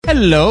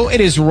Hello, it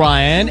is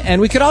Ryan,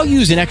 and we could all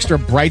use an extra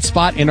bright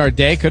spot in our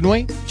day, couldn't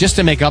we? Just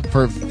to make up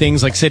for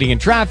things like sitting in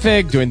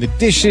traffic, doing the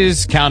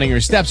dishes, counting your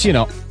steps, you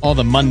know, all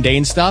the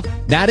mundane stuff.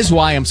 That is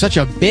why I'm such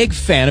a big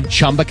fan of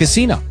Chumba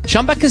Casino.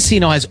 Chumba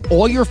Casino has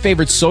all your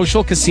favorite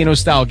social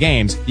casino-style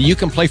games that you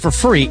can play for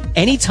free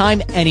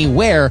anytime,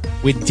 anywhere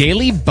with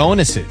daily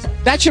bonuses.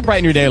 That should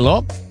brighten your day a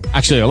little.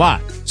 Actually, a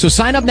lot. So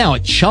sign up now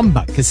at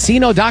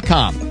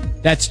ChumbaCasino.com.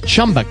 That's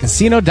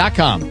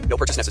ChumbaCasino.com. No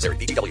purchase necessary.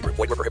 VGW Group.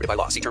 Void where prohibited by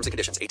law. See terms and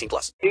conditions. 18+.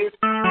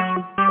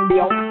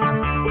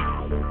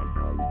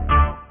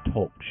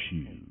 Talk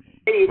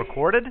shoes.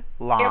 Recorded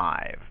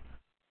live.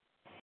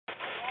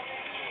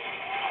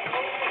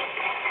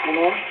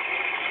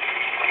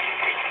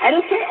 And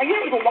it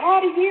was a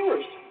lot of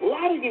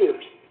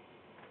years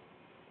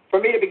for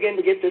me to begin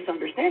to get this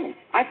understanding.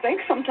 I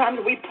think sometimes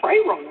we pray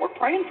wrong. We're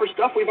praying for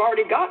stuff we've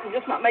already got and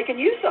just not making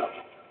use of.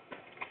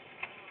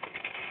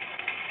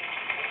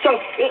 So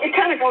it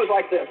kind of goes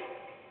like this.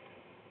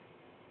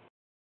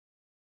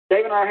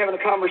 Dave and I are having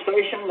a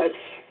conversation that's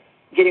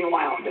getting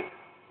loud.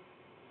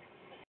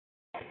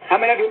 How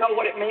many of you know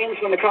what it means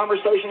when the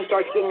conversation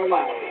starts getting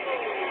loud?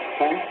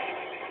 Okay?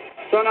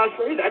 So now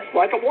see, that's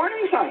like a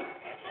warning sign.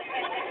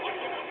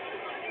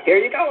 Here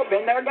you go,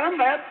 been there, done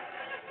that.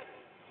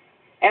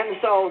 And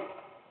so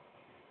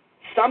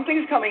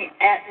something's coming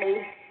at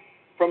me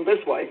from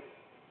this way,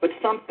 but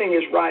something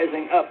is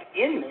rising up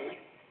in me.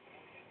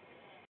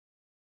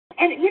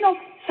 And, you know,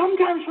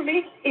 sometimes for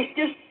me, it's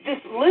just this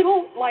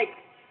little, like,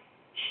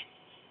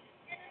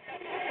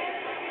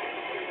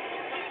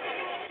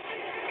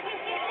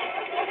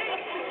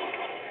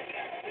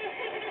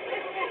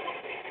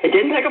 it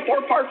didn't take a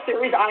 4-part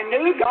series. I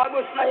knew God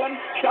was saying,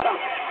 shut up.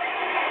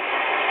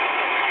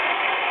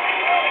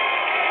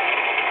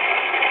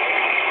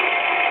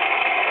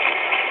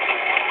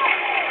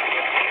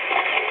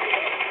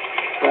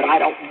 But I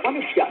don't want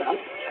to shut up.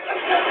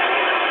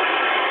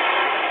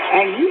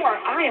 And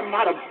I am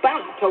not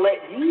about to let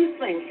you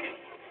think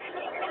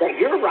that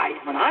you're right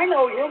when I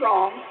know you're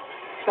wrong.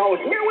 So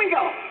here we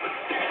go.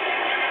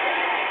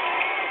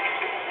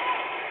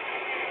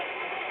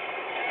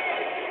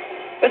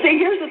 But see,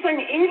 here's the thing.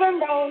 Even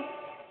though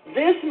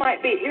this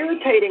might be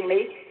irritating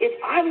me, if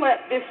I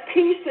let this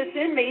peace that's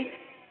in me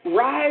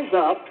rise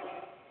up,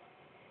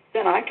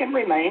 then I can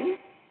remain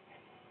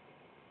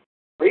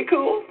pretty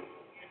cool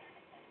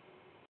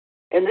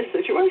in this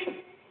situation.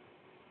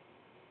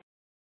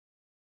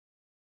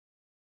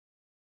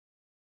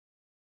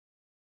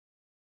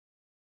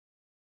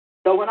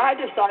 So when I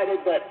decided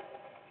that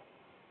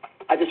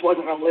I just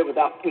wasn't going to live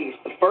without peace,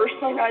 the first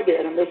thing I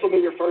did, and this will be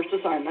your first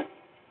assignment,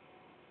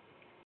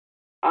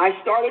 I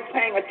started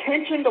paying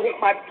attention to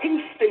what my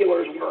peace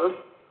stealers were,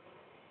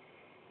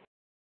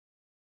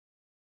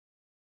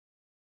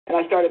 and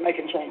I started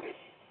making changes.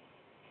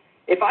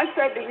 If I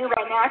said to you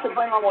right now, I could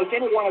bring almost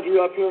any one of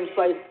you up here and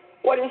say,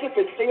 what is it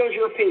that steals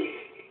your peace?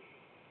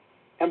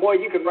 And boy,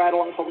 you could rattle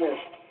off a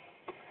list.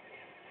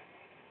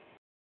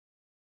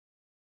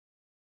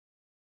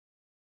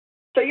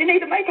 So you need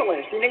to make a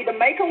list. You need to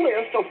make a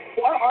list of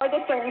what are the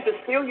things that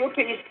steal your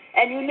peace,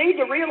 and you need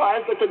to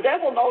realize that the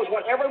devil knows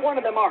what every one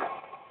of them are.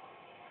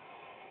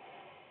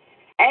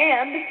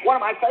 And one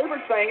of my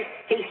favorite things,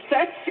 he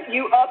sets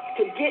you up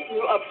to get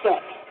you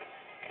upset.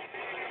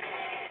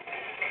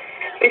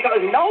 Because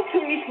no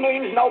peace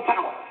means no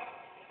power.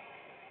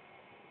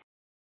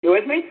 You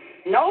with me?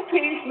 No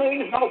peace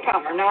means no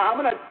power. Now, I'm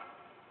going to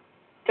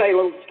tell you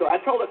a little story. I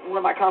told it in one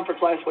of my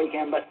conference last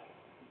weekend, but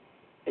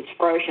it's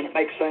fresh and it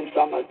makes sense, so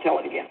I'm going to tell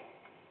it again.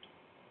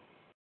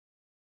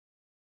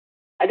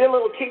 I did a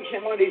little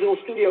teaching, one of these little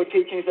studio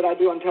teachings that I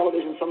do on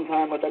television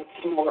sometime with a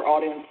smaller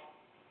audience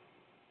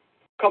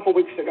a couple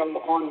weeks ago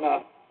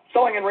on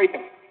sowing and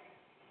reaping.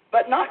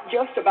 But not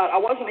just about, I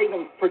wasn't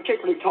even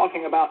particularly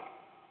talking about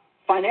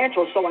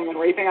financial sowing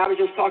and reaping. I was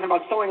just talking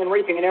about sowing and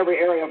reaping in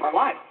every area of our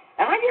life.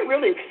 And I get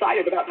really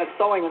excited about that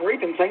sowing and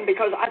reaping thing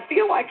because I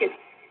feel like it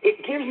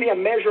gives me a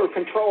measure of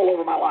control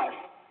over my life.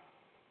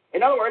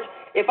 In other words,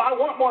 if I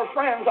want more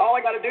friends, all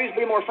I got to do is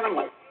be more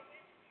friendly.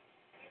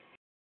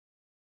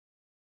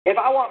 If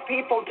I want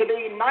people to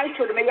be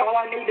nicer to me, all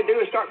I need to do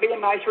is start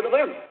being nicer to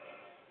them.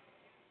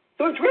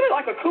 So it's really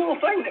like a cool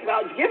thing that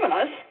God's given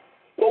us.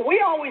 Well, we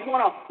always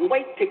want to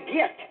wait to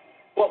get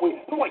what we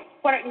want.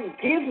 Why don't you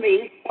give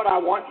me what I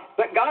want?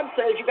 But God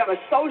says you got to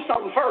sow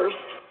some first,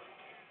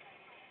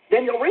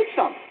 then you'll reap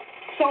some.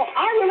 So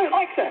I really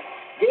like that.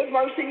 Give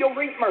mercy, you'll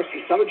reap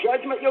mercy. Sow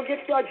judgment, you'll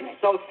get judgment.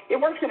 So it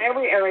works in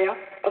every area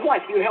of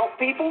life. You help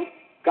people,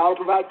 God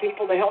will provide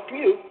people to help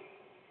you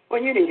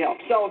when you need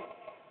help. So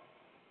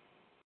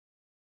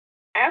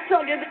after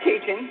I did the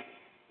teaching,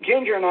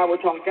 Ginger and I were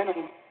talking,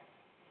 and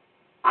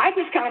I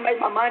just kind of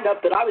made my mind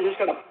up that I was just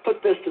going to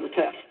put this to the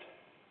test.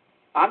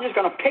 I'm just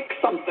going to pick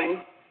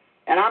something,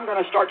 and I'm going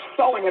to start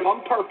sowing it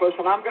on purpose,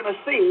 and I'm going to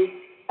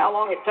see how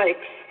long it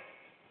takes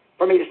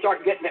for me to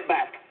start getting it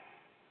back.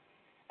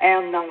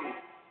 And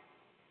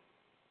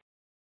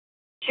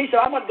she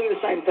said, I'm going to do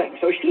the same thing.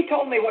 So she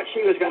told me what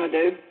she was going to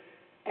do,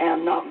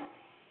 and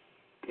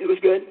it was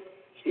good.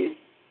 She's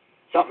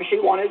something she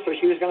wanted, so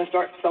she was going to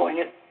start sewing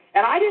it.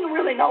 And I didn't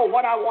really know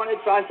what I wanted,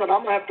 so I said,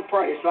 I'm going to have to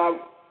pray. So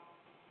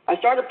I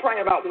started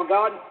praying about, well,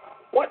 God,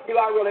 what do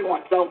I really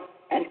want? So,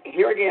 and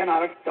here again,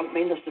 I don't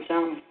mean this to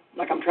sound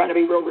like I'm trying to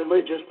be real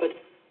religious, but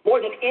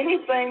more than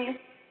anything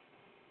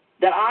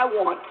that I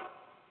want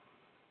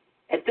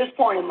at this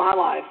point in my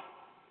life,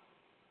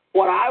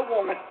 what I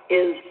want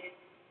is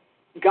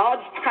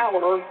God's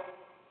power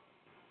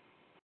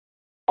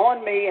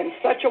on me in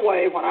such a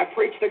way when I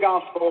preach the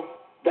gospel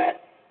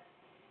that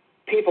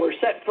people are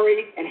set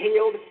free and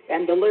healed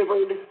and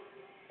delivered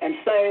and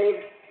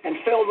saved and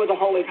filled with the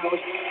Holy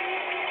Ghost.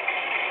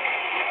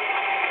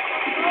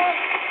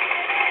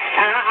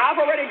 And I've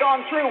already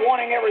gone through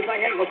wanting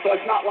everything in me, so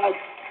it's not like,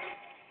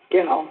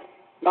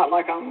 not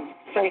like I'm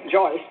St.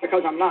 Joyce,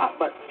 because I'm not.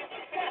 But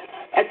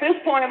at this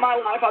point in my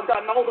life, I've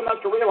gotten old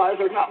enough to realize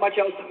there's not much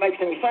else that makes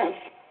any sense.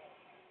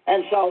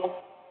 And so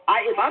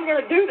if I'm going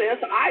to do this,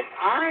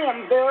 I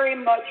am very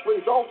much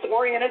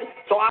results-oriented,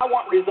 so I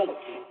want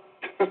results.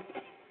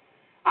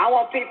 I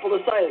want people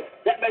to say,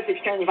 that message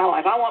changed my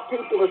life. I want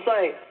people to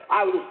say,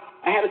 I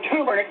had a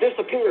tumor and it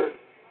disappeared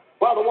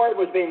while the Word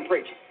was being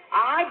preached.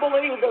 I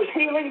believe there's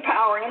healing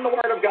power in the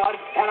Word of God,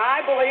 and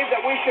I believe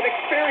that we should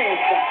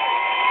experience that.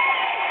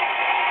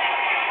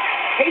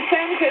 He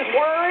sends His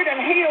Word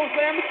and heals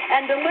them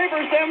and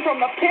delivers them from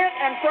the pit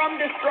and from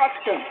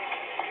destruction.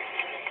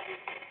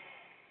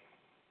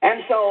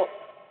 And so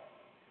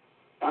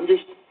I'm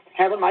just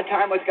having my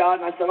time with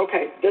God, and I said,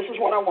 okay, this is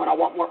what I want. I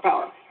want more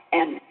power.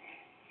 And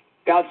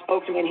God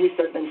spoke to me, and He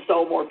said, then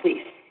sow more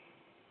peace.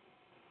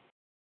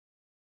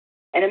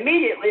 And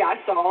immediately I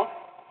saw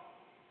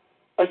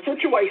a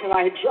situation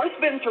I had just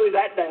been through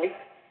that day,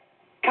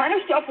 kind of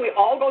stuff we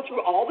all go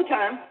through all the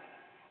time.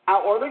 I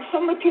ordered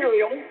some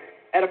material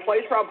at a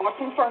place where I bought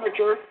some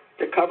furniture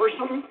to cover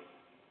some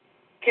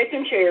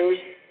kitchen chairs,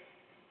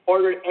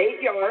 ordered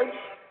 8 yards.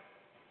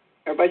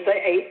 Everybody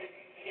say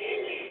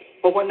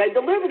 8. But when they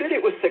delivered it,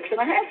 it was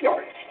 6.5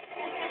 yards.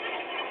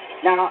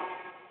 Now,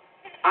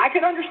 I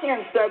could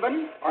understand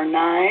 7 or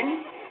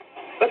 9,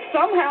 but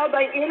somehow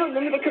they entered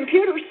into the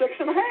computer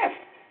 6.5.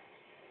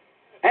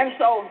 And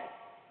so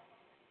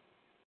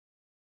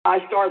I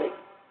started.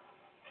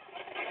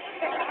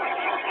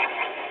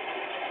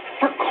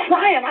 For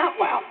crying out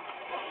loud.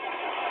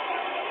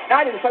 Now,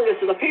 I didn't say this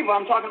to the people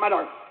I'm talking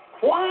about.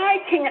 Why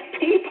can't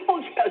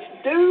people just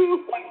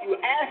do what you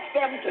ask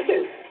them to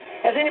do?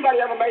 Has anybody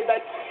ever made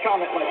that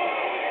comment lately?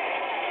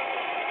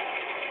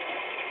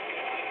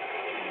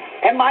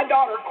 And my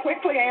daughter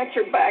quickly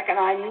answered back, and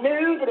I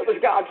knew that it was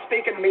God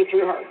speaking to me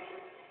through her.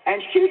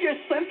 And she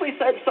just simply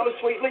said so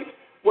sweetly,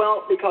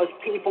 well, because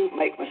people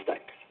make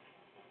mistakes.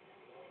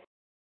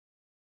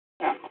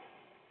 Now,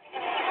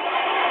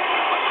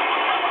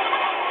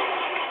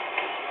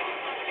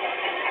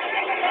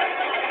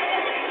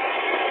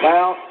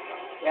 well,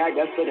 yeah, I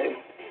guess they do.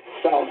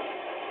 So,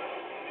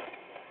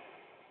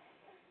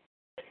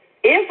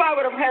 if I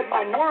would have had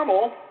my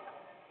normal,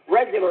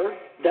 regular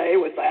day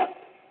with that,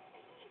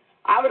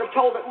 I would have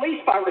told at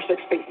least 5 or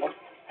 6 people.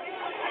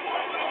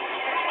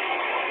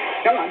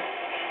 Come on.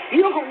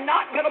 You are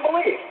not going to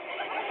believe.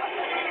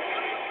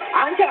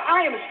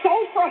 I am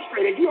so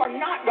frustrated, you are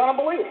not going to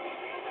believe.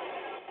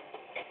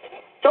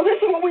 So this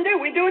is what we do.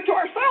 We do it to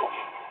ourselves.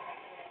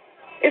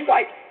 It's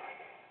like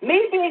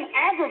me being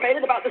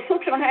aggravated about the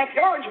 6.5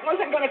 yards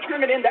wasn't going to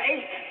turn it into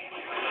 8.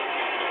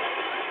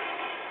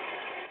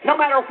 No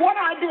matter what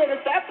I did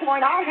at that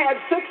point, I had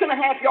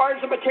 6.5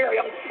 yards of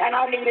material, and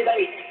I needed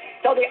 8.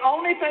 So the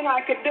only thing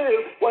I could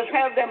do was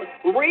have them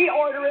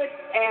reorder it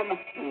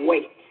and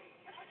wait.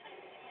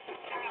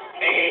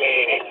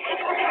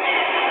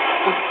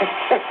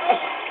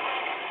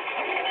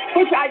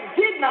 Which I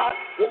did not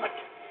want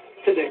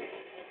to do.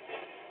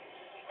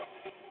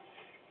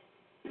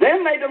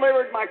 Then they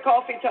delivered my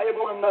coffee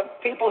table, and the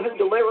people who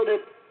delivered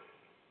it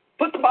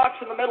put the box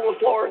in the middle of the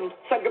floor and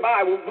said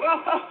goodbye.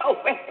 Well,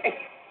 wait.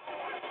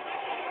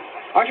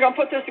 Aren't you going to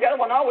put this together?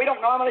 Well, no, we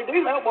don't normally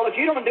do that. Well, if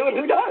you don't do it,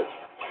 who does?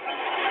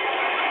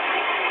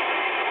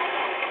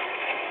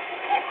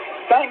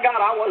 Thank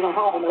God I wasn't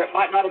home, or it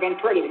might not have been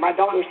pretty. My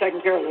daughter's taking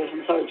care of this,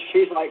 and so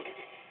she's like,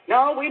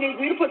 no, we need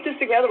you to put this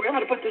together. We don't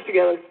have to put this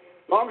together.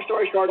 Long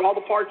story short, all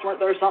the parts weren't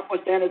there. Something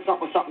was dented,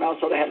 something was something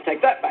else, so they had to take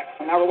that back.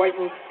 So now we're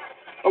waiting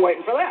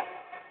for that.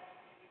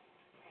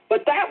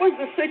 But that was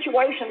the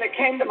situation that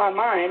came to my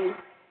mind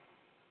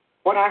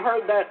when I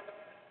heard that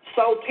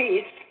sow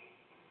peace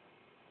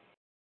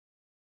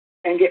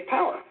and get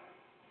power.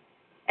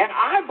 And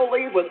I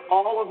believe with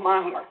all of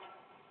my heart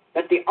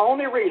that the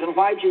only reason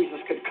why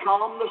Jesus could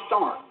calm the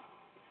storm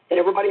that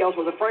everybody else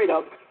was afraid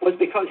of was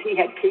because he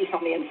had peace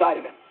on the inside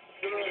of him.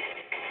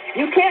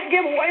 You can't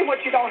give away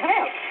what you don't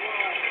have.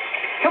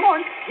 Come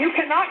on, you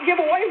cannot give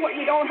away what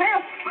you don't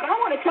have. But I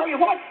want to tell you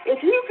what, if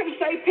you can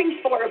stay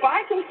peaceful, or if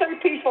I can stay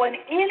peaceful in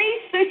any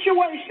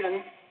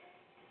situation,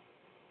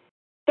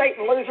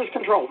 Satan loses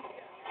control.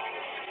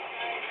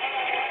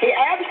 He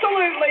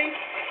absolutely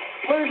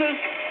loses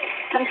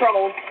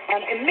control,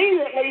 and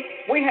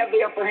immediately we have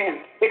the upper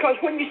hand. Because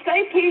when you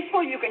stay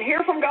peaceful, you can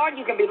hear from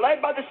God, you can be led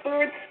by the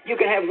Spirit, You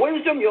can have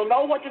wisdom. You'll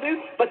know what to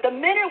do. But the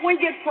minute we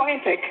get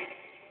frantic,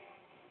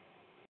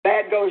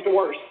 bad goes to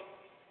worse.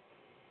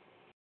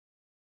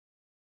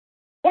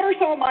 What are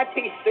some of my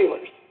peace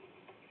stealers?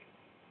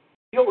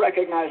 You'll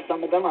recognize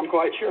some of them, I'm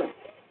quite sure.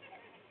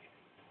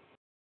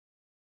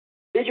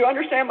 Did you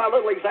understand my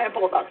little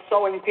example about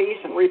sowing peace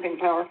and reaping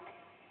power?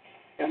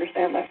 You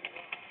understand that?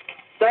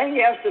 Saying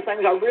yes to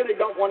things I really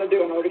don't want to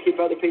do in order to keep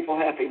other people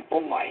happy. Oh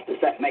my, does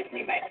that make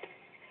me mad?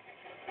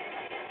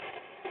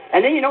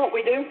 And then you know what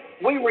we do?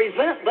 We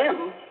resent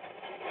them.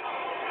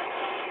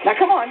 Now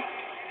come on.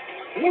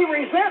 We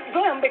resent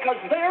them because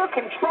they're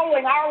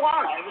controlling our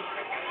lives.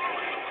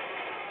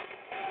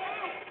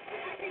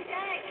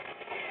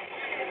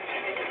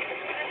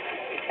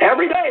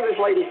 Every day, this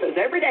lady says,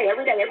 every day.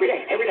 Happens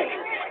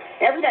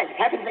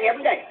to me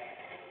every day.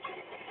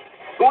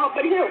 Well,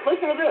 but here,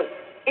 listen to this.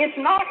 It's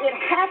not it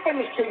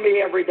happens to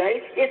me every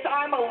day. It's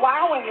I'm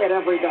allowing it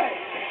every day.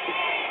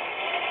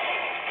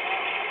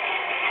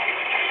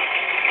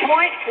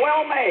 Point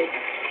well made.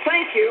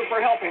 Thank you for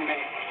helping me.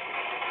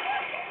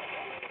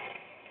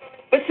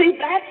 But see,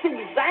 that's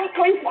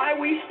exactly why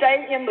we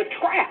stay in the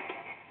trap.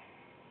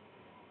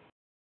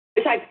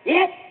 It's like,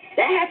 yeah,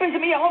 that happens to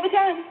me all the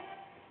time.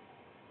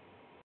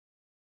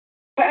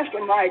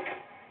 Pastor Mike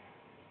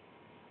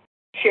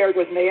shared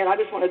with me, and I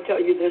just want to tell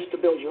you this to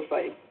build your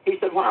faith. He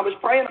said, when I was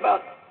praying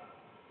about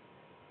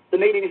the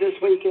meetings this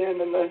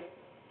weekend and the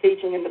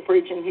teaching and the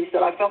preaching, he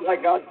said, I felt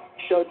like God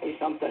showed me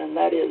something, and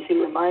that is, he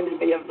reminded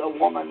me of the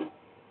woman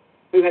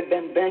who had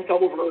been bent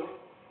over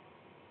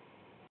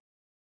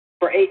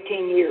for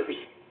 18 years,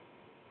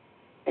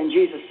 and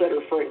Jesus set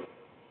her free.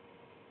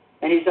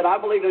 And he said, I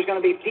believe there's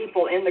going to be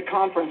people in the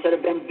conference that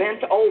have been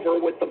bent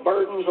over with the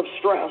burdens of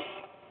stress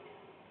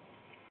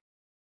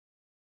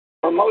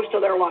for most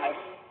of their life.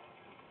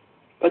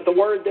 But the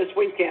word this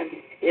weekend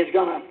is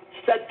going to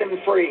set them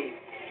free.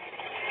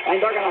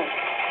 And they're going to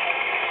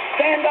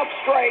stand up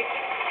straight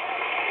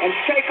and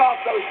shake off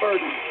those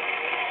burdens.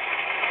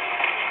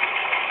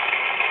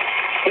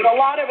 And a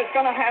lot of it's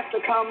going to have to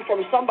come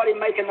from somebody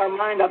making their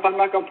mind up. I'm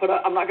not going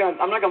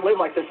to live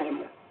like this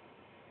anymore.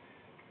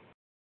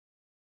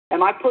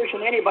 Am I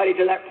pushing anybody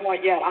to that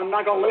point yet? I'm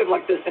not going to live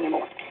like this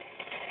anymore.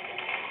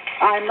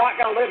 I'm not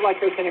going to live like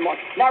this anymore.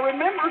 Now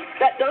remember,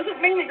 that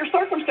doesn't mean that your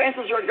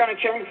circumstances are going to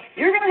change.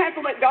 You're going to have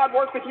to let God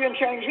work with you and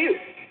change you.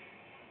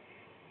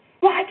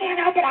 Well, I can't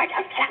help it. I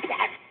just can't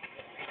help it.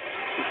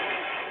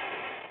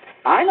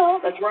 I know,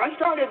 that's where I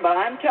started, but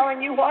I'm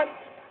telling you what,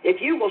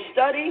 if you will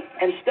study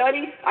and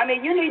study,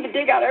 you need to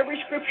dig out every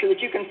scripture that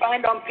you can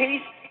find on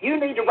peace. You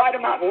need to write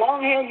them out in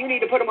longhand. You need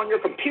to put them on your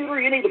computer.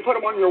 You need to put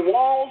them on your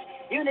walls.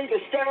 You need to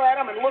stare at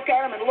them and look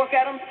at them and look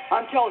at them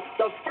until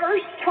the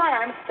first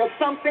time that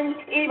something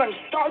even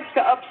starts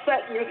to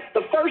upset you,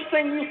 the first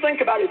thing you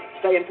think about is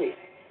stay in peace.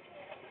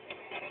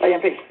 Stay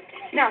in peace.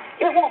 Now,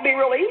 it won't be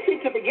real easy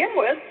to begin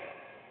with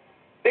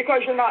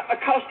because you're not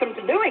accustomed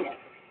to doing it.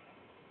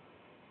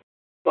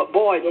 But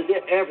boy, does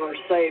it ever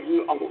save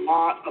you a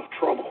lot of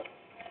trouble.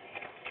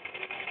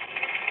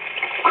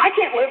 I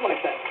can't live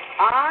like that.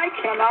 I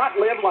cannot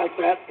live like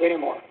that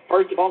anymore.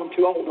 First of all, I'm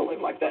too old to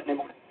live like that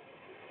anymore.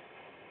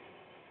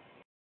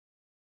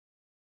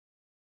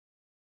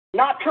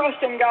 Not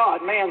trusting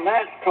God, man,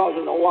 that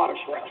causes a lot of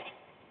stress.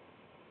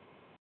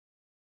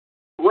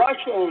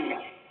 Rushing.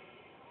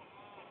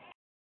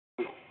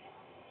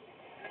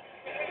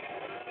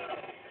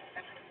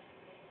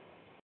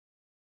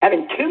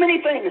 Having too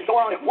many things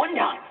going on at one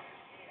time.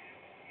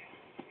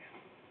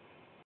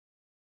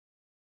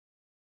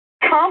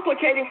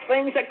 Complicating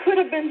things that could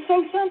have been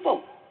so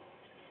simple.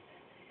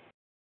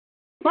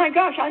 My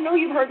gosh, I know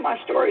you've heard my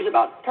stories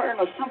about turning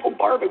a simple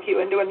barbecue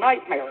into a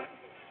nightmare.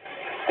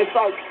 It's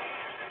like,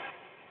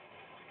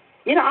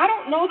 I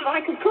don't know that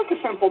I could cook a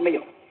simple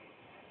meal.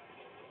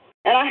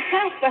 And I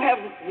have to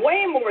have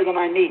way more than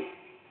I need.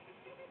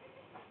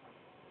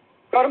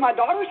 Go to my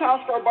daughter's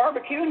house for a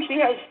barbecue, and she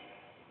has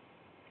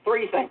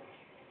 3 things.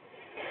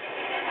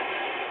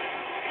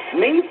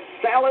 Meat,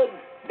 salad,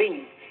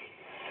 beans.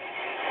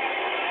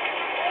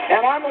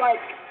 And I'm like,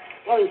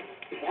 well, is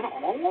that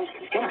all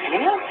she's going to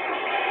have?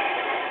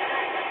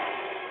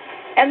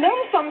 And then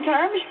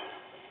sometimes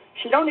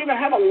she don't even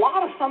have a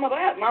lot of some of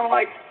that. And I'm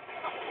like,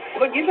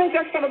 but you think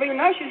that's going to be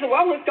enough? She said,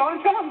 well, let God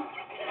come.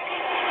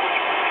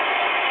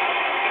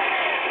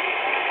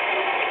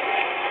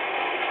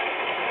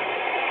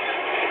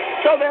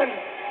 So then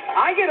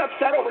I get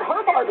upset over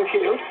her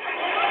barbecue.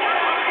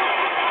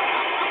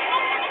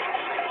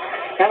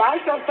 And I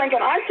start thinking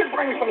I should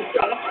bring some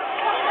stuff.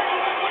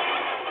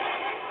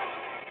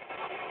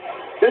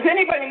 Does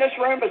anybody in this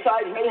room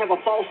besides me have a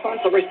false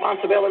sense of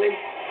responsibility?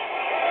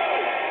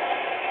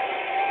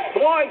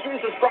 Boy,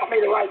 Jesus brought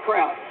me the right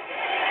crowd.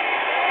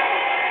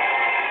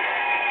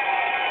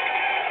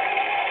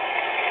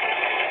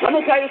 Let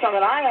me tell you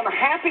something. I am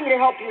happy to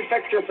help you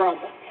fix your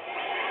problem.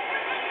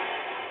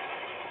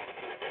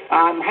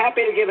 I'm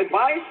happy to give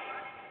advice.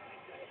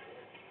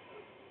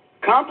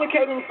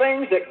 Complicating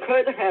things that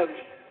could have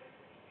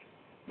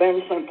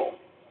been simple.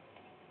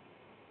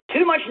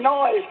 Too much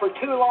noise for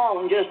too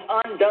long just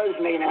undoes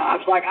me now.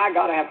 It's like I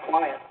got to have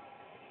quiet.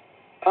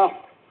 Oh.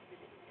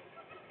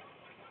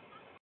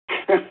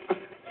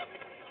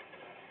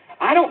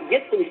 I don't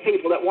get these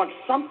people that want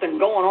something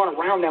going on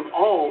around them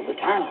all the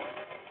time.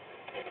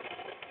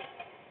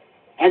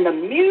 And the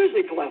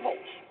music levels.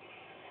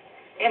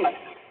 Emma.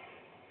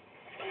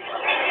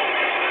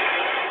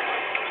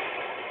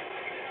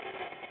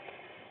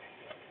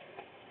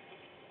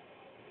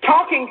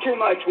 Talking too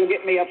much will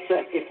get me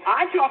upset. If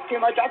I talk too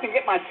much, I can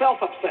get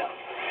myself upset.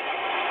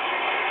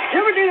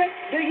 You ever do that?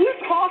 Do you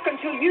talk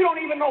until you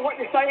don't even know what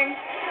you're saying?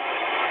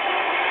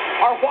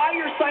 Or why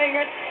you're saying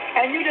it,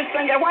 and you just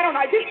think, why don't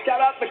I just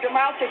shut up, but your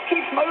mouth just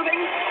keeps moving,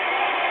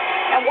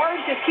 and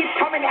words just keep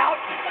coming out?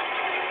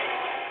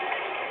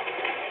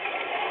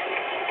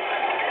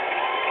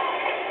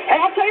 And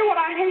I'll tell you what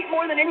I hate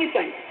more than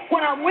anything.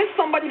 When I'm with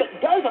somebody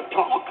that doesn't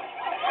talk,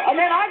 and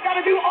then I've got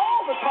to do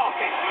all the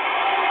talking.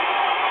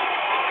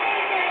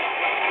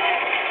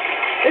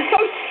 It's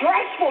so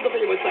stressful to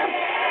be with them.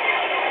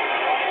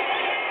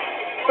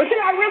 But see,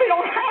 I really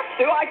don't have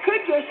to. I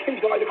could just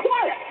enjoy the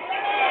quiet.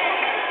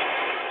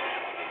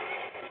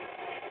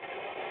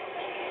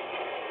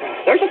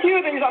 There's a few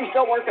of these I'm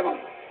still working on.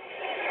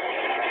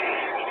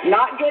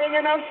 Not getting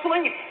enough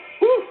sleep.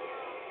 Whew.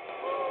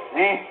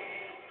 Man.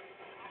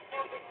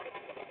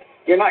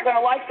 You're not going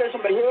to like this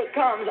one, but here it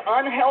comes.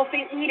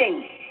 Unhealthy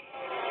eating.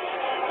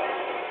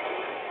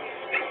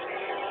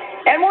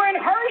 And we're in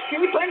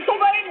Hershey,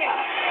 Pennsylvania.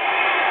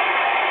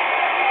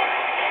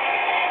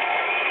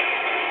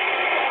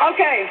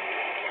 Okay,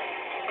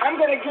 I'm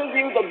going to give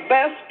you the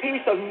best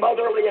piece of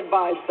motherly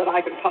advice that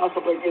I could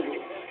possibly give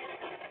you.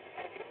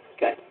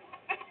 Okay,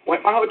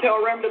 went to my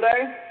hotel room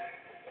today.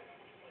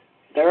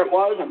 There it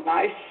was, a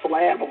nice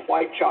slab of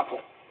white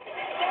chocolate.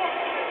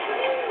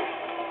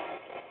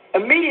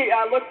 Immediately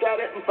I looked at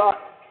it and thought,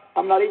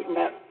 I'm not eating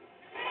that.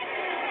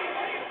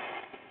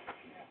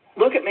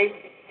 Look at me.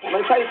 I'm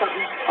going to tell you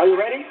something. Are you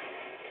ready?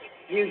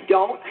 You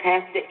don't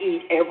have to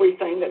eat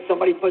everything that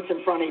somebody puts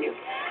in front of you.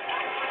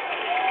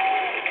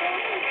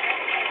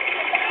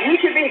 You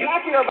should be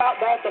happier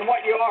about that than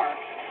what you are.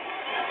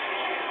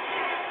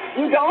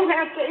 You don't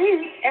have to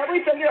eat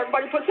everything that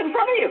everybody puts in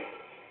front of you.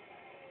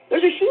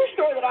 There's a shoe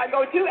store that I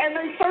go to, and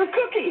they serve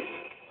cookies.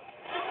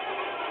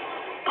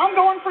 I'm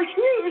going for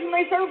shoes, and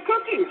they serve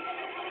cookies.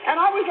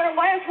 And I was there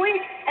last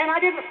week, and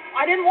I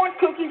didn't want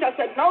cookies. I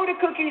said no to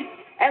cookies,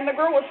 and the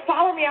girl was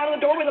following me out of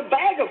the door with a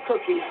bag of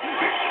cookies.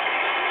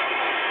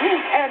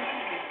 And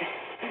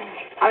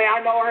I mean, I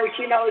know her.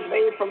 She knows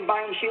me from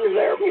buying shoes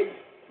there. We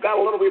got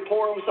a little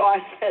rapport, so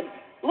I said,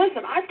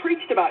 listen, I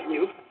preached about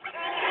you.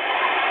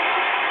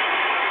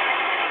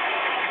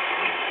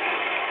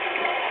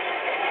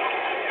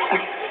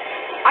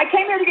 I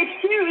came here to get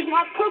shoes,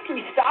 not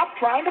cookies. Stop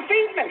trying to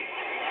feed me.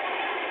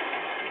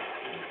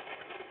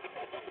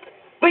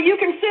 But you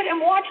can sit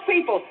and watch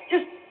people.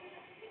 Just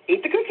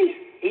eat the cookies,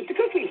 eat the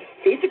cookies,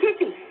 eat the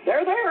cookies.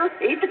 They're there.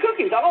 Eat the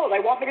cookies. Oh,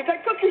 they want me to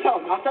take cookies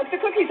home. I'll take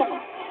the cookies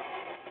home.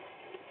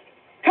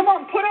 Come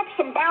on, put up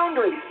some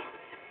boundaries.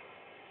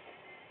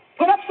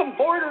 Put up some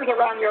borders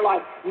around your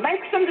life.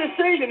 Make some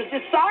decisions.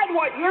 Decide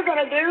what you're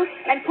going to do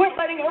and quit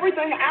letting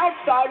everything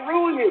outside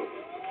rule you.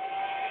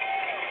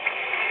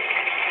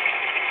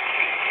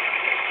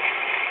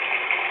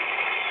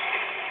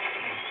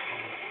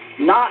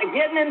 Not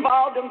getting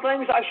involved in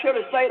things I should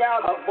have stayed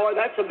out of. Boy,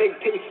 that's a big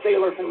peace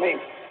stealer for me.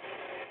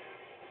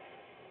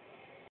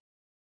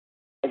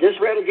 I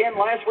just read again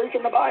last week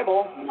in the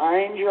Bible,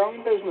 mind your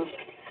own business.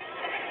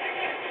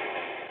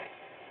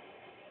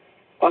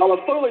 Well,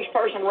 a foolish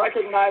person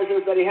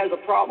recognizes that he has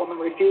a problem and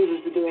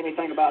refuses to do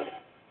anything about it.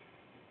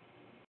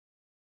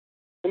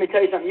 Let me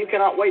tell you something. You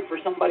cannot wait for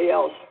somebody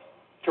else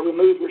to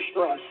remove your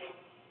stress.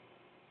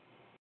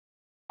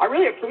 I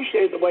really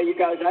appreciated the way you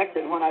guys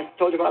acted when I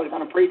told you what I was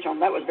going to preach on.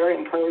 That was very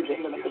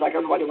encouraging. It was like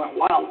everybody went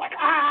wild, like,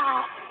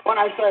 ah! When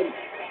I said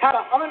how to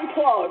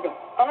unplug,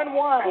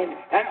 unwind,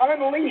 and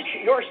unleash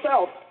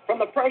yourself from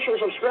the pressures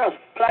of stress.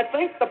 But I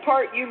think the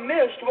part you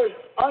missed was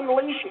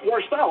unleash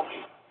yourself.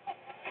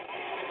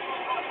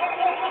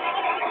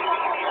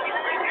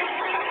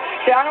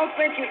 See, I don't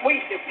think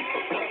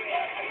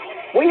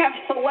we have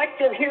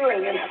selective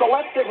hearing and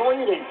selective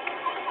reading.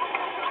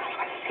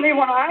 See,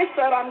 when I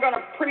said I'm going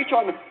to preach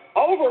on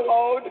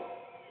overload,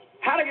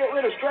 how to get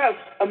rid of stress,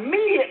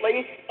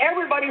 immediately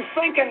everybody's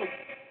thinking,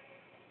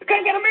 you're going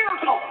to get a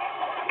miracle.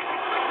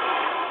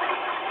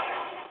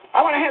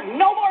 I want to have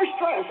no more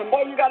stress. And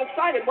boy, you got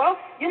excited. Well,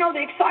 you know,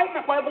 the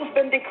excitement level's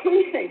been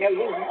decreasing.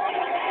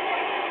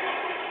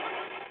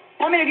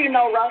 How many of you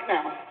know right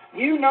now,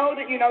 you know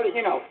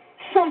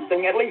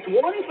something, at least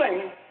one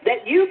thing,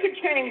 that you could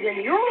change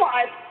in your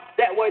life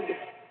that would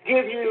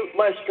give you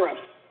less stress?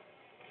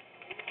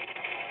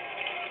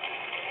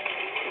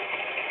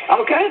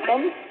 Okay,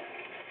 then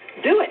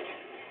do it.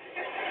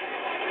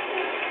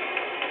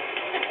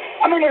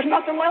 I mean, there's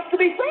nothing left to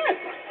be said.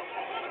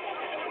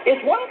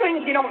 It's one thing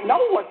if you don't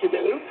know what to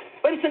do,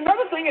 but it's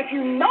another thing if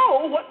you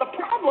know what the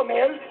problem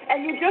is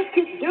and you just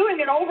keep doing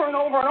it over and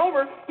over and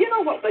over. You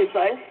know what they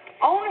say,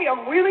 Only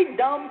a really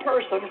dumb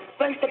person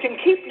thinks they can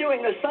keep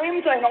doing the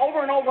same thing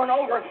over and over and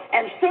over,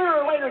 and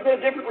sooner or later get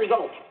a different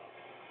result.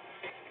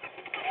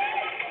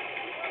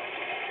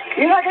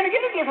 You're not going to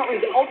get a different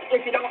result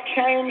if you don't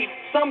change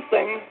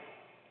something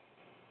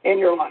in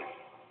your life.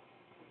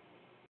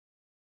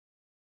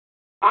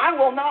 I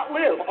will not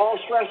live all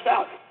stressed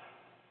out.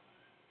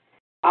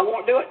 I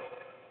won't do it.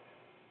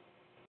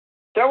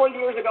 Several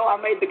years ago, I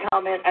made the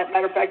comment, as a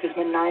matter of fact, it's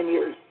been 9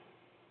 years,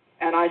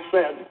 and I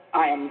said,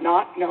 I am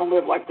not going to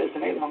live like this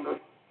any longer.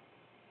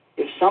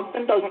 If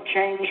something doesn't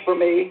change for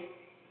me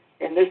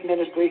in this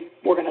ministry,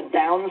 we're going to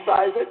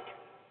downsize it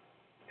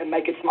and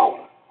make it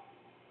smaller.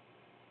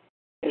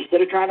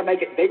 Instead of trying to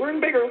make it bigger and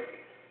bigger,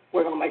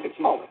 we're going to make it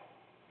smaller.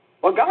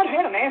 Well, God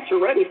had an answer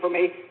ready for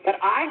me, but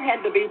I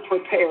had to be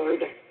prepared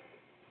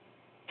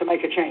to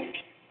make a change.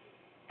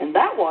 And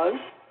that was,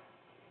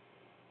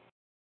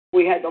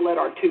 we had to let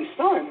our 2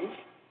 sons,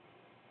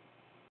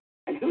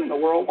 and who in the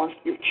world wants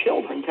your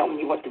children telling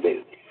you what to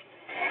do?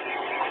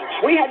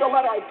 We had to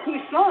let our 2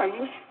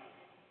 sons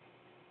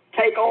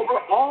take over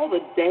all the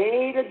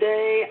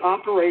day-to-day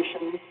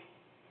operations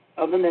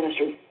of the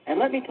ministry. And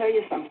let me tell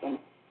you something.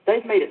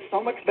 They've made it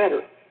so much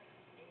better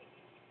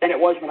than it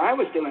was when I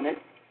was doing it,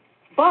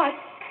 but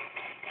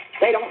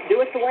they don't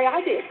do it the way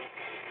I did.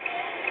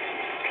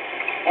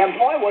 And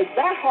boy, was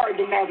that hard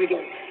to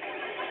navigate.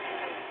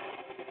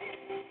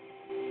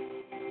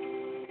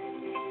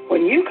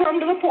 When you come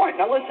to the point,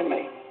 now listen to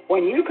me,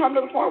 when you come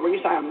to the point where you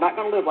say, I'm not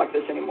going to live like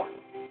this anymore,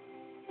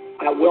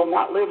 I will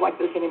not live like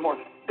this anymore,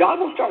 God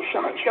will start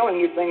showing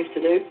you things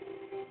to do,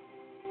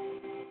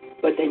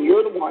 but then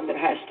you're the one that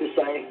has to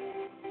say,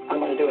 I'm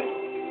going to do it.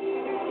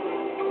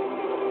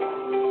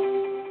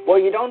 Well,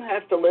 you don't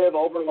have to live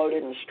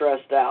overloaded and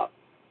stressed out.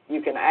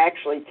 You can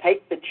actually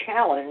take the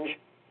challenge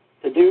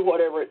to do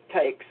whatever it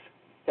takes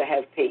to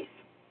have peace.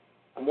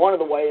 And one of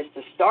the ways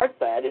to start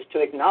that is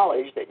to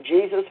acknowledge that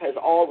Jesus has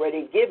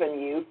already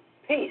given you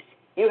peace.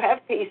 You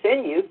have peace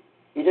in you.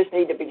 You just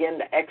need to begin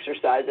to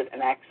exercise it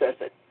and access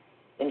it.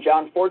 In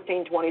John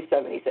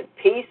 14:27, he said,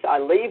 peace I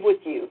leave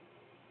with you.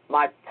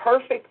 My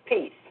perfect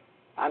peace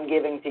I'm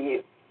giving to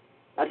you.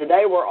 Now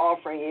today we're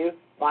offering you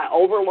my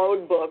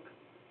Overload book.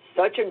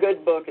 Such a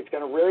good book. It's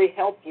going to really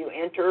help you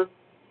enter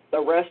the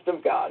rest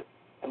of God.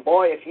 And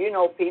boy, if you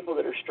know people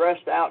that are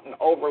stressed out and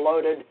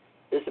overloaded,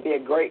 this would be a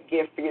great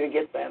gift for you to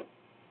get them.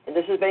 And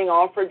this is being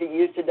offered to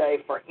you today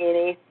for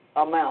any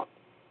amount.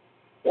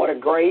 What a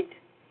great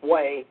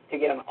way to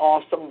get an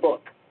awesome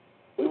book.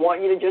 We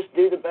want you to just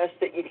do the best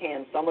that you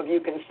can. Some of you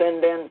can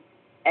send in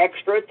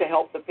extra to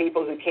help the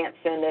people who can't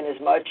send in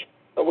as much,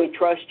 but we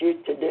trust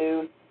you to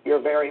do your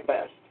very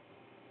best.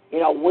 You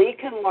know, we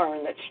can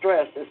learn that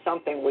stress is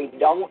something we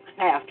don't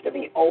have to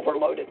be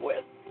overloaded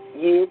with.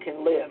 You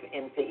can live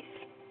in peace.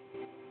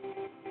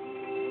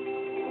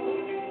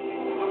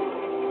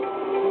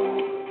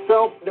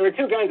 So there are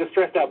 2 kinds of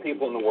stressed out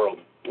people in the world.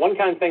 One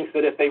kind thinks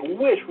that if they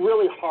wish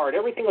really hard,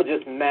 everything will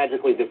just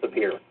magically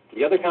disappear.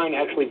 The other kind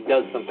actually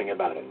does something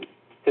about it.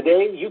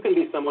 Today, you can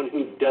be someone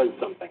who does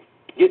something.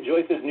 Get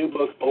Joyce's new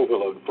book,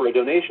 Overload, for a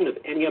donation of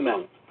any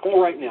amount. Call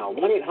right now,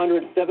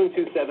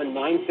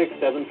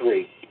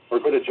 1-800-727-9673, or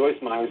go to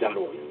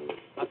joycemeyer.org.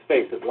 Let's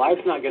face it,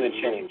 life's not going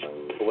to change.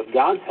 But with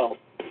God's help,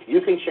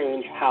 you can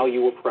change how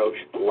you approach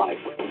life.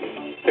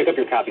 Pick up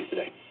your copies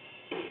today.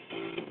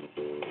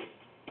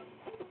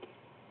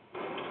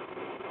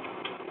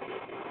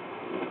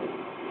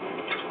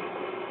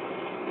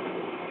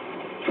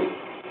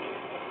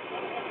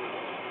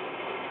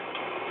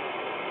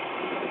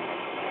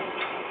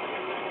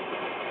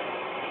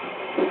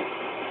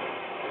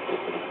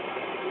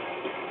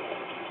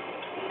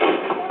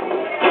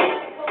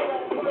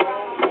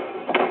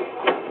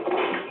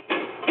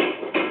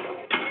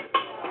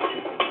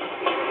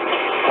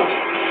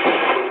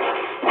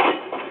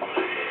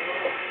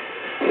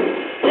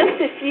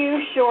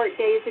 Short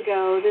days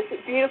ago, this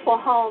beautiful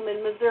home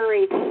in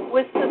Missouri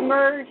was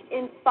submerged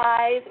in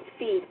 5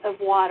 feet of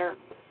water.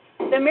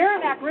 The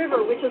Merrimack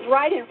River, which is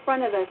right in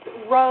front of us,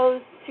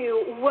 rose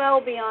to well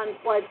beyond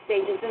flood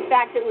stages. In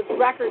fact, it was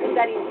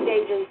record-setting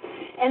stages.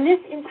 And this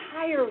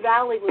entire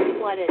valley was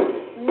flooded.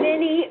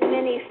 Many,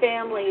 many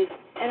families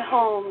and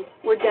homes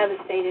were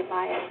devastated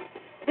by it.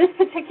 This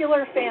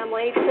particular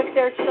family took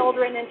their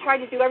children and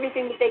tried to do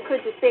everything that they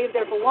could to save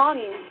their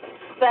belongings.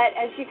 But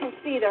as you can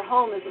see, their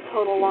home is a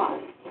total loss.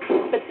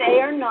 But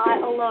they are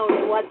not alone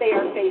in what they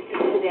are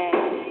facing today.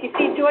 You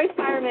see, Joyce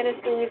Meyer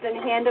Ministries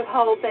and Hand of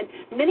Hope and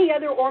many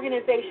other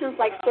organizations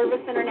like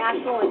Service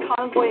International and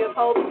Convoy of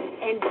Hope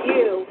and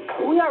you,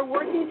 we are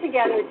working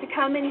together to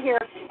come in here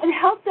and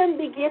help them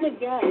begin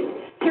again,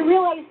 to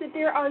realize that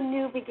there are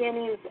new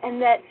beginnings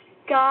and that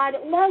God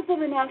loves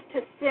them enough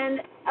to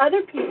send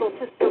other people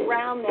to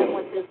surround them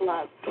with His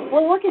love.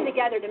 We're working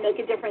together to make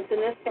a difference in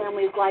this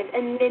family's life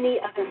and many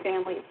other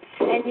families,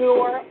 and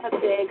you're a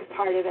big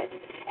part of it.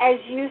 As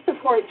you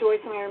support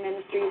Joyce Meyer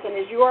Ministries and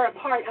as you are a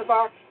part of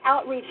our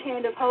outreach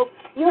Hand of Hope,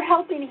 you're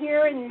helping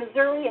here in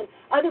Missouri and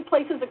other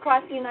places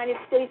across the United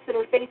States that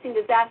are facing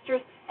disasters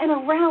and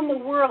around the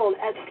world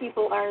as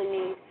people are in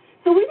need.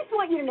 So we just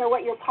want you to know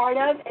what you're part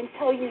of and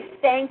tell you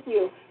thank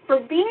you for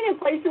being in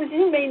places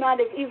you may not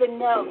have even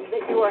known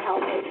that you were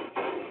helping.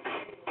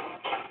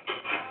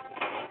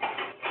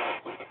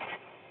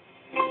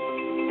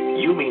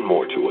 You mean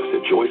more to us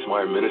at Joyce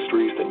Meyer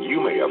Ministries than you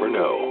may ever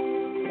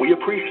know. We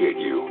appreciate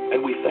you,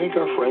 and we thank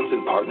our friends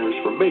and partners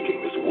for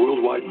making this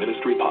worldwide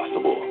ministry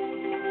possible.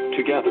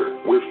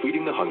 Together, we're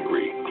feeding the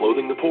hungry,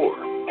 clothing the poor,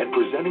 and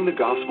presenting the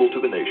gospel to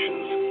the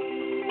nations.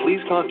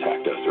 Please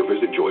contact us or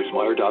visit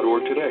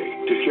joycemeyer.org today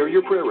to share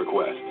your prayer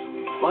requests,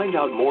 find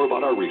out more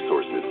about our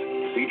resources,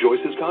 see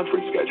Joyce's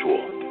conference schedule,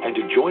 and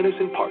to join us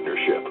in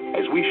partnership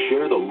as we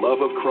share the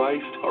love of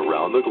Christ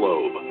around the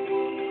globe.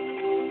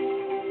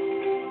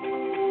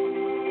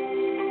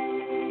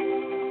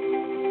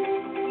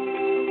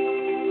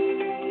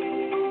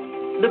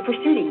 The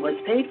proceeding was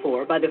paid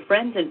for by the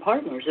friends and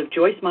partners of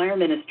Joyce Meyer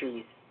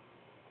Ministries.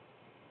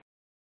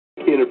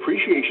 In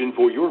appreciation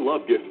for your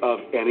love gift of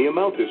any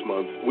amount this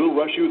month, we'll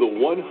rush you the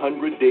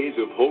 100 Days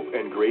of Hope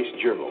and Grace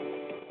Journal.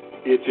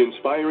 Its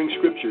inspiring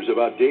scriptures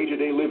about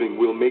day-to-day living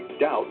will make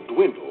doubt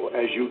dwindle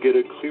as you get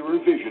a clearer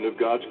vision of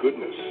God's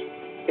goodness.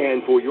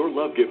 And for your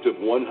love gift of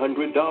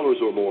 $100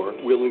 or more,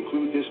 we'll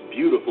include this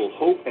beautiful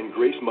Hope and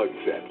Grace mug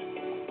set.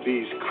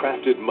 These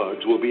crafted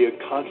mugs will be a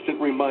constant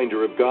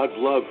reminder of God's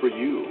love for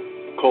you.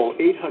 Call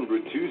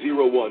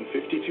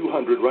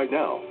 800-201-5200 right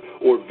now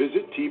or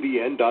visit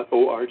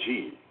tbn.org.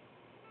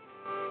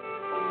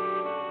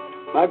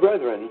 My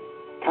brethren,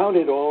 count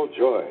it all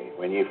joy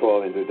when ye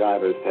fall into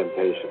divers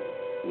temptations,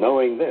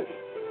 knowing this,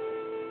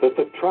 that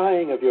the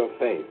trying of your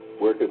faith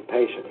worketh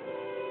patience.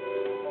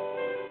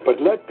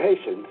 But let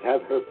patience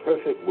have her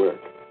perfect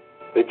work,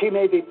 that ye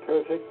may be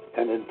perfect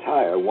and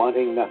entire,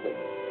 wanting nothing.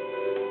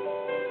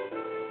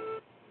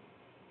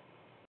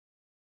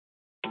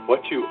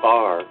 What you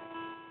are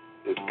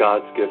is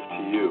God's gift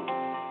to you.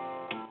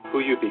 Who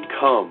you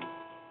become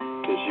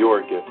is your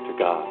gift to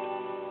God.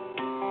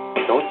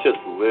 Don't just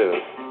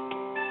live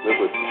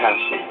with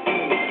passion.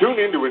 Tune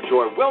in to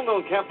enjoy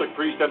well-known Catholic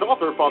priest and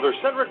author Father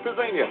Cedric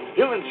Pizzania.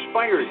 He'll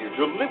inspire you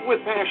to live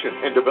with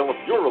passion and develop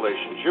your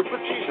relationship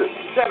with Jesus.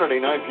 Saturday,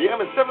 9 p.m.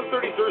 and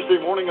 7:30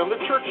 Thursday morning on the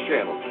Church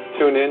Channel.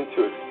 Tune in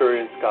to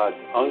experience God's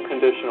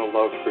unconditional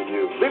love for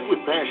you. Live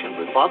with passion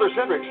with Father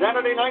Cedric,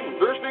 Saturday night and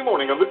Thursday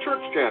morning on the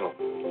Church Channel.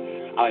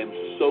 I am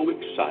so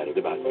excited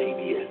about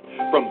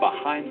TBN. From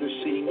behind the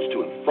scenes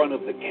to in front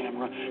of the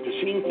camera to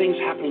seeing things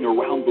happening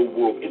around the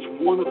world. It's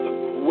one of the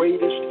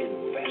greatest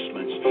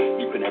investments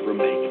you can ever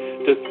make.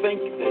 To think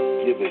that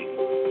giving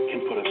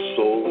can put a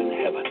soul in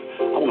heaven.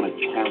 I want to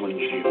challenge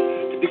you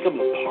to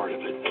become a part of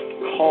it.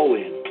 Call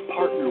in,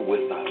 partner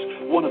with us.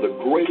 One of the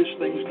greatest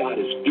things God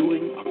is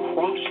doing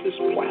across this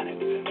planet,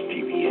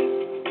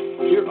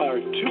 TBN. Here are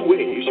 2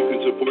 ways you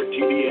can support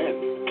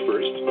TBN.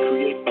 First,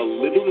 create a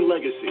living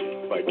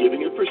legacy by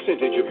giving a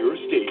percentage of your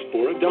estate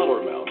for a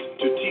dollar amount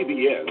to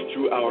TBN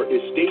through our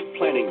estate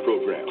planning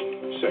program.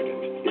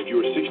 Second, if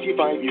you're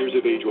 65 years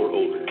of age or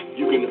older,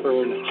 you can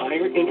earn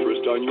higher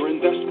interest on your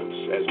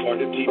investments as part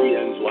of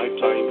TBN's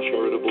lifetime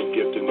charitable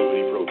gift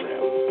annuity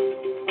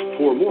program.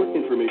 For more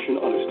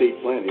information on estate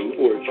planning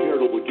or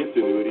charitable gift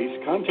annuities,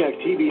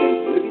 contact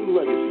TBN's Living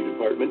Legacy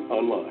Department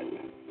online.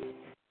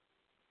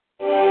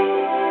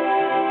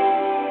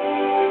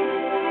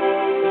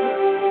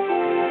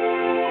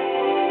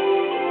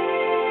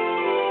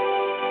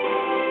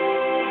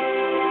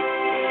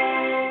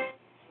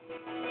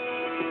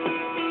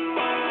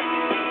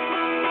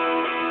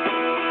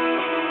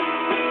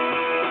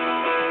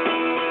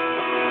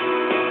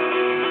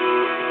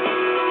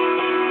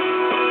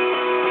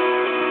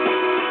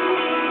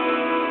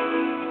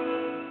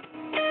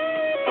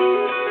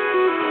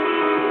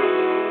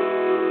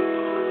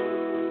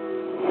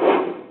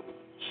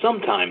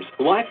 Sometimes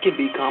life can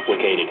be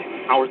complicated,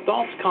 our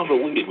thoughts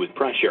convoluted with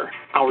pressure,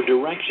 our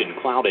direction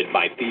clouded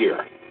by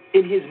fear.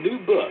 In his new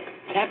book,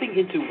 Tapping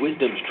into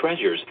Wisdom's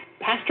Treasures,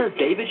 Pastor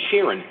David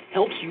Sharon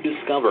helps you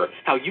discover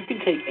how you can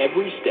take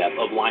every step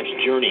of life's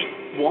journey,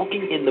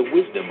 walking in the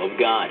wisdom of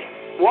God.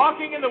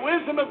 Walking in the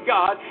wisdom of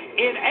God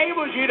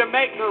enables you to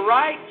make the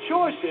right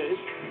choices,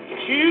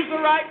 choose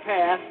the right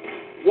path,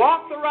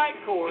 walk the right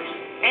course,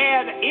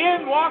 and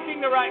in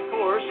walking the right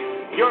course,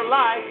 your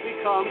life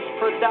becomes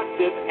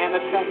productive and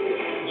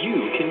effective.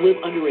 You can live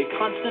under a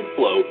constant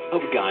flow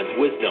of God's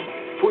wisdom,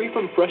 free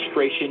from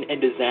frustration and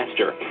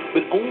disaster,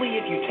 but only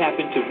if you tap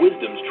into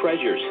wisdom's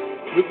treasures.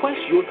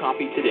 Request your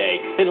copy today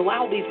and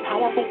allow these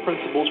powerful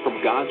principles from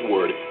God's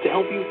Word to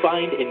help you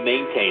find and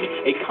maintain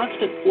a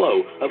constant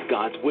flow of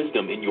God's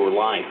wisdom in your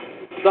life.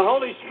 The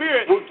Holy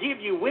Spirit will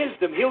give you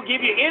wisdom. He'll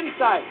give you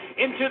insight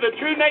into the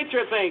true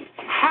nature of things.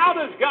 How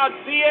does God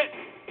see it?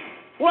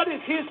 What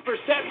is His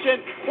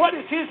perception? What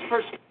is His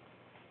perspective?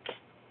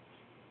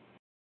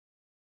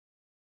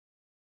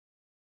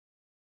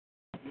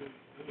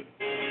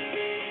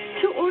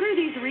 To order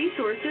these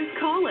resources,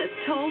 call us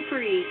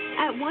toll-free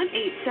at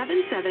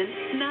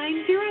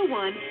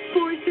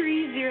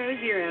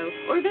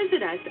 1-877-901-4300 or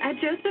visit us at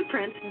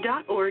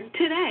josephprince.org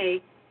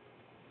today.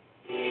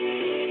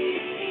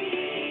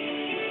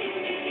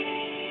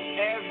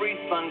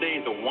 Everything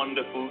Sunday is a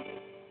wonderful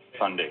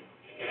Sunday.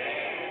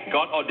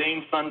 God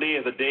ordained Sunday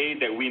as a day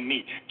that we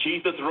meet.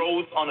 Jesus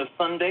rose on a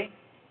Sunday.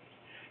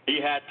 He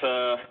had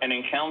an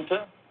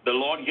encounter. The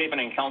Lord gave an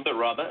encounter,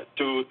 rather,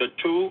 to the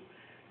two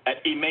at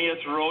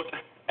Emmaus Road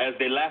as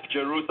they left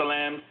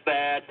Jerusalem,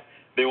 sad.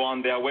 They were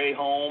on their way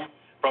home,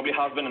 probably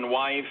husband and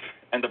wife.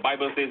 And the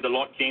Bible says the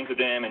Lord came to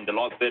them and the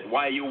Lord said,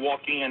 why are you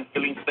walking and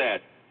feeling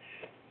sad?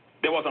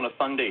 That was on a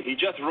Sunday. He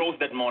just rose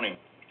that morning.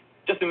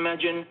 Just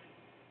imagine,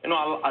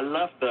 I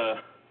love the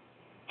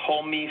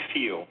homey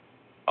feel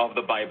of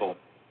the Bible.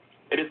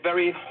 It is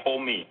very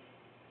homey,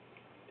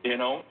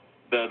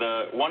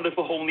 the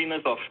wonderful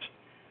homeliness of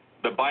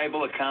the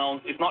Bible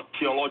accounts. It's not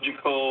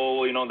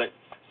theological, that's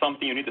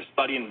something you need to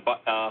study in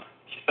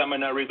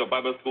seminaries or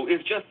Bible school.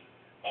 It's just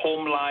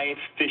home life,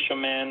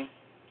 fishermen,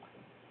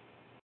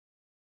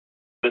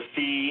 the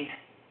sea,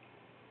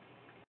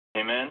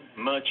 amen,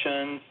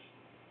 merchants.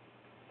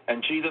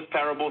 And Jesus'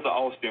 parables are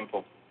all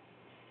simple.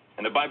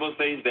 And the Bible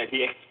says that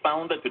he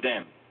expounded to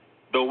them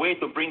the way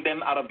to bring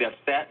them out of their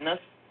sadness.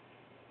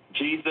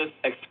 Jesus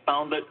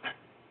expounded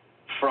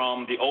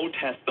from the Old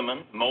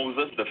Testament,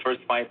 Moses, the first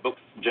 5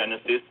 books,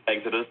 Genesis,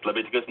 Exodus,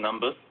 Leviticus,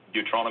 Numbers,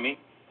 Deuteronomy.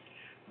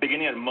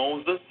 Beginning at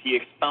Moses, he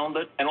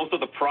expounded, and also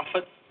the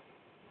prophets,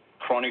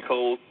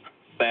 Chronicles,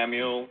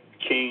 Samuel,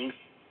 Kings,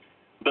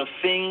 the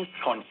things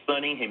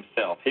concerning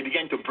himself. He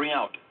began to bring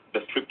out the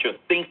scriptures,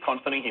 things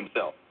concerning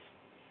himself.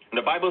 And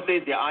the Bible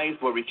says their eyes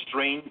were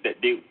restrained that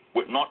they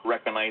would not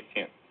recognize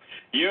him.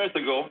 Years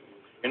ago,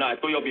 I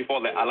told you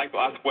before that I like to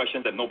ask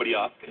questions that nobody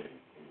asks.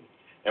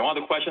 And one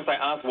of the questions I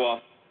asked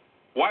was,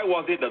 why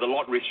was it that the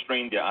Lord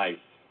restrained their eyes?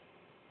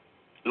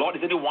 Lord,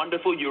 isn't it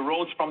wonderful you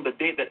rose from the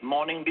dead that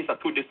morning? These are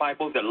 2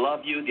 disciples that love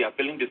you. They are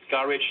feeling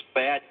discouraged,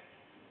 sad,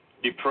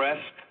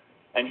 depressed.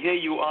 And here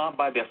you are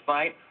by their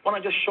side. Why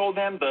not just show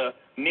them the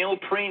nail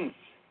prints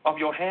of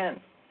your hands?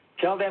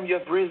 Tell them you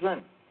have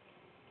risen.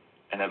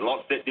 And the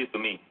Lord said this to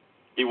me.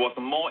 It was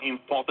more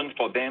important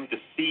for them to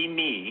see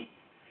me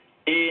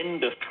in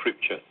the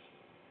scriptures,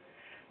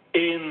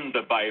 in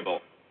the Bible.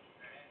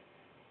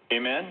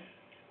 Amen?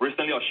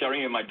 Recently, I was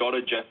sharing with my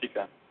daughter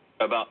Jessica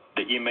about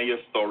the Emmaus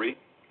story.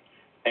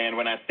 And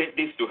when I said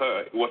this to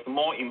her, it was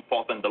more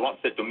important, the Lord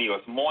said to me, it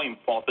was more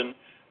important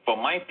for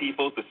my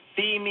people to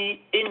see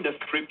me in the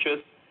scriptures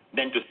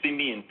than to see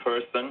me in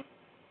person.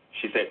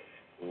 She said,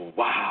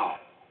 wow.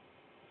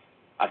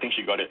 I think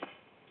she got it.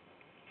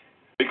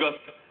 Because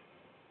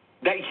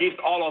that gives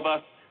all of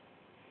us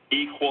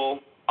equal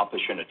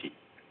opportunity.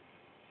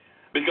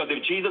 Because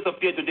if Jesus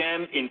appeared to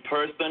them in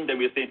person, then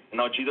we say,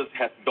 now Jesus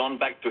has gone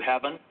back to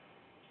heaven,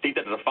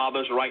 seated at the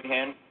Father's right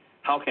hand.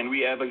 How can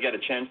we ever get a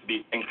chance to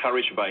be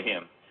encouraged by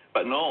him?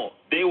 But no,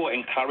 they were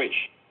encouraged,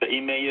 the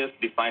Emmaus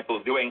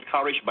disciples. They were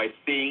encouraged by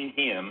seeing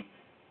him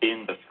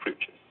in the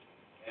scriptures.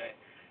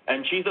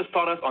 And Jesus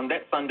taught us on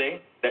that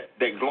Sunday,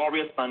 that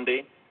glorious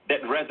Sunday, that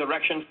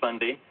resurrection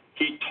Sunday,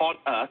 he taught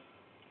us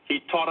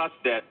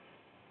that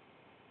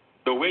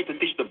the way to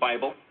teach the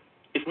Bible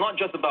is not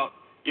just about,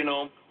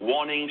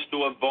 warnings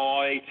to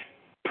avoid,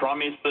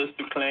 promises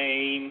to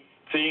claim,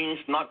 things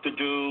not to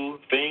do,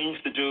 things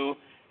to do.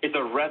 It's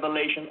a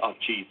revelation of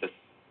Jesus.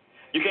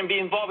 You can be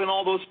involved in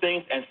all those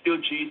things and still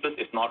Jesus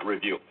is not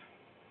revealed.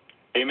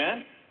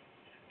 Amen?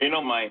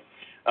 My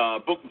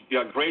book,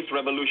 Your Grace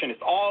Revolution, is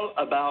all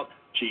about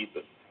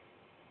Jesus.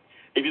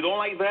 If you don't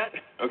like that,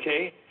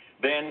 okay,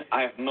 then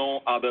I have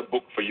no other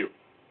book for you.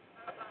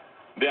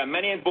 There are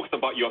many books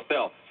about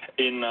yourself.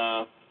 In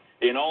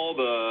all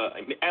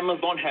the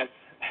Amazon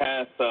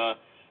has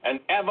an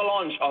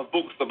avalanche of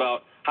books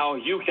about how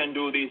you can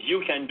do this,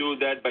 you can do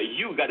that, but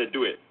you got to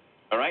do it.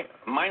 All right?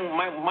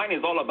 Mine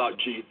is all about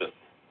Jesus.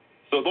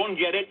 So don't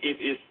get it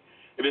if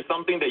it's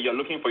something that you're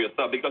looking for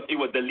yourself, because it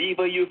will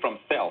deliver you from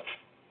self.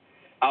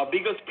 Our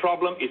biggest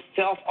problem is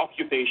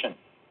self-occupation.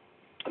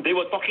 They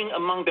were talking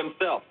among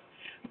themselves.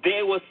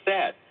 They were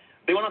sad.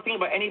 They were not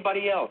thinking about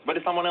anybody else, but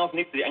if someone else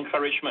needs the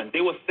encouragement.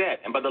 They were sad,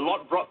 but the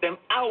Lord brought them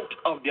out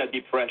of their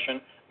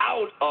depression,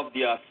 out of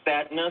their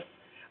sadness,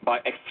 by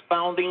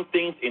expounding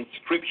things in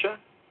Scripture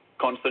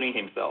concerning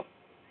himself.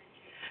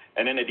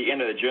 And then at the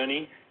end of the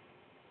journey,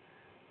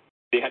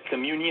 they had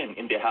communion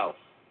in their house.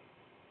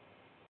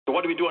 So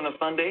what do we do on a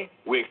Sunday?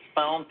 We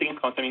expound things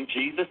concerning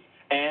Jesus,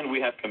 and we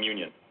have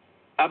communion.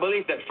 I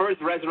believe that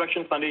first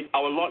Resurrection Sunday,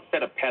 our Lord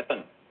set a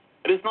pattern.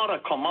 It is not a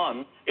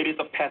command, it is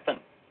a pattern.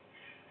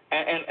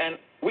 And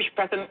which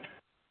pattern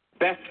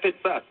best fits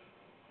us?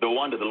 The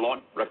one that the Lord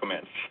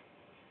recommends.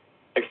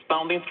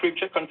 Expounding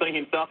Scripture concerning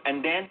himself,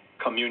 and then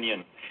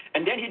communion.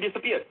 And then he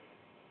disappeared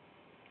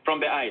from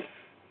their eyes.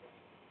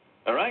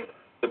 All right?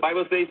 The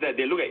Bible says that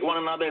they look at one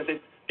another and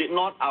say, did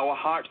not our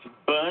hearts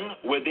burn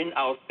within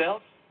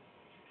ourselves?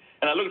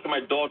 And I looked at my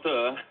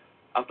daughter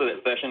after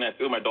that session, and I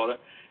told my daughter,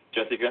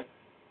 Jessica,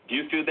 do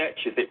you feel that?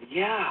 She said,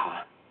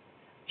 yeah.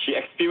 She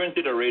experienced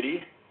it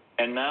already,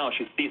 and now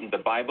she sees in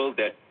the Bible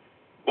that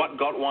what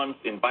God wants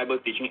in Bible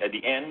teaching at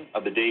the end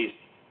of the day is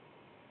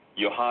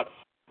your hearts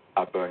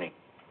are burning.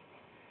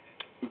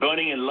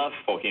 Burning in love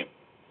for him.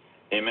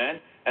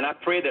 Amen? And I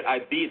pray that I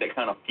be that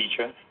kind of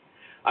teacher.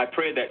 I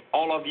pray that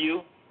all of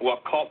you who are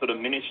called to the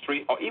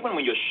ministry, or even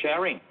when you're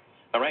sharing,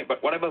 all right,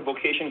 but whatever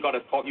vocation God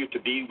has called you to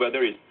be,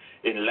 whether it's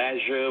in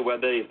leisure,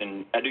 whether it's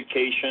in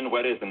education,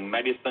 whether it's in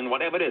medicine,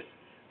 whatever it is,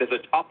 there's an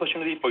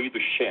opportunity for you to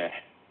share,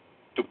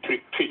 to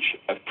preach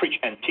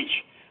and teach.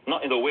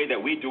 Not in the way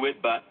that we do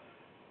it, but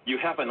you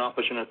have an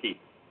opportunity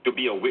to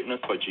be a witness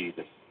for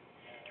Jesus.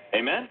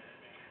 Amen?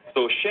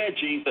 So share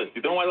Jesus.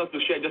 You don't want us to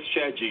share, just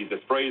share Jesus.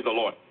 Praise the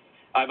Lord.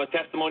 I have a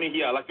testimony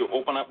here I'd like to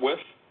open up with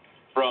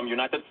from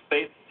United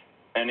States,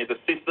 and it's a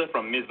sister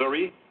from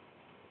Missouri.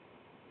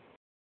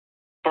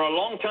 For a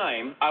long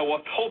time, I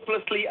was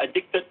hopelessly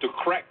addicted to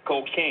crack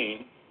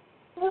cocaine.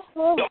 The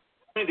opportunity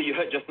that you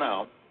heard just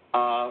now,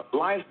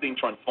 lives being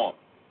transformed.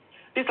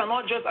 These are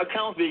not just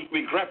accounts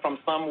we grab from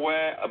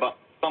somewhere about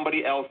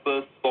somebody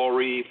else's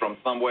story from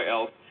somewhere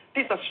else.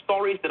 These are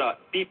stories that are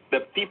the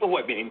people who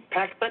have been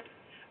impacted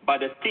by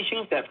the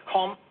teachings that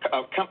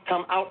have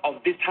come out of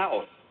this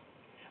house,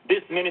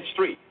 this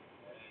ministry.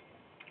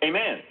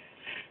 Amen.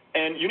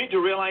 And you need to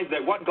realize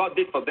that what God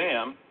did for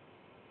them,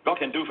 God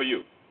can do for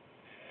you.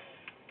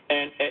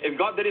 And if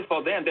God did it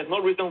for them, there's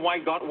no reason why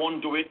God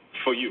won't do it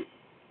for you.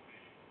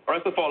 All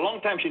right, so for a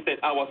long time, she said,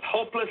 I was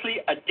hopelessly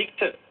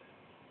addicted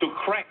to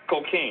crack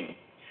cocaine.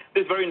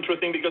 This is very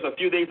interesting because a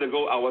few days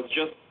ago, I was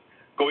just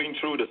going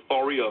through the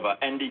story of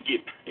Andy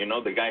Gibb, you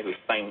know, the guy who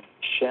sang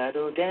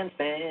Shadow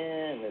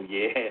Dancing,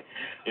 yeah.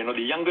 You know,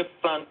 the youngest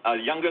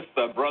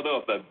brother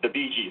of the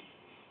Bee Gees,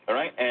 all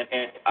right?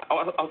 And I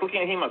was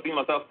looking at him, I was thinking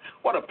to myself,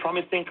 what a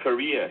promising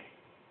career,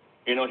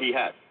 you know, he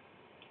had.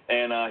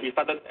 And he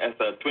started as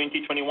a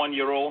 20,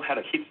 21-year-old, had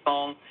a hit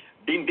song,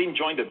 didn't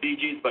join the Bee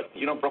Gees, but,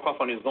 you know, broke off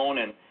on his own.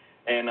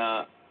 And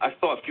I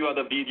saw a few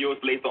other videos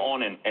later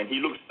on, and he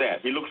looks sad.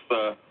 He looks,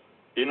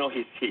 you know,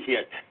 he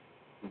had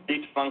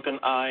deep sunken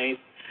eyes.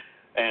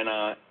 And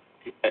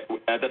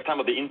at the time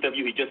of the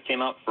interview, he just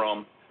came out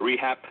from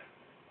rehab.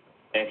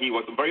 And he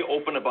was very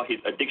open about his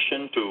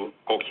addiction to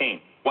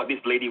cocaine, what this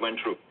lady went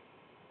through.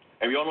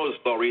 And we all know the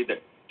story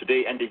that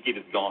today Andy Gibb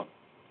is gone.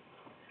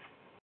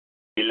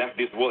 He left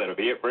this world at a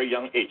very, very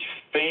young age.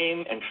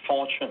 Fame and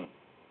fortune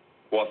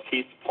was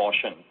his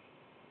portion.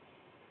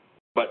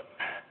 But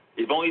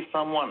if only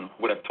someone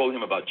would have told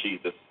him about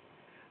Jesus.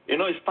 You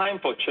know, it's time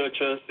for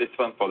churches, it's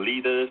time for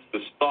leaders to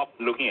stop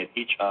looking at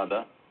each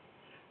other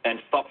and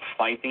stop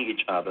fighting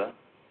each other,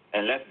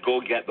 and let's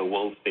go get the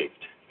world saved.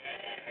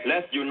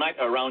 Let's unite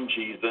around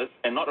Jesus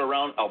and not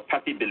around our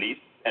petty beliefs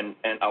and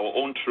our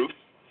own truths,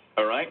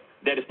 all right?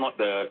 That is not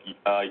the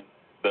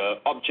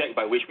object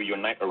by which we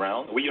unite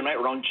around. We unite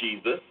around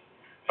Jesus,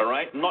 all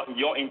right? Not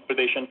your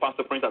interpretation.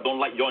 Pastor Prince, I don't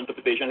like your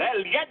interpretation.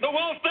 Let's get the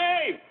world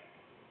saved.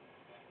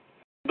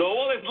 The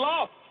world is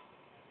lost.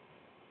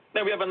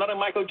 Then we have another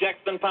Michael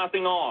Jackson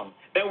passing on.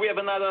 Then we have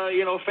another,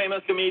 you know,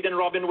 famous comedian,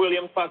 Robin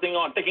Williams, passing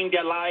on, taking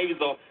their lives,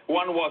 or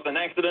one was an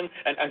accident,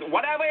 and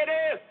whatever it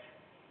is.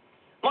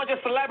 Not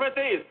just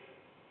celebrities.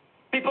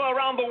 People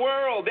around the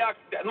world, they are,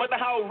 no matter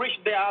how rich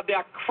they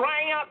are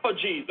crying out for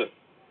Jesus.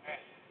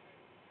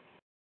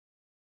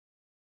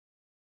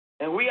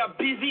 And we are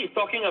busy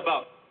talking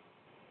about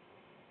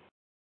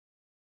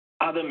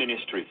other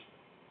ministries.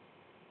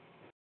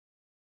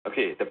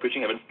 Okay, the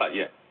preaching hasn't started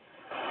yet.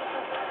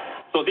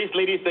 So this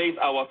lady says,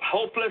 I was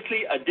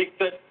hopelessly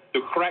addicted to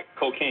crack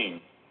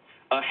cocaine,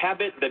 a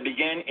habit that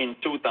began in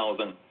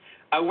 2000.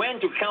 I went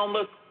to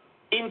countless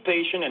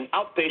inpatient and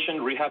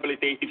outpatient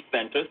rehabilitative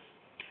centers.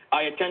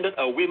 I attended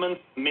a women's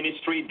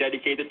ministry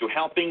dedicated to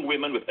helping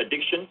women with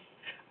addiction.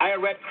 I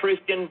read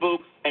Christian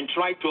books and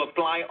tried to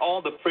apply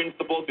all the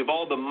principles with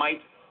all the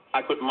might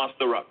I could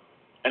muster up.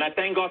 And I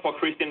thank God for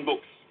Christian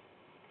books,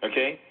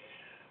 okay?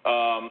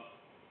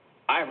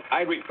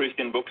 I read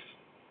Christian books,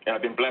 and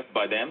I've been blessed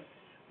by them.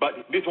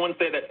 But this one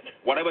said that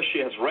whatever she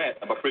has read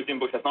about Christian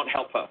books has not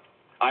helped her.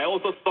 I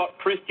also sought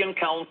Christian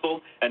counsel,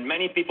 and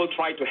many people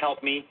tried to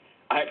help me.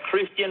 I had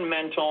Christian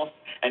mentors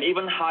and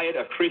even hired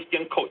a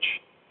Christian coach.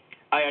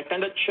 I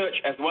attended church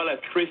as well as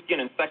Christian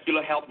and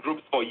secular help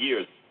groups for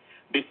years.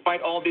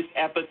 Despite all these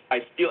efforts, I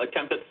still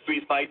attempted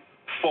suicide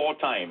 4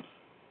 times,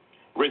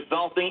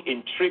 resulting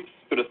in trips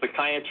to the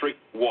psychiatric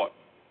ward.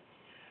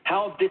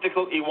 How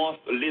difficult it was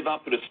to live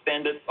up to the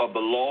standards of the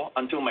law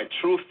until my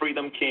true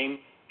freedom came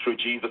through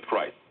Jesus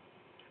Christ.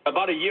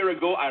 About a year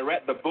ago, I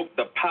read the book,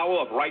 The Power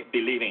of Right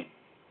Believing.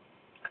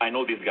 I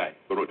know this guy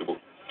who wrote the book.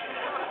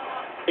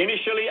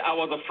 Initially, I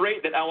was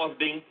afraid that I was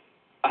being,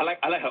 I like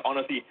her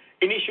honesty.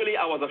 Initially,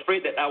 I was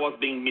afraid that I was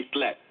being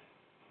misled.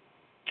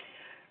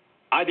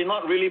 I did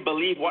not really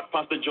believe what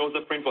Pastor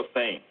Joseph Prince was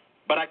saying,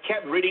 but I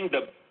kept reading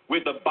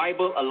with the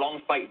Bible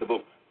alongside the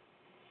book.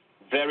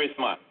 Very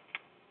smart.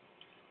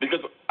 Because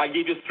I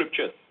give you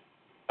scriptures,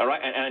 all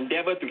right, and I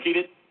endeavor to keep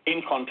it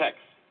in context.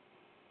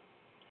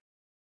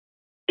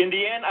 In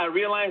the end, I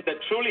realized that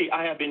truly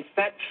I have been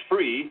set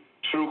free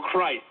through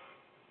Christ,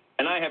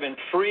 and I have been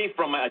free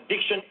from my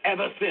addiction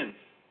ever since.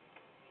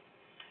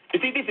 You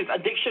see, this is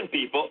addiction,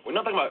 people. We're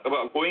not talking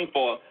about going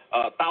for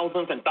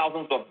thousands and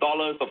thousands of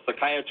dollars of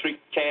psychiatric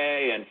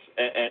care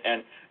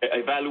and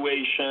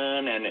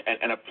evaluation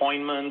and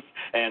appointments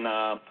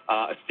and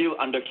still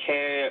under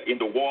care in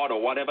the ward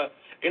or whatever.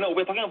 You know,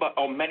 we're talking about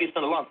our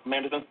medicine. A lot of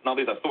medicines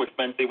nowadays are so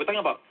expensive. We're talking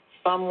about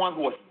someone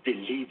who was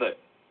delivered.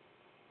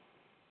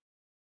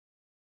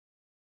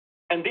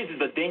 And this is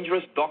the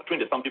dangerous doctrine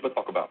that some people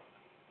talk about.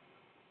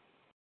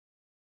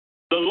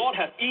 The Lord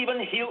has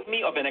even healed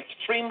me of an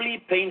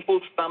extremely painful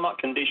stomach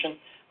condition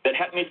that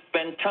had me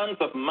spend tons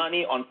of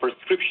money on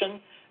prescription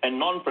and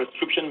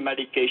non-prescription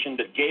medication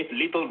that gave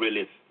little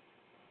relief.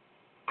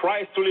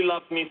 Christ truly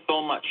loves me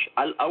so much.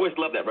 I always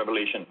love that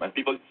revelation when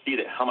people see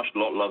that how much the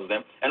Lord loves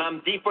them. And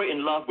I'm deeper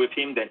in love with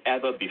Him than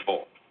ever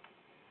before.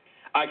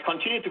 I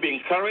continue to be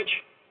encouraged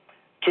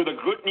through the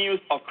good news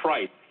of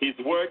Christ, His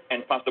Word,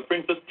 and Pastor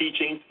Prince's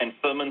teachings and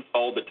sermons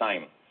all the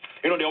time.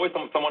 You know, there's always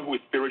someone who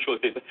is spiritual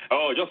says,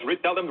 oh, just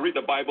tell them to read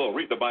the Bible,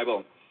 read the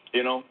Bible.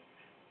 You know,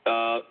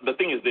 the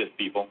thing is this,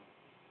 people.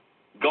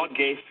 God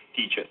gave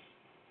teachers.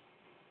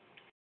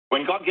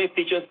 When God gave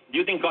teachers, do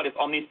you think God is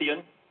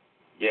omniscient?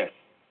 Yes.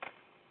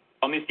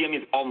 Omniscient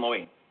means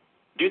all-knowing.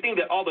 Do you think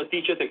that all the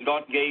teachers that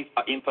God gave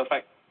are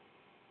imperfect?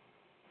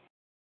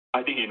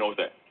 I think He knows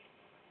that.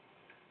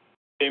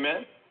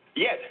 Amen?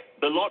 Yet,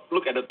 the Lord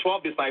looked at the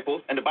 12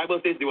 disciples, and the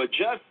Bible says they were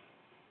just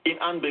in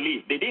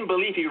unbelief. They didn't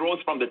believe He rose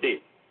from the dead.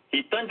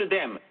 He turned to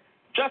them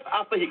just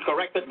after He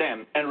corrected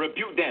them and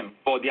rebuked them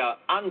for their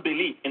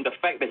unbelief in the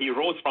fact that He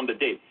rose from the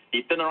dead.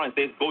 He turned around and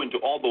says, go into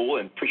all the world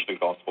and preach the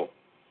gospel.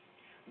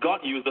 God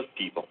uses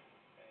people.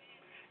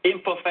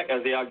 Imperfect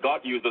as they are,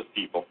 God uses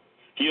people.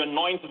 He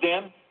anoints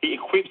them, He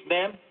equips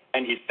them,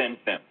 and He sends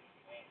them.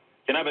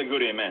 Can I have a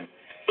good amen?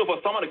 So for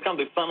someone to come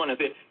to someone and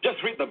say,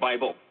 just read the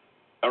Bible,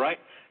 all right?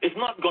 It's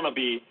not going to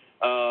be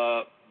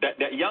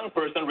that young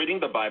person reading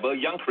the Bible,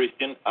 young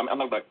Christian, I'm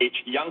not about age,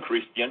 young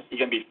Christian, he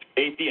can be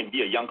 80 and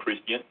be a young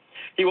Christian.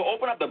 He will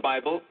open up the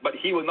Bible, but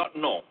he will not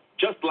know.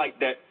 Just like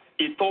that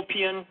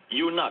Ethiopian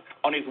eunuch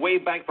on his way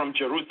back from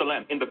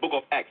Jerusalem in the book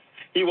of Acts.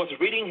 He was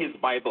reading his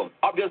Bible.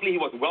 Obviously, he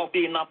was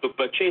wealthy enough to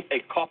purchase a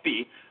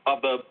copy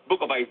of the book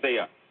of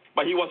Isaiah.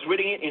 But he was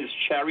reading it in his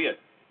chariot.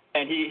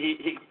 And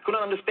he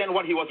couldn't understand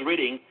what he was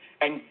reading.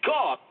 And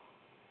God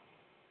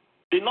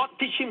did not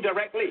teach him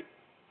directly.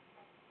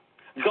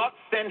 God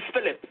sent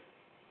Philip.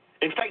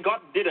 In fact,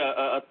 God did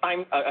a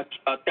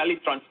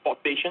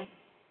teletransportation.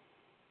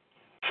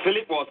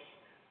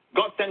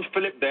 God sent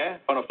Philip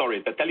there. Oh, no,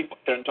 sorry. The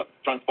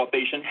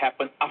teletransportation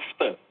happened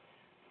after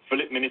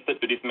Philip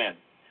ministered to this man.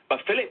 But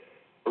Philip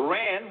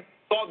ran,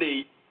 saw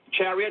the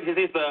chariot. He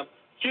says,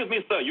 excuse me,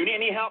 sir, you need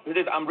any help? He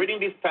says, I'm reading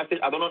this passage.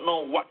 I do not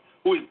know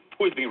who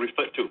is being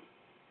referred to.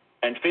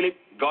 And Philip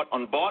got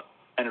on board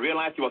and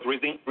realized he was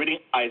reading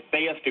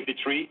Isaiah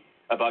 53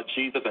 about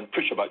Jesus and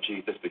preached about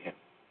Jesus to him.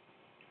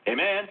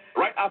 Amen.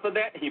 Right after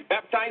that, he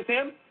baptized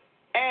him,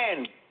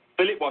 and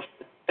Philip was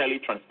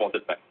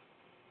teletransported back.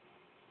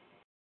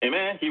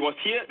 Amen. He was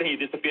here, then he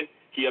disappeared.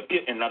 He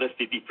appeared in another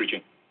city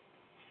preaching.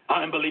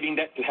 I'm believing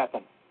that to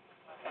happen.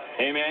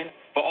 Amen.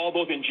 For all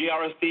those in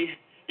GRST,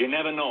 you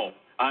never know.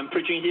 I'm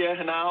preaching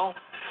here now.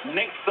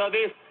 Next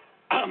service,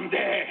 I'm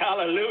there.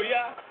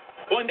 Hallelujah.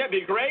 Wouldn't that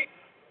be great?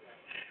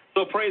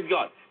 So praise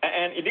God.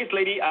 And this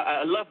lady,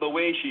 I love the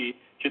way she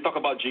talked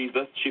about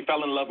Jesus. She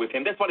fell in love with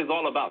Him. That's what it's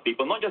all about,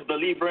 people. Not just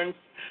deliverance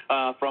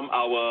from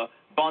our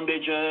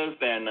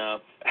bondages and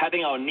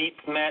having our needs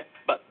met,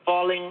 but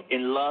falling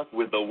in love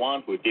with the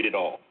one who did it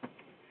all.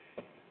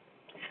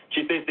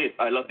 She says this.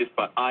 I love this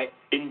part.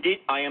 Indeed,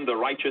 I am the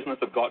righteousness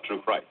of God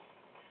through Christ.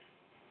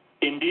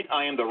 Indeed,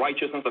 I am the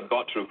righteousness of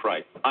God through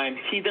Christ. I am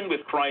hidden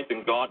with Christ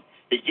in God.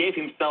 He gave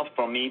Himself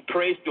for me.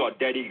 Praise to our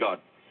Daddy God.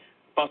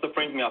 Pastor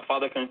Frank, may our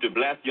Father continue to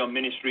bless your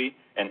ministry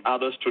and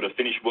others through the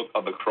finished work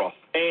of the cross.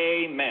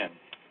 Amen.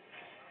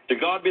 To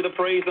God be the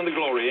praise and the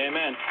glory.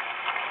 Amen.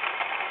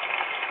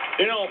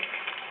 You know,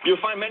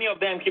 you'll find many of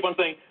them keep on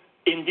saying,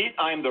 indeed,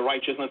 I am the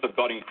righteousness of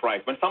God in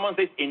Christ. When someone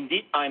says,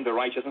 indeed, I am the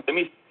righteousness, that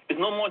means it's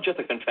no more just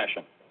a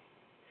confession.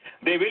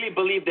 They really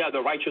believe they are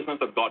the righteousness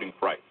of God in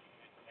Christ.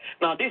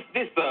 Now, this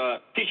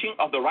teaching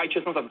of the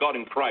righteousness of God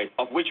in Christ,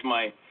 of which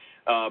my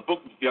book,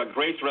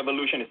 Grace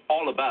Revolution, is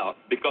all about,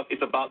 because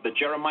it's about the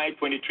Jeremiah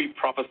 23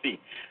 prophecy.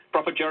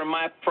 Prophet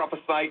Jeremiah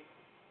prophesied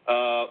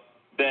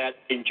that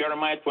in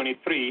Jeremiah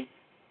 23,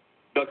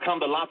 there'll come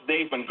the last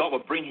days when God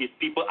will bring His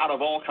people out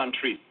of all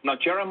countries. Now,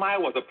 Jeremiah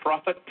was a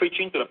prophet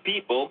preaching to the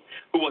people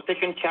who were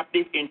taken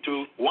captive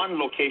into one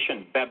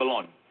location,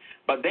 Babylon.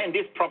 But then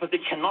this prophecy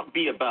cannot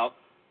be about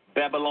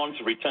Babylon's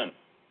return,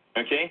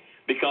 okay?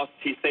 Because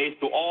he says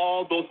to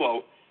all those who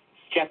are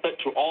scattered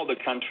through all the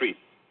countries,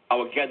 I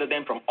will gather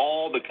them from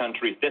all the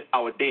countries. That's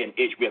our day and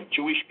age. We have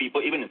Jewish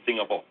people, even in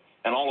Singapore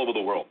and all over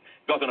the world.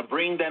 God's going to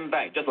bring them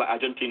back, just like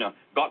Argentina.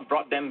 God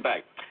brought them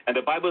back. And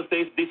the Bible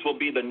says this will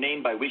be the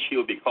name by which He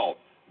will be called,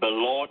 the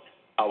Lord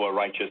our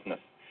righteousness,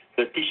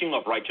 the teaching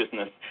of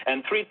righteousness.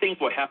 And three things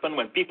will happen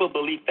when people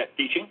believe that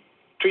teaching.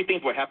 Three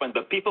things will happen.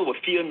 The people will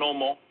fear no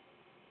more,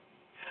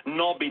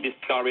 nor be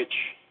discouraged,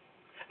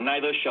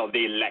 neither shall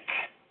they lack.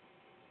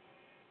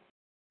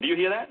 Do you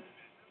hear that?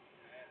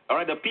 All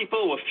right, the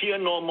people will fear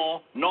no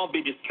more, nor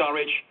be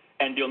discouraged,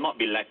 and they'll not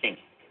be lacking.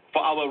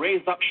 For I will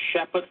raise up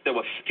shepherds that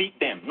will feed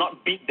them,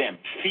 not beat them,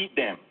 feed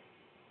them.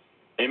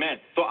 Amen.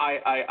 So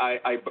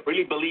I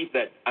really believe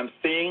that I'm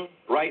saying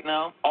right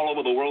now, all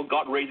over the world,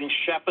 God raising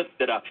shepherds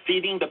that are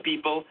feeding the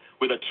people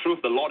with the truth.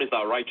 The Lord is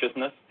our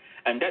righteousness.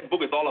 And that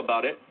book is all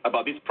about it,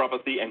 about this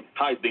prophecy and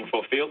how it's being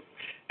fulfilled.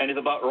 And it's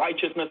about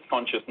righteousness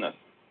consciousness.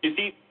 You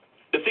see,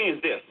 the thing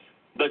is this.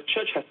 The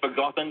church has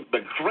forgotten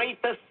the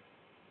greatest,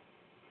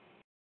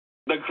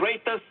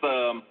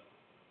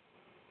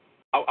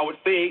 I would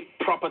say,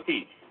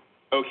 property,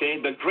 okay,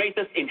 the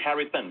greatest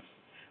inheritance,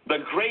 the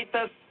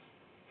greatest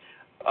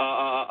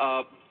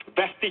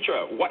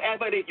vestiture,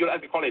 whatever you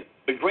like to call it,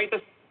 the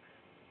greatest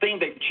thing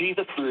that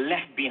Jesus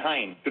left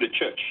behind to the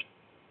church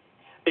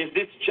is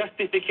this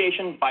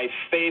justification by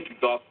faith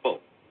gospel.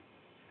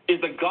 Is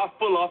the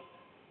gospel of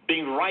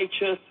being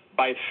righteous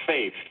by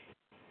faith,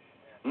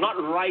 not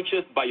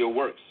righteous by your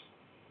works.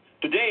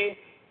 Today,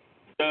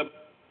 the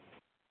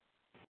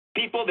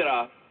people that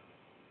are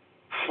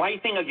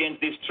fighting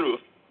against this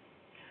truth,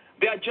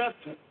 they are just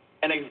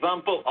an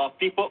example of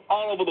people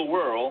all over the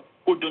world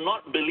who do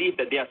not believe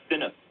that they are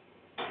sinners.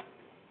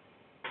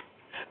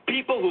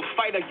 People who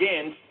fight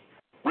against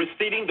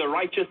receiving the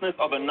righteousness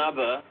of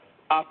another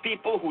are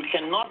people who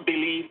cannot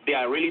believe they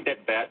are really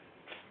that bad.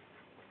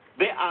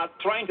 They are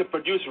trying to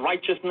produce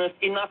righteousness,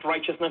 enough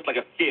righteousness like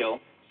a scale,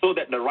 so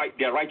that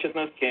their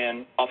righteousness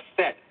can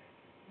offset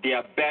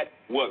their bad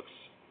works.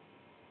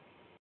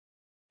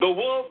 The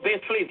world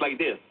basically is like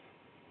this.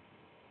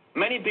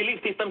 Many belief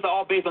systems are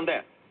all based on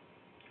that.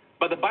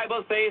 But the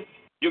Bible says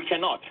you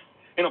cannot.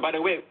 By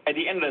the way, at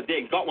the end of the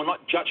day, God will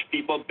not judge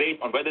people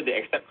based on whether they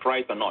accept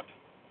Christ or not.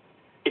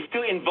 It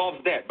still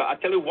involves that, but I'll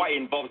tell you why it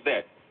involves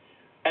that.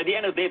 At the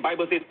end of the day, the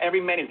Bible says every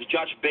man is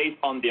judged based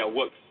on their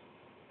works.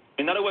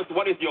 In other words,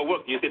 what is your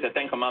work? You say the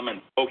 10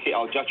 Commandments. Okay,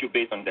 I'll judge you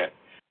based on that.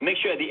 Make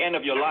sure at the end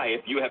of your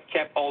life you have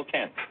kept all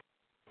 10.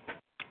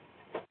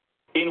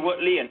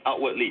 Inwardly and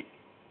outwardly.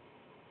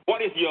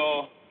 What is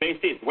your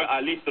basis where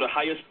I live to the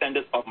highest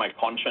standards of my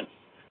conscience?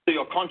 So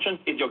your conscience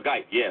is your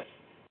guide, yes.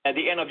 At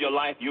the end of your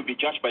life, you'll be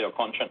judged by your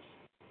conscience.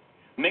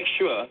 Make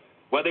sure,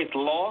 whether it's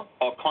law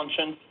or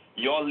conscience,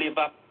 you'll live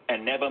up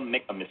and never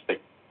make a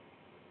mistake.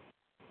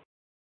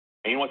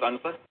 Anyone's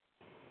answer?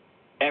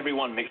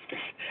 Everyone makes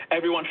mistakes.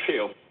 Everyone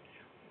fails.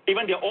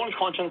 Even their own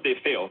conscience, they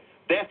fail.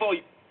 Therefore,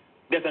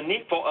 there's a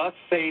need for a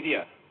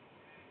Savior.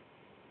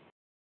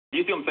 Do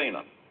you see what I'm saying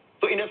now?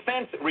 So in a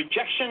sense,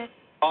 rejection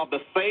of the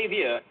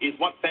Savior is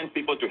what sends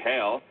people to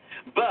hell,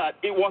 but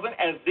it wasn't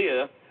as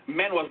if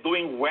man was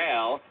doing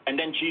well, and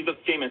then Jesus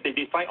came and said,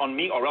 decide on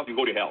me or else you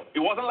go to hell. It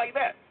wasn't like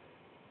that.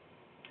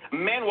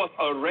 Man was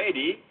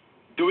already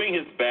doing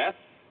his best,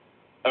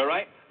 all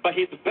right? But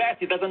his best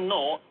he doesn't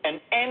know,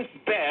 and N's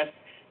best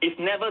is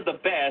never the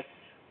best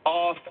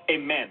of a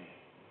man.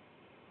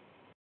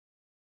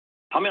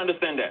 How many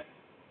understand that?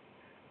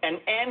 An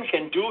N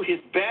can do his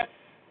best,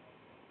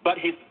 but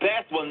his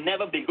best will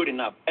never be good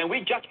enough. And we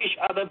judge each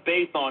other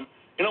based on,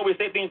 we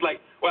say things like,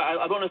 well,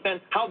 I don't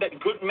understand how that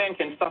good man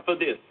can suffer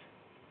this.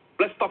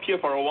 Let's stop here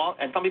for a while,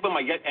 and some people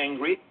might get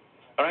angry,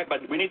 all right,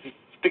 but we need to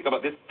speak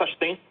about such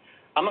things.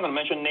 I'm not going to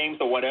mention names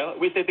or whatever.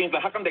 We say things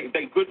like, how come that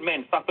good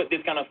man suffered this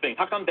kind of thing?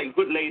 How come that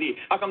good lady?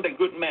 How come that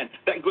good man?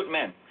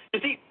 You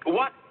see,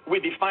 what we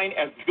define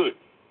as good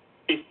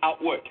is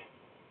outward.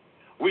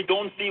 We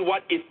don't see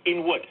what is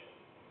inward.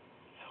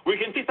 We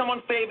can see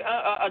someone say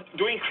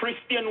doing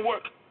Christian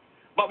work,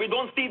 but we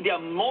don't see their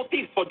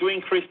motives for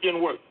doing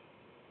Christian work.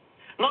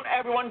 Not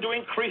everyone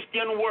doing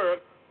Christian work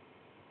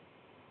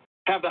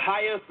have the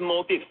highest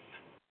motives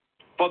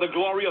for the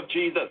glory of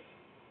Jesus.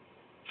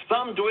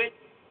 Some do it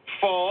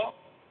for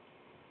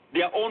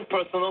their own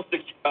personal,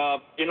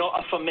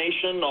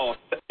 affirmation or,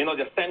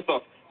 their sense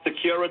of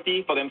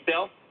security for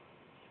themselves.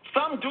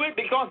 Some do it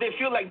because they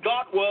feel like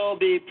God will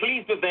be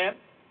pleased with them.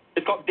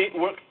 It's called dead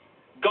works.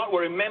 God will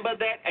remember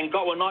that, and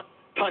God will not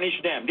punish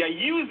them. They are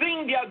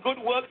using their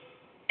good works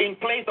in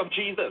place of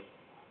Jesus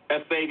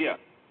as Savior.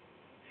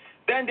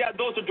 Then there are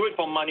those who do it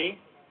for money.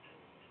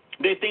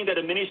 They think that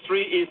the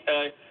ministry is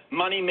a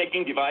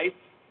money-making device.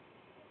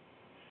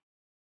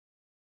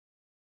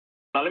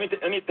 Now, let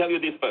me tell you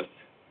this first.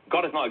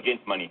 God is not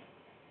against money.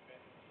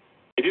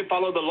 If you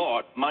follow the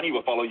Lord, money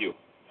will follow you.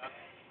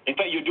 In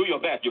fact, you do your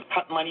best. You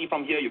cut money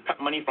from here, you cut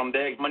money from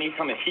there, money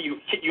come and hit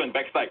you in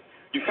backside.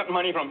 You cut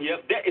money from here.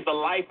 That is the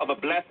life of a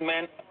blessed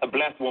man, a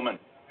blessed woman.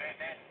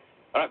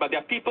 All right, but there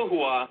are people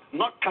who are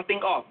not cutting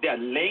off. They are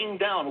laying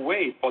down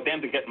ways for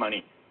them to get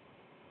money.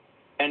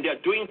 And they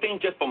are doing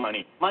things just for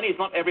money. Money is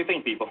not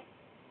everything, people.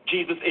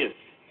 Jesus is.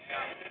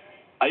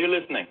 Are you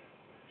listening?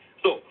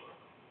 So,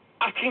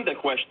 asking the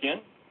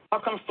question, how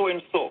come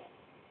so-and-so?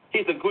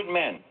 He's a good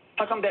man.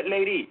 How come that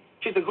lady?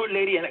 She's a good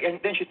lady, and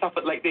then she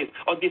suffered like this,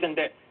 or this and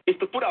that. Is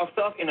to put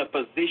ourselves in a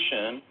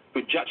position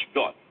to judge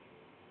God.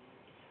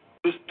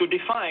 To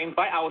define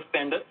by our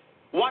standards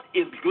what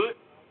is good,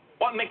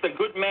 what makes a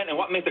good man, and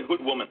what makes a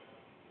good woman.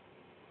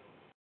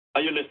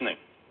 Are you listening?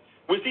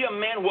 We see a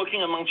man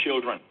working among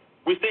children.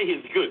 We say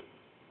he's good.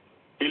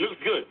 He looks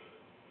good.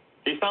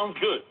 He sounds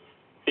good.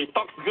 He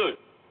talks good.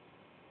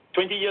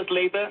 20 years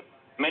later,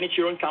 many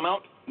children come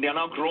out. They are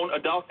now grown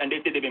adults, and they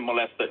say they've been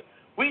molested.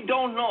 We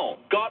don't know.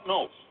 God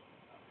knows.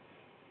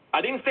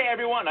 I didn't say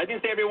everyone.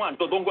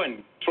 So don't go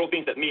and throw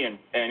things at me and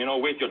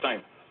waste your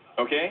time.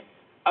 Okay?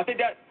 I said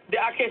that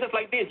there are cases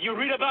like this. You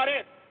read about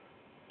it.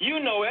 You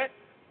know it.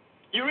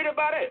 You read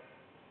about it.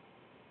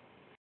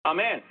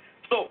 Amen.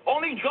 So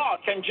only God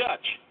can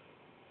judge.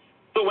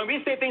 So when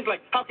we say things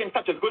like, how can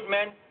such a good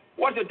man,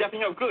 what's your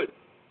definition of good?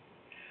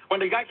 When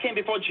the guy came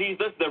before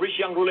Jesus, the rich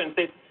young ruler, and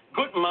said,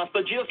 good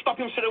master, Jesus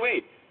stopped him straight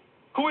away.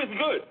 Who is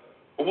good?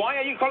 Why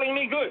are you calling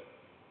me good?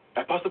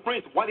 Pastor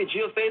Prince, why did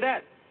Jesus say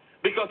that?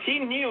 Because he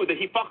knew the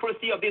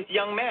hypocrisy of this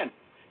young man.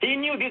 He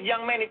knew this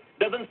young man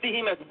doesn't see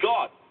him as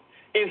God.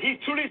 If he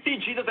truly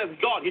sees Jesus as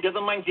God, he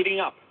doesn't mind giving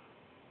up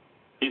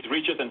his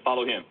riches and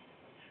follow him.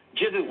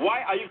 Jesus,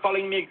 why are you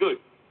calling me good?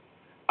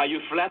 Are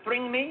you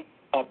flattering me?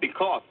 Or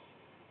because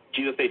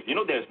Jesus says,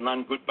 there's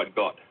none good but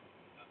God.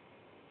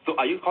 So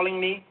are you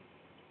calling me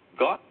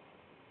God?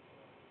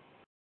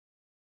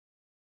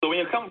 So when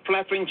you come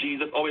flattering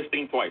Jesus, always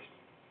think twice.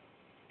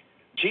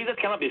 Jesus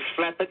cannot be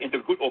flattered into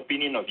good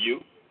opinion of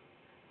you,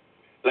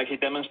 like he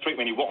demonstrated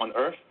when he walked on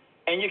earth,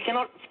 and you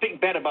cannot speak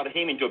bad about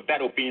him into a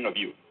bad opinion of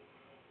you.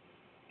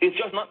 He's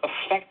just not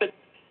affected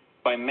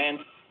by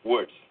man's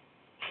words.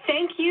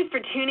 Thank you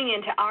for tuning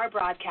into our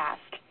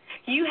broadcast.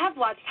 You have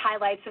watched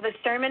highlights of a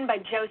sermon by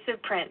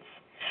Joseph Prince.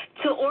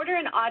 To order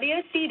an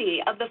audio CD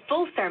of the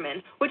full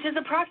sermon, which is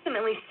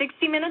approximately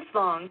 60 minutes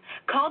long,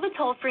 call the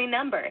toll-free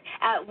number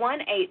at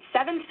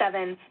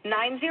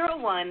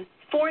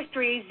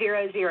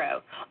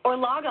 1-877-901-4300 or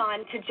log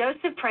on to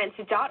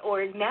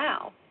josephprince.org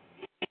now.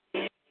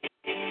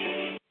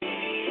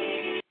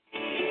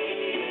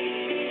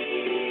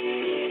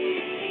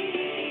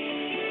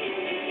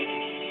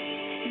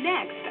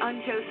 Next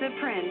on Joseph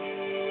Prince.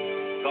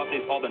 God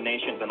says all the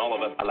nations and all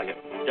of us are like a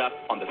dust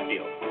on the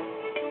scale.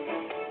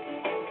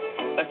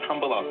 Let's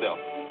humble ourselves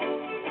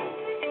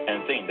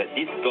and think that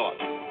this God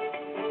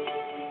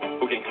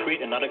who can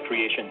create another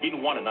creation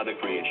didn't want another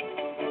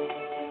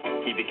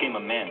creation. He became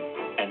a man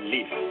and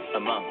lived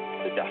among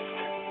the dust.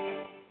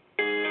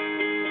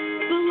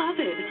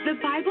 Beloved,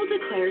 the Bible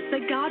declares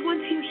that God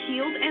wants you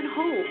healed and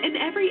whole in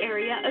every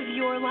area of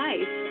your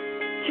life.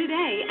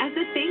 Today, as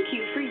a thank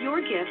you for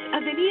your gift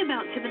of any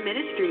amount to the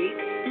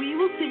ministry, we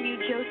will send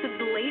you Joseph's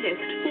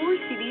latest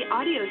 4-CD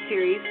audio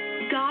series,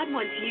 God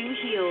Wants You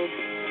Healed.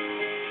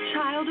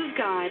 Child of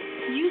God,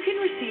 you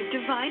can receive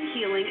divine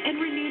healing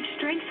and renewed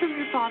strength from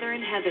your Father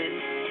in heaven.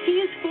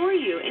 He is for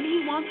you, and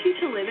He wants you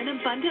to live an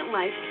abundant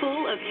life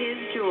full of His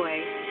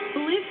joy.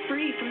 Live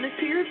free from the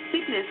fear of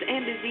sickness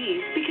and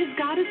disease, because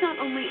God is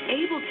not only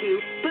able to,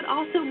 but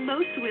also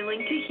most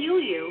willing to heal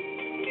you.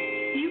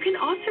 You can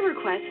also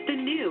request the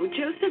new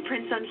Joseph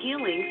Prince on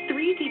Healing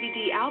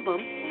 3-DVD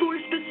album for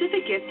a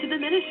specific gift to the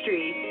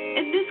ministry.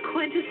 In this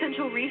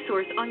quintessential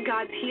resource on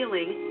God's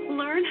healing,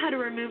 learn how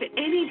to remove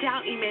any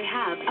doubt you may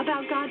have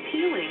about God's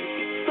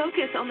healing.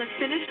 Focus on the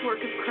finished work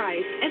of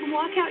Christ and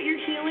walk out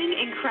your healing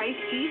in Christ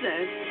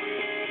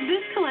Jesus.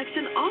 This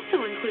collection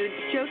also includes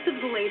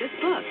Joseph's latest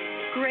book,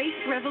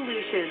 Grace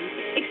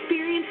Revolution.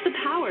 Experience the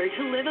power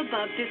to live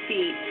above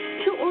defeat.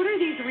 To order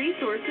these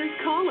resources,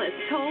 call us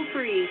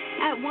toll-free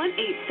at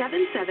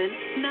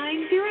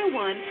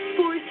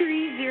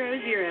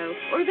 1-877-901-4300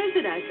 or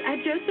visit us at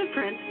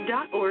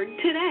josephprince.org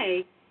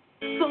today.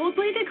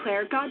 Boldly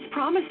declare God's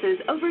promises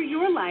over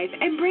your life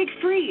and break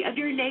free of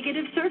your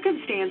negative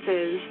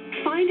circumstances.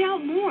 Find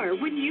out more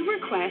when you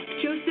request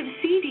Joseph's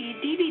CD,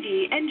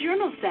 DVD, and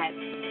journal set,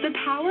 The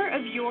Power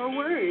of Your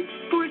Words,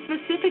 for a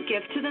specific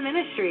gift to the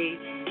ministry.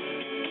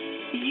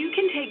 You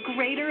can take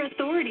greater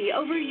authority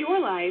over your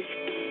life.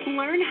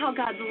 Learn how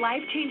God's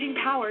life-changing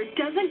power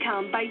doesn't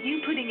come by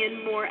you putting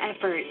in more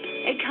effort.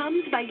 It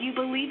comes by you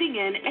believing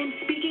in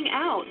and speaking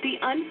out the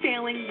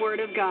unfailing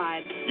Word of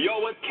God. Your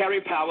words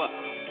carry power.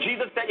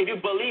 Jesus said if you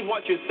believe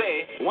what you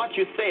say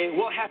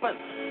will happen.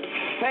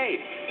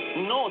 Faith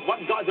knows what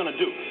God's going to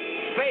do.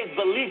 Faith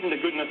believes in the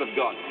goodness of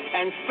God.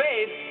 And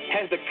faith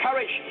has the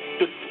courage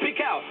to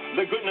speak out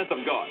the goodness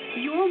of God.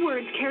 Your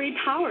words carry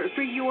power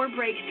for your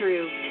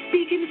breakthrough.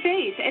 Speak in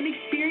faith and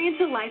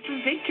experience a life of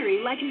victory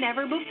like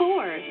never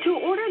before. To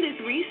order this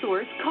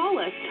resource, call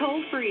us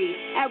toll-free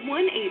at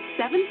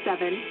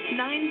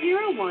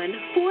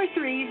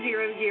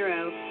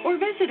 1-877-901-4300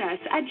 or visit us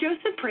at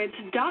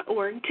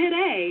josephprince.org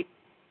today.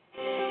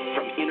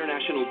 From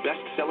international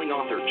best-selling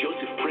author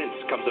Joseph Prince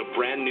comes a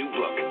brand new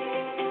book,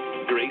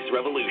 Grace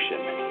Revolution.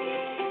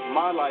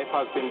 My life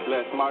has been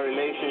blessed. My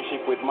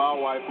relationship with my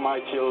wife,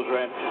 my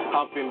children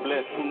have been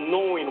blessed,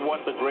 knowing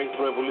what the Grace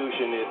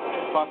Revolution is.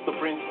 Pastor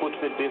Prince puts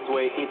it this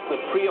way: it's a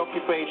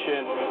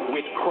preoccupation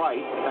with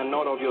Christ and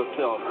not of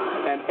yourself.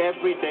 And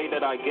every day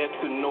that I get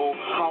to know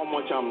how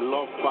much I'm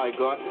loved by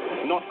God,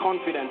 not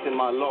confident in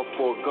my love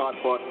for God,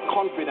 but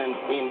confident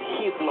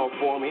in His love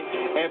for me,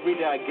 every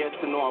day I get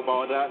to know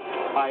about that,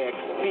 I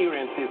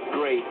experience His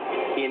grace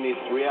in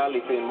its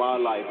reality in my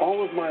life.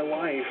 All of my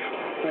life,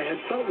 I had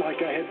felt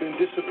like I had been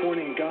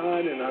disappointing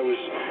God, and I was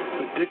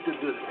addicted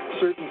to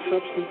certain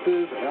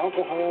substances,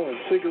 alcohol, and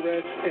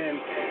cigarettes. And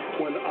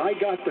when I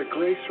got the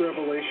grace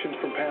revelation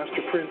from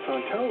Pastor Prince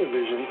on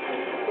television,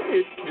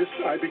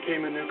 I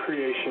became a new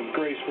creation.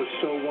 Grace was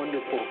so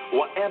wonderful.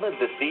 Whatever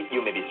defeat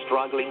you may be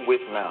struggling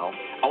with now,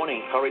 I want to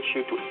encourage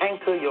you to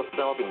anchor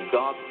yourself in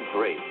God's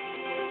grace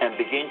and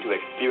begin to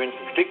experience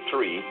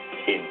victory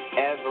in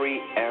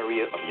every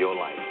area of your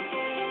life.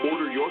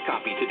 Order your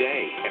copy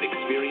today and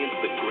experience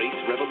the Grace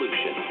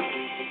Revolution.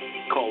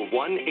 Call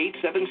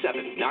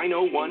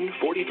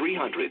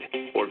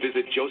 1-877-901-4300 or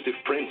visit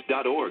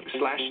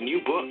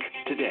josephprince.org/new book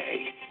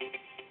today.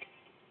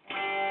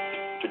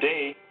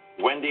 Today,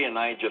 Wendy and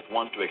I just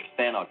want to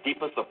extend our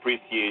deepest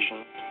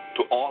appreciation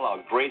to all our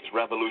Grace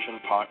Revolution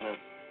partners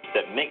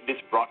that make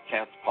this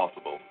broadcast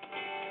possible.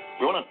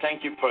 We want to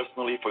thank you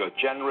personally for your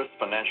generous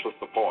financial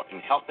support in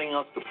helping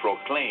us to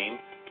proclaim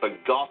the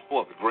gospel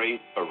of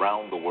grace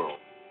around the world.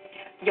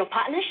 Your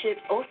partnership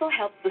also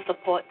helps to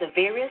support the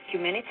various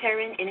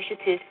humanitarian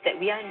initiatives that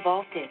we are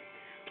involved in,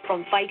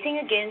 from fighting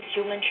against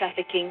human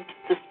trafficking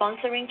to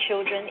sponsoring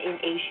children in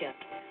Asia.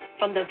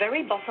 From the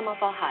very bottom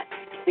of our hearts,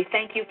 we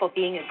thank you for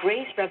being a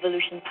Grace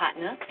Revolution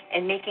partner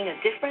and making a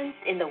difference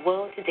in the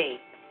world today.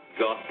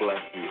 God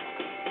bless you.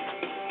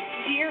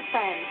 Dear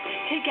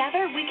friends,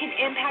 together we can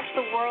impact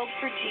the world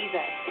for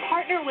Jesus.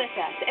 Partner with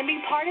us and be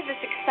part of this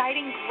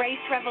exciting Grace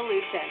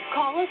Revolution.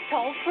 Call us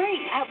toll-free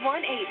at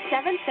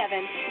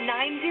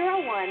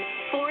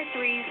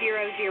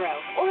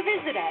 1-877-901-4300 or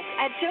visit us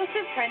at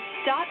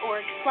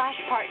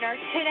josephprince.org/partner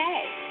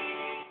today.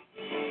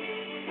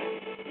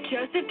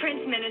 Joseph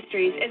Prince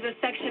Ministries is a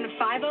Section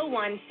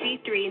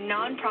 501c3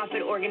 nonprofit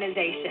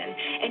organization,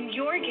 and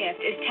your gift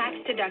is tax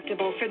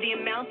deductible for the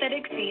amount that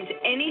exceeds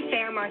any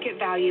fair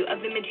market value of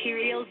the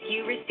materials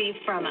you receive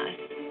from us.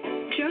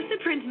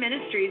 Joseph Prince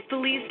Ministries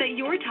believes that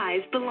your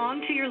tithes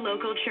belong to your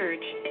local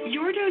church.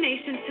 Your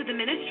donations to the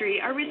ministry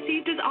are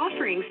received as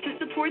offerings to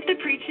support the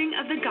preaching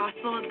of the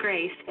gospel of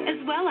grace, as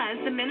well as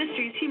the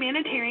ministry's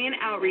humanitarian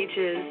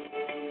outreaches.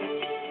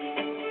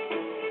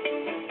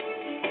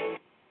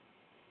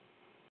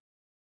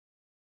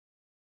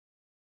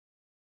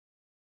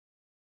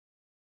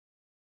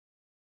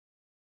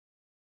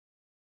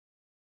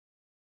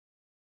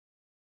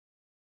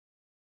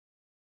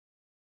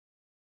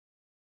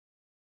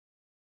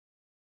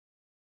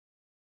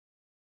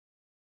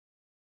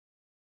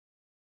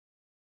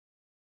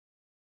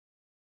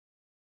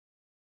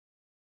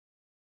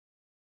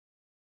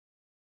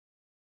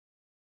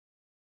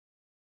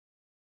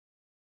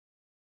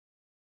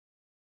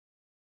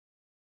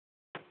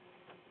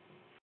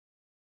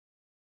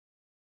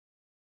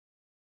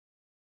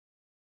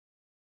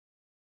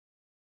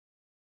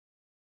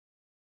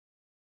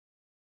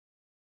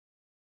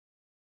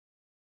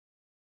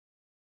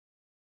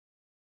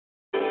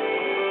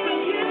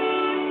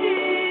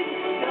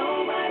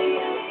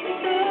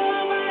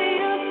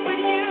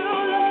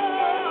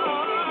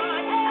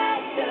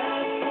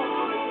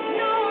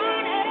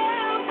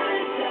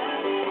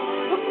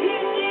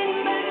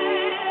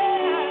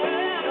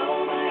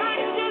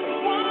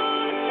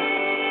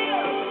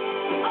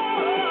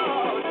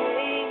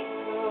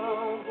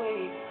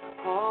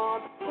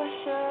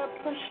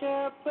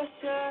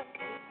 pressure to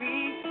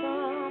be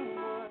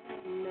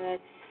someone that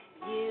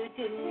you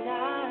did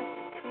not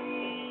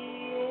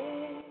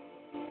create.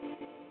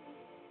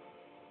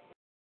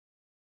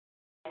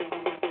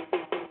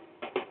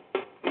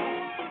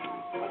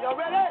 Are y'all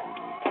ready?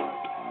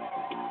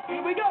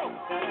 Here we go.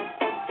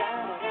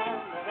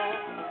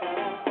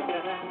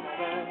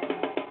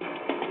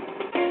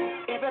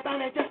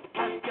 Everybody just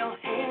clap your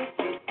hands.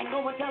 Ain't no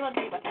one telling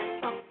me but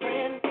ask a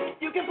friend.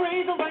 You can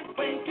praise the right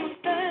way to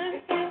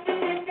stand.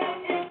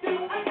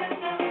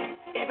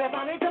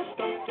 Everybody just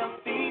stomp your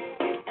feet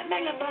and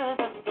magnify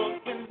the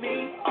Lord with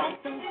me. All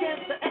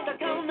together at the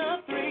count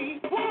of 3.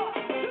 1, 2,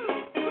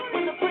 3.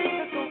 When the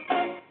praises go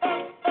up,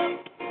 up, up.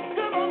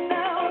 Come on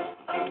now.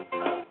 Up, up.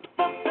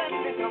 The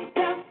blessings come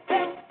down,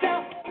 down,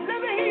 down. Let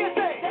me hear you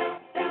say down,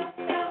 down,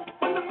 down.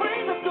 When the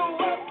praises go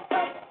up,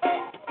 up,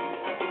 up.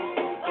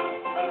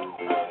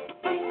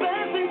 The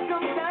blessings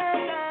come down,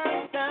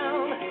 down,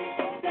 down.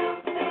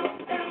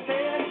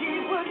 Said he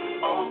would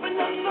open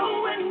up the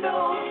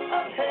window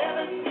of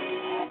heaven.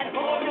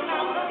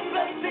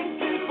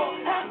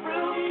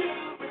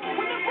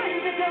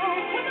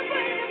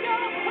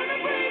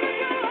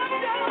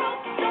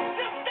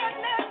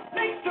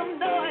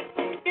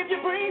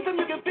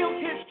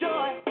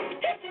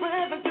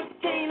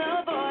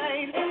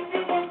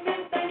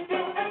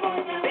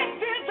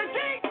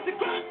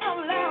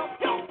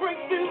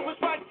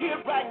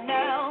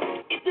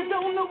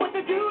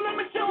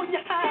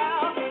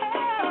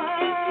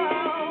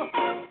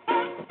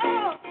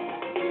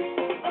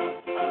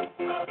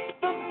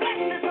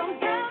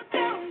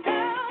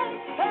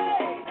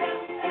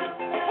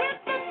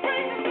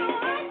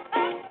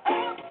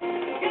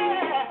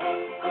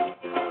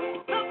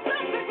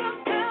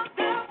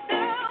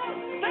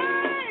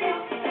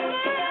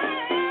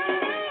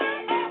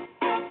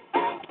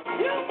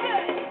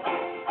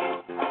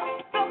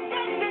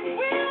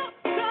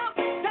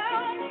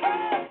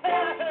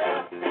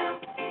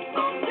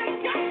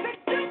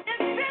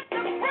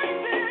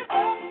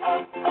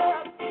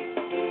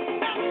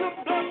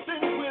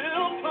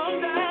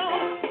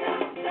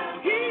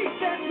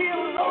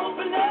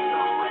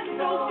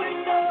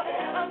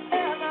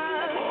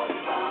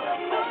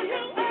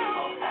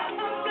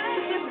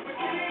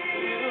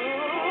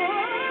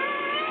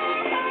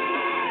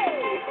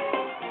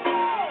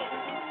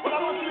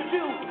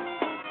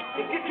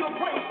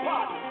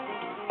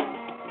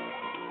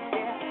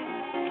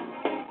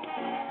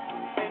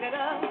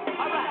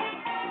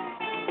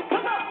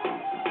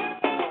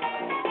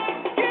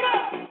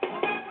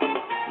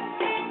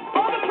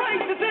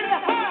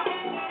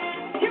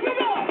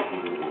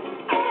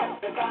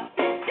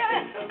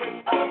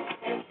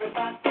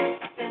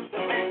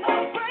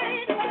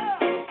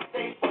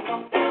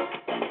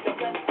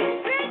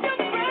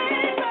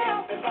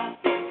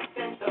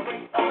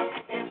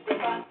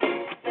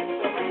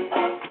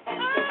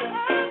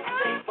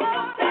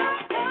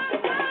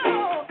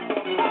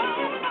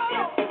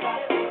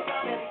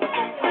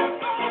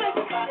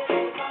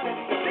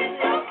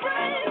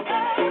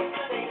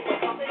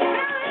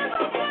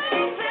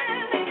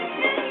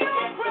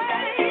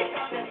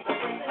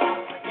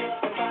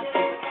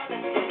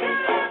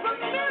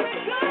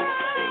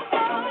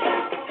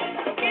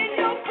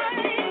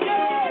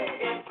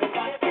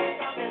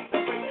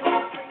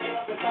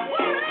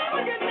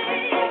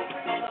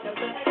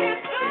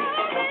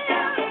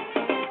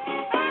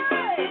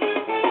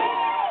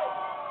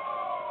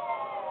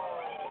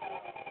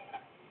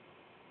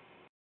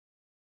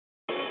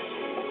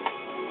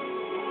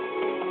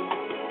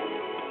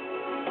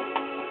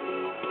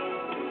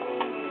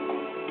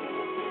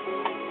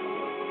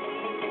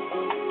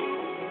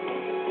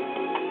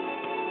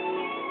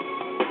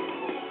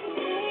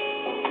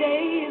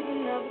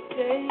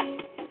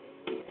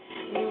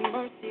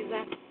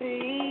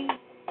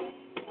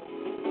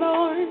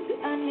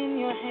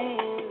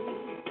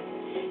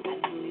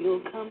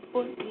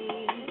 comfort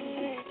me.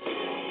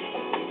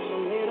 It's a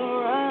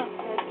little rough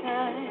at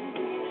times,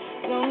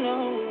 don't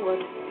know what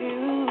to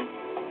do.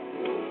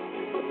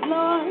 But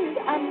Lord,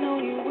 I know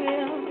you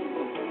will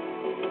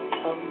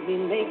help me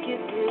make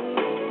it through.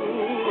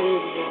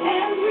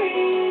 Every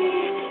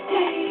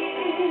day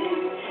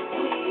is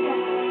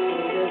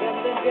sweeter than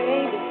the day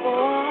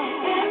before.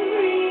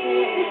 Every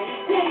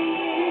day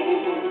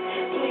is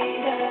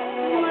sweeter.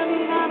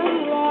 Learning how to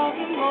love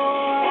you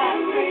more.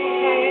 Every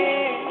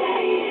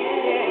day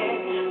is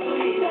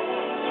sweeter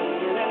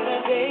than the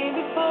day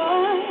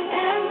before.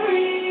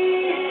 Every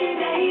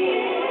day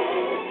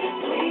is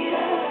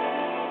sweeter.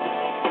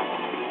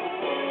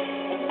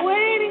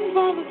 Waiting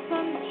for the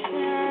sun to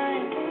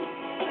shine.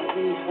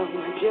 Of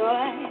my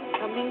joy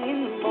coming in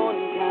the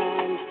morning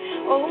time.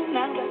 Oh,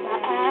 now that my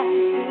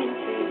eyes can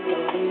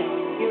see,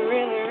 you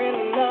really,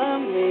 really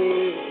love me.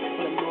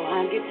 The more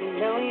I get to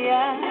know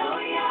ya,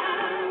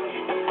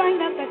 I find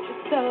out that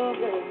you're so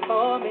good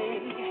for me.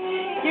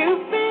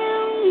 You've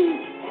been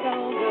so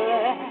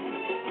good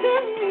to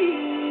me.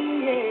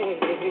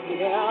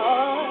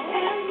 Yeah.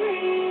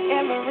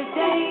 Every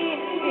day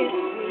is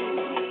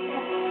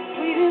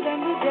sweeter than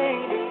the day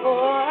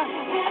before.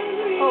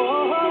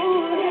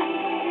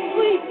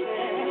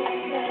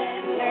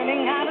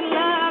 Learning how to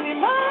love you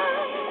more.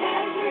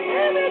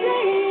 Every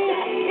day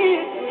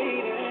is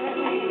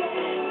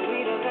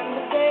sweeter than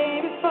the day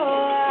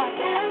before.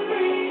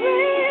 Every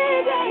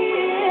day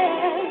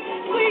is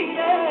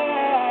sweeter.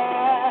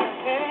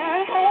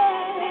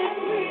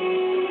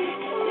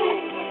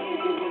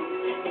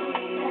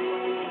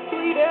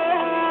 Sweeter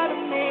to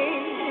me.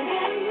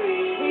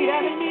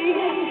 Sweeter to me.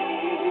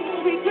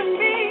 Sweet to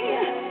me.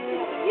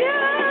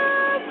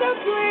 You're so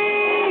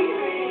sweet.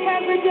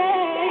 Every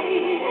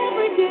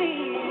day.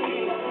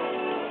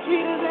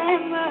 Sweeter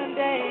than the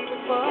day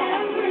before.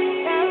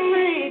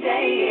 Every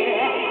day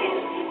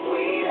is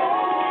sweeter.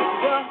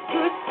 You're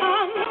good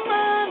on the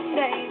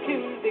Monday,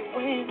 Tuesday,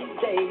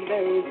 Wednesday,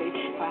 Thursday,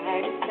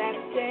 Friday,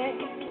 Saturday,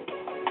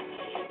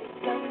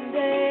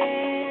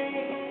 Sunday.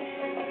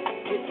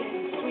 You're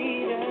getting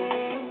sweeter.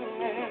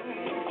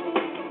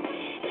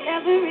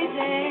 Every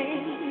day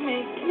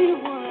makes me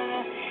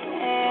wanna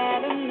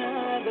add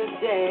another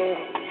day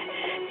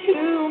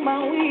to my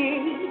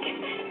week.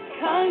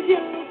 'Cause you're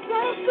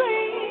so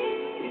sweet,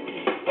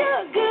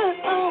 you're good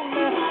on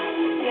the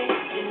Monday,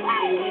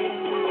 hey,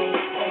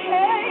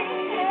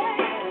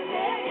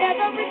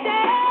 every day.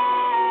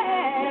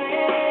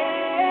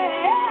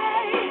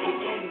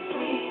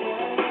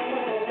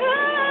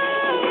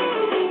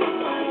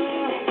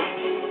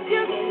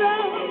 You're so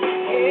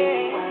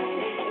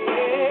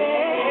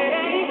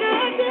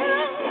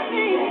good to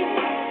me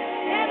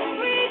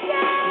every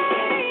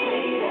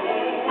day.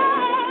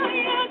 Oh,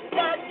 you're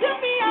good to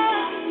me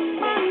on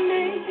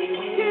Monday,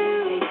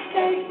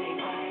 Tuesday,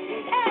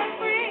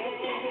 every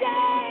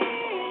day.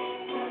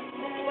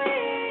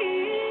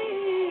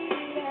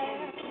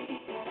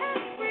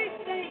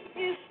 Everything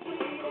is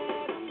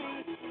sweeter to me.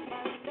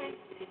 Monday,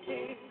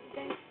 Tuesday,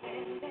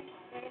 Wednesday,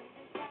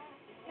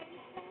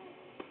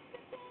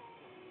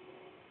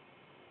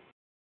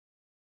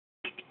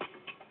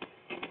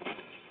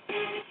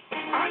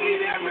 I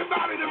need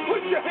everybody to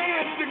put your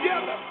hands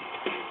together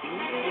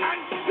and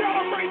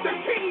celebrate the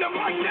kingdom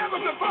like never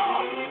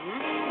before.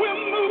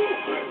 We're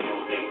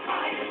moving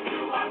higher to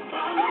our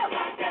promise,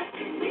 our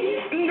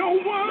destiny. No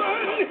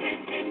one.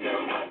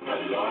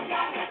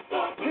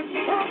 His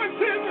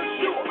promises are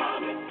sure.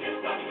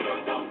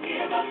 Don't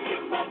give up. You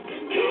must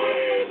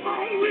keep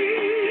on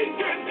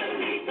reaching.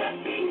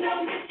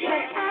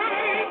 Say,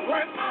 I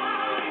press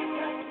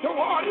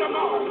toward the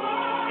mark,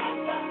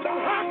 the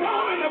high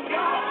calling of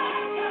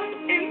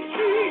God in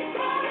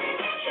Jesus.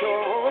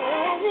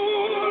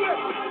 Surely,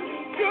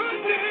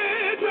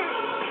 goodness,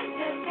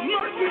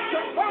 mercy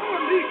shall follow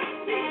me.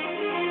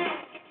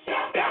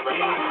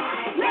 Everybody,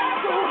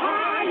 let's go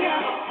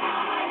higher.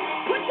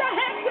 Put your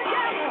hands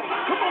together.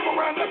 Come on,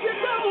 Miranda.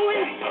 You're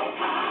going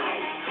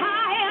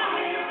higher.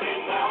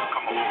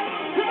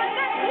 To the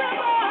next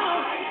level.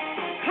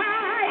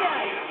 Higher.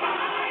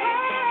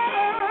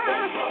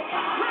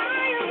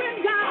 Higher in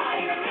God.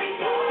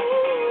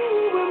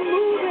 Ooh, we're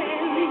moving.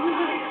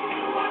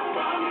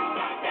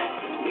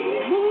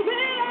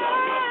 Moving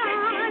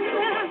on.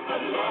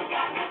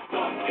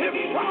 His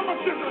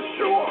promises are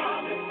sure.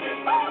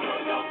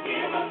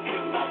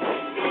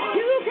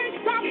 You can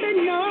stop it,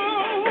 no.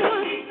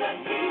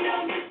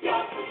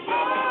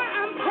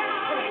 I'm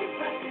pressing.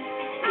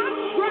 I'm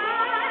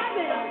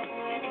striving.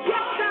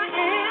 Yes, I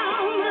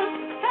am.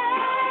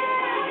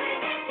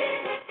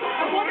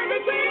 I want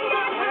everything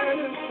God has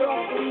in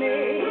store for me.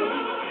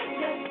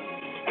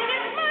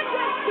 It's my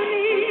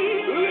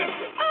destiny.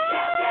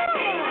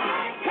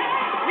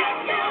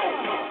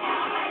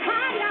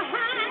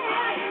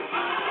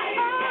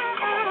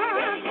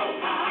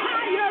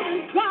 Higher in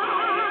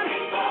God.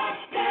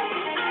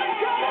 I'm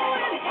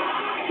going.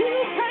 You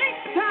can't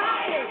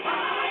stop it.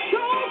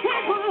 Don't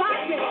people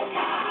like it.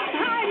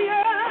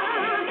 Higher.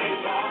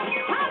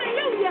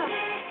 Hallelujah.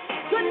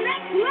 The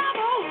next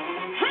level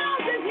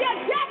houses your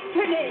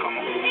destiny.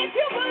 If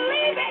you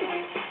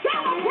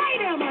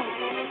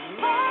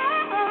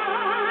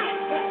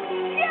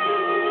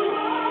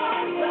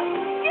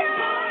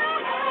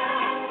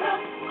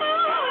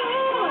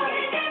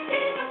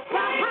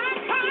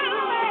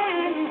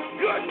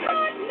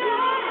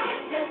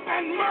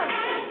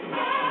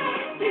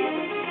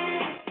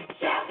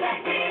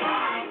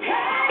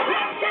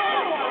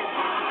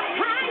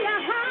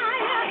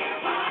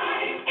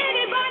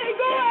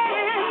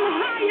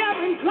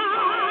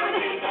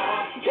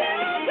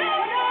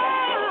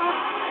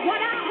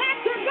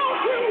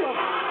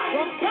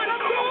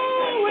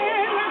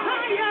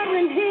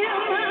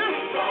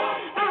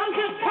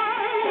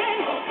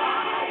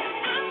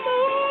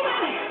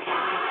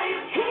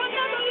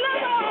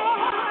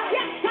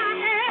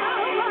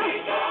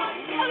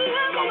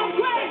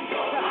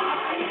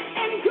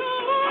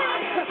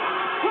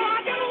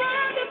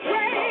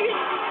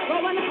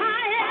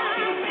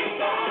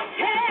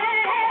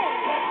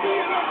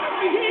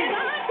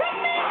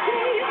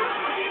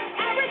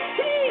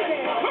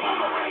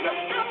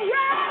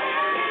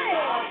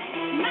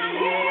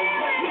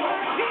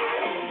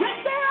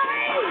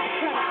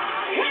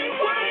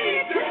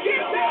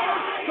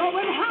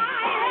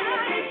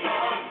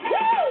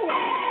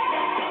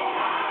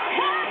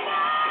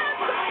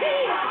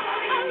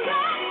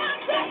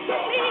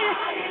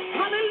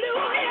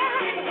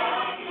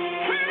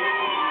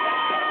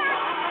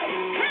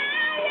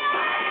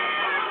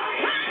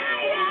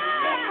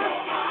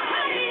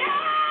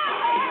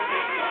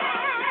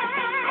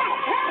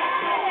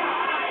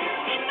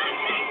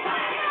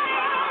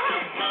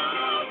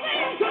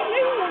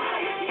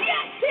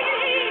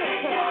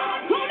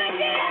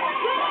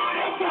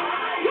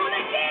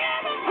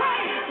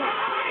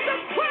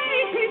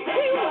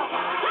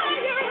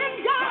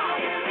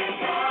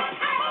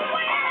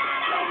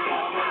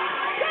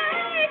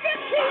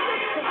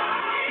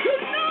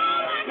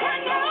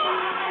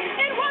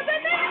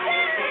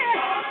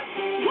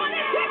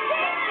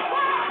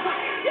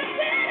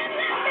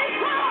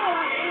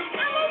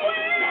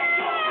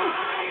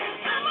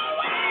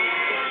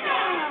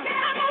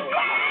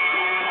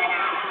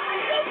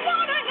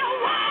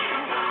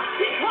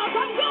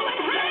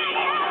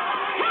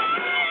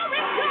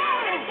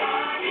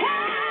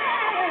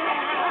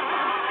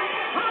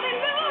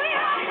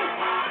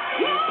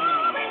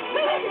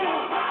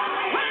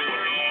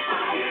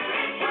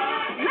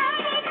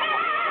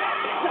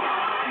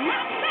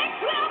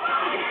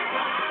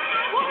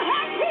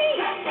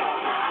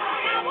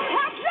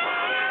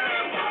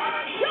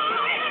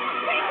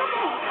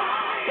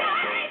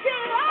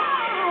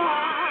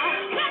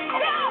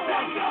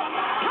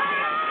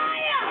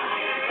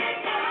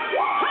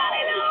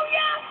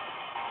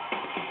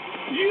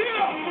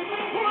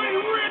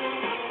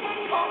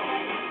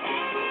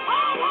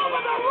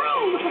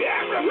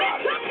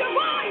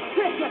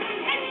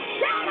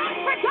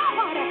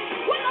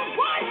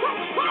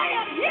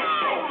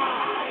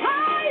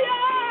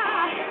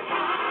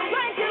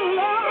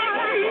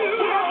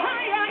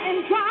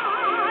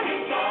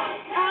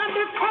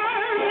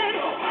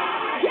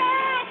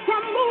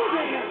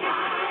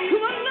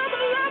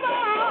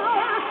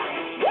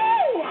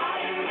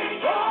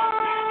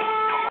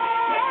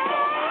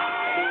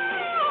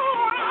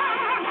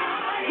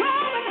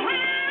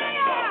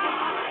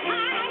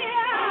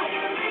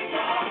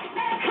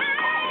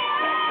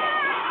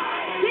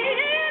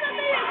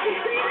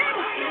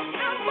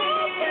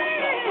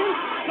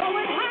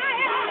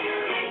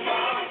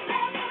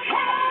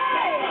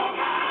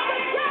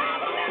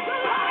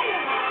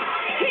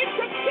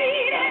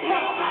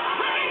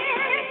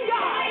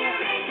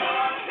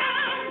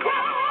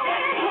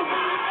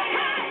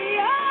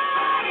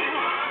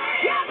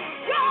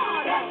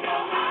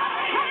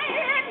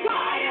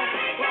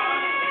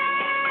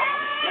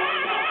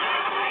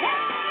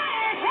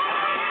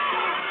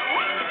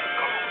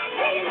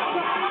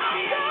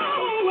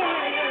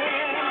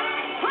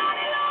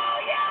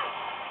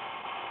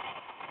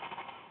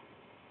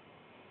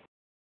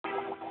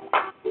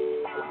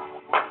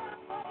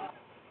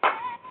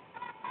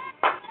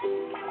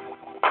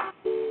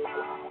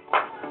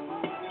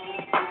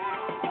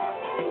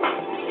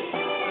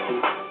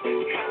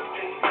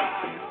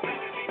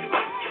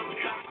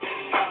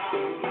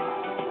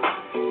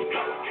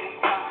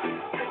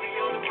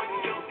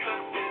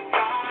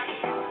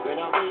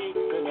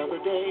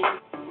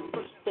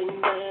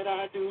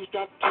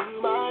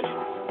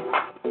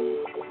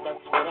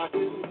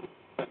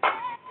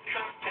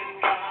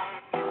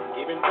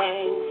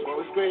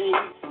grace,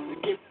 the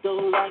gift of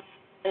life,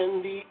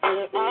 and the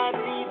air I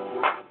breathe.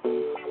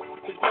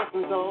 His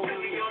blessings on me.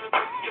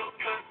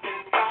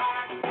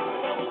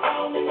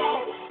 On and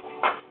on,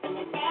 and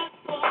the back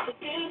was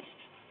against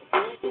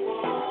the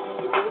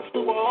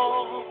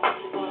wall,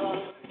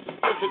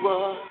 yes it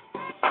was.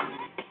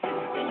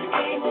 And you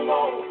came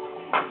along,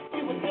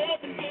 you were there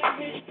to give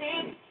me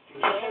strength.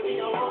 Carry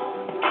on,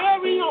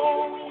 carry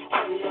on,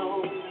 carry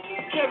on,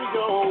 carry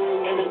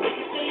on, and it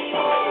makes me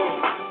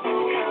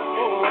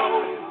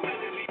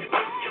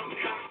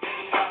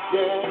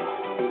yeah.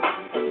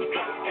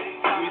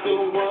 He's the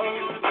one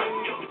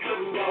to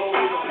know.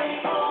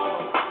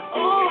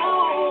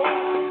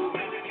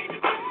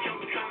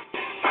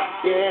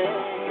 Yeah.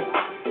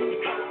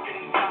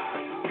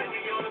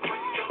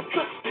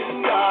 Trust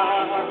in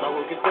God. My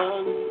work is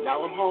done, now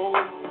I'm home.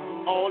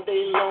 All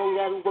day long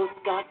at work,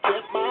 I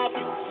kept my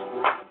peace.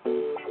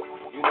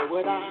 You know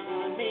what I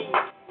mean?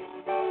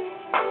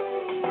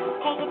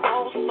 Cause the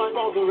boss, like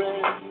all the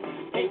rest,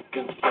 ain't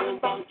concerned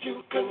about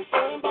you,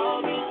 concerned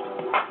about me.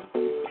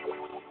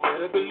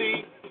 Better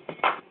believe.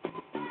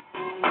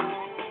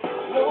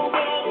 No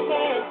better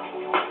man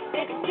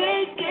that can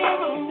take care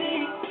of me.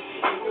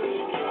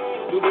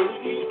 The way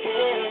he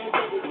can,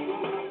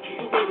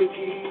 the way that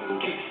he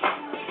can.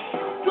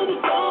 With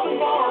his love and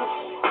boss,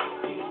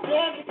 he's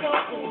there to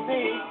come to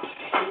me.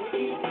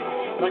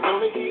 Like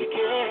only he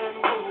can,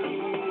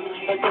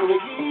 like only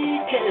he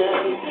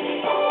can.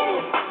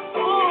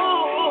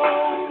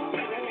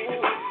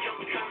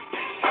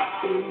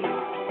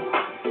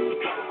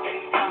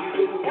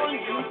 He's the one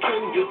you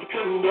can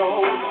depend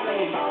on.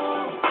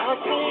 I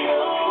say,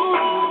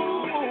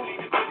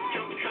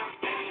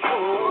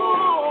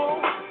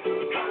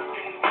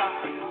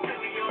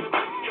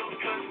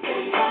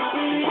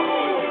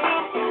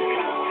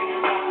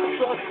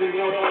 trust in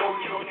him.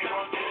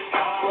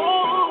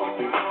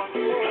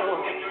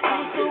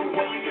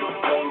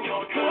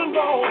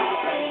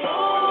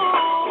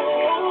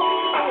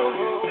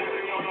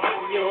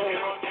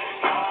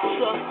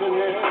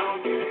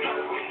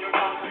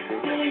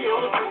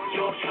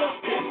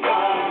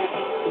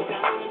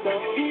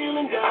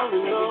 Feeling down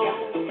and low.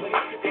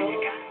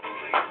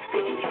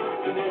 Put your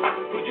trust in him.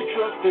 Put your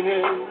trust in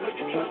him. Put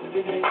your trust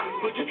in him.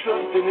 Put your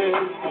trust in him.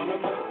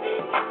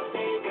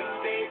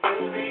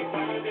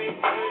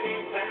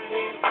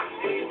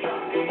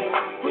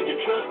 Put your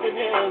trust in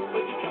him.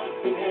 Put your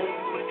trust in him.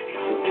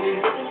 And he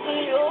makes you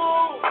say, oh,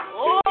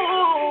 oh.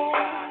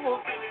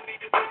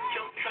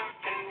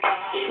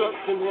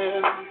 Trust in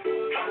him.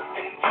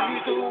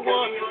 He's the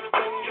one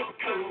that you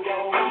can go.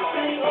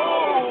 Say, oh,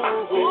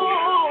 oh.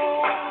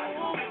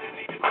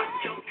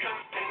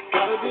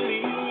 Gotta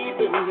believe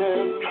in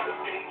him.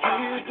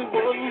 He's the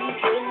one you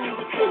can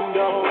depend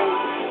on.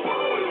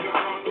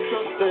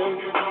 Trust him.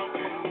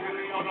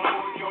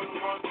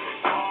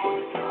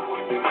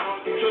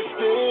 Trust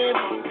him.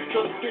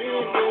 Trust in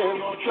him.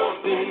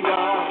 Trust in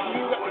God.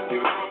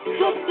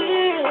 Trust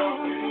him.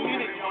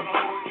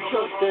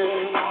 Trust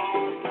him.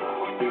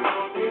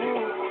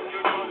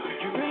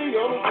 You really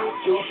ought to put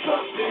your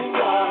trust in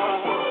God.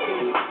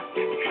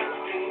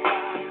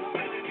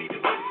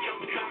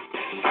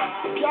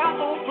 Got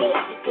no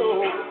place to go.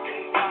 You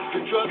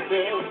can trust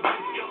him.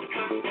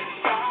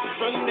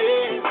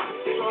 Sunday,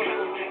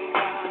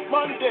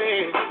 Monday,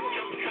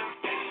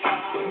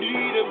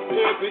 need him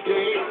every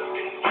day.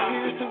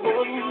 He's the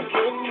one you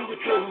can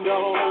depend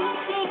on.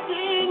 Trust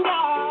in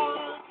God.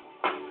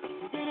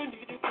 You really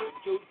need to put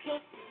your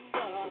trust in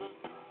God.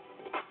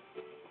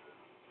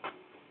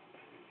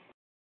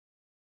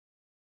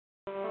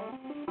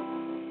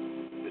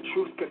 The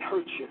truth can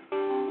hurt you,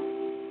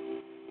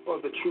 or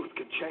the truth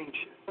can change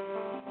you.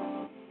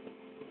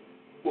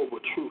 What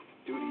will truth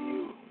do to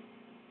you?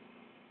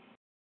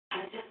 I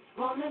just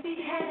wanna be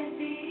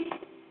happy,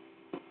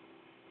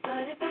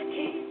 but if I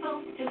keep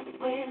on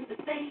doing the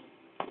things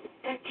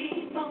that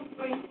keep on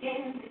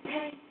bringing the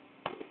pain,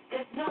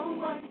 there's no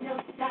one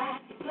else I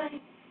can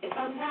blame. If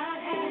I'm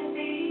not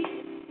happy,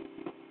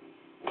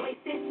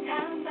 wasting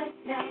time, but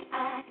now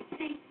I can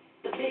see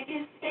the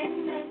biggest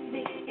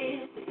enemy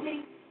is with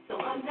me. So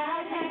I'm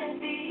not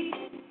happy.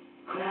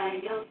 Cry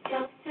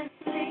yourself to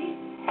sleep,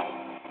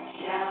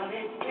 shout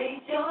and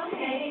raise your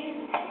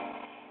hand.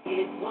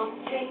 It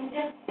won't change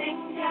a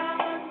thing, child,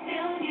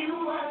 until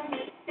you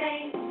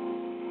understand.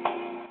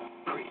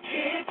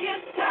 If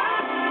you're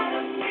tired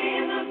of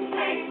being the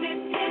same, if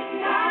you're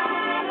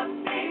tired of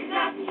things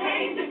not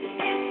changing,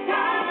 it's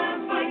time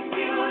for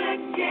you to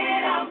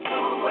get out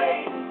the way.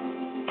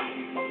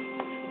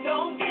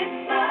 Don't get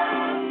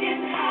stuck in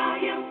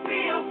how you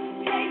feel.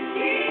 Take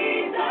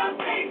Jesus,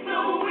 take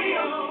the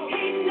wheel.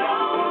 He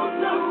knows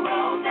the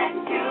road that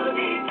you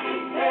need to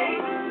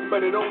take.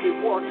 But it only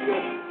works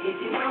if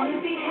you want to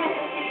be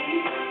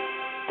happy.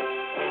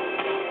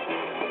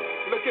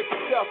 Look at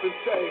yourself and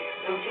say,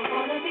 don't you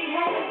want to be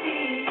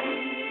happy?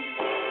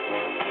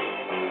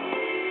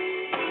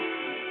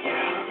 I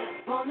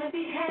just want to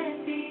be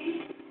happy.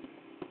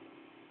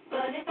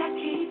 But if I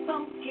keep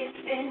on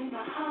giving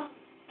my heart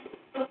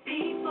for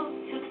people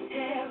to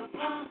tear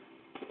apart,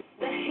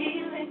 the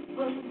healing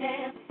will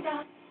never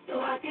stop,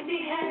 so I can be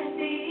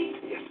happy.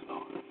 Yes,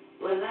 Lord.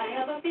 Will I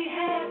ever be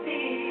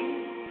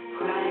happy?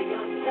 Cry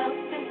yourself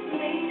to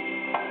sleep.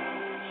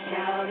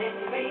 Shout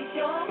and raise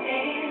your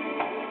hand.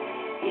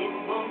 It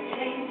won't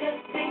change a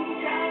thing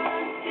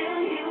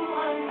until you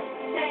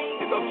understand.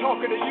 If I'm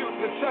talking to you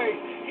to say,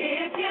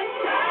 if you're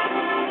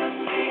tired of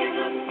being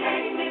the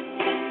same, if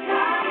you're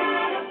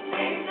tired of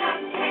things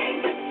not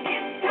changing,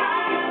 it's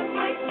time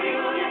for you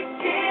to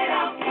get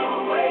out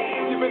your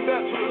way. You've been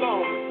there too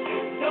long.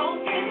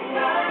 Don't get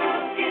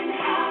stuck in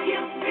how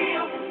you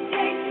feel.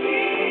 Take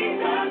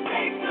Jesus,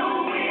 take the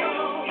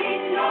wheel. He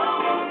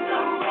knows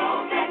the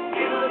road that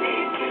you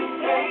need to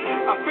take.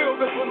 I feel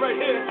this one right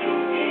here.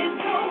 It's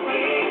so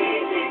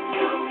easy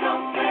to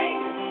complain,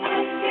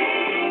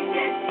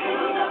 addicted to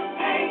the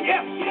pain.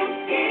 Yes. You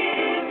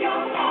give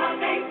your heart,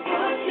 they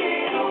push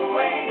it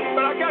away.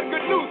 But I got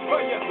good news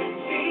for you.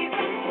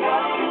 Jesus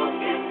knows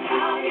just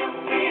how you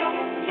feel.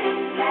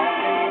 Just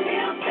let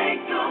him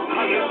take the wheel.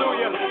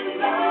 Hallelujah. The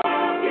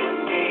love you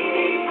need,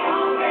 he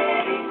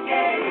already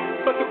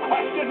gave. But the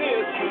question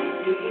is,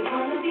 do you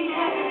want to be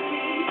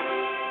happy?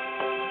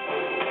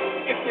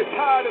 If you're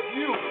tired of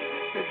you,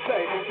 then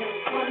say, I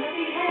just want to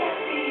be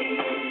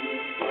happy.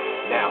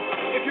 Now,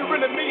 if you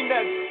really mean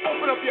that,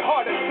 open up your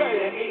heart and say,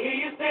 Let me hear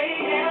you say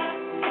yeah.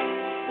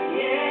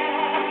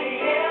 Yeah,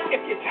 yeah.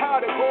 If you're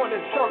tired of going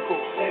in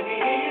circles, Let me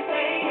hear you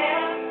say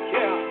yeah.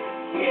 Yeah.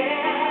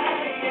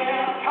 Yeah,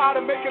 yeah. Tired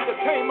of making the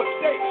same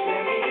mistakes,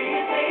 Let me hear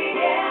you say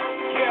yeah.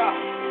 Yeah.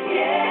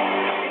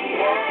 Yeah,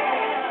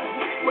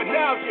 yeah. But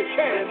now's your Let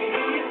chance. me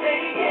hear you say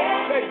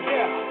yeah. Say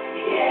yeah.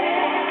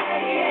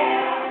 Yeah,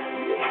 yeah.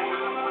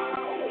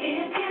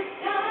 If you're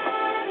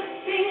tired of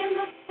being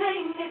the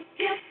same, if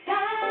you're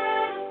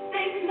tired of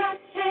things not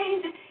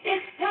changing,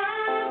 it's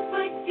time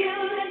for you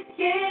to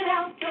get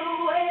out the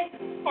way.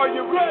 Are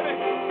you ready?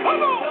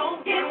 Come on. Don't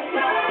get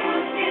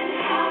stuck in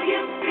how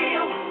you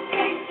feel.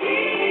 Take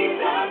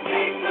Jesus,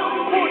 take the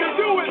wheel. Want to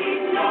do it? He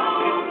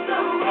knows the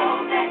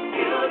road that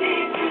you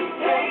need to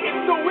take.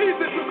 It's so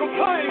easy to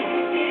complain.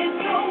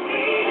 It's so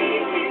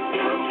easy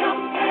to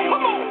complain.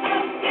 Come on.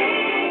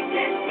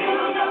 Addicted to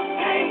the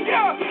pain.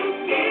 Yeah. You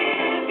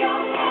give your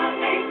heart,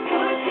 they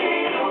push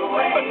it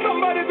away. But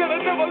somebody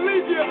that'll never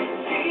leave you.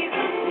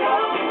 Jesus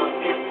knows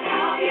just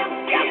how you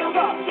feel. Yes,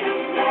 sir.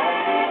 Just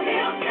let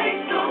him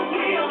take the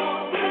wheel.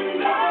 The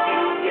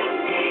love you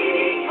need,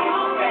 he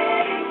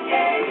already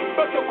gave.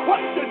 But the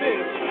question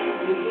is,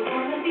 Do you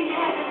want to be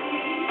happy?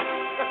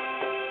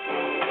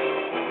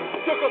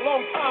 took a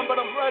long time, but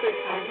I'm ready.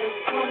 I just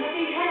want to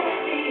be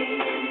happy.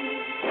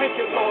 Thank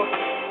you, Lord.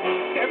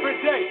 Every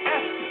day,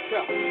 ask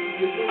yourself, Do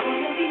you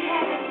want to be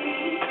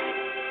happy?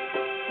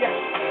 yes,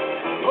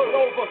 pull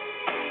over,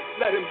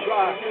 let him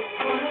drive. I just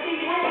want to be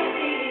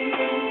happy.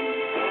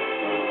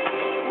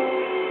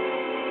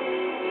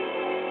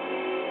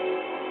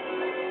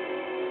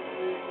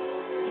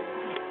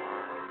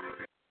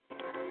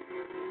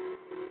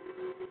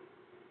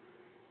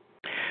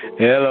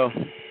 Hello.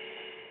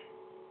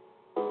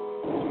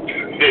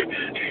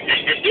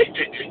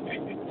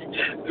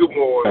 Good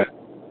morning.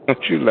 What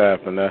you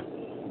laughing at?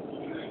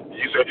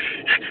 You said,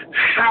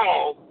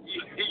 how?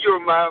 You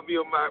remind me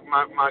of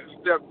my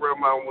step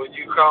grandma when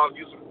you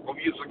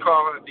used to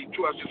call her in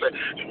Detroit. She said,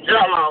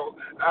 hello.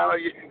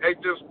 It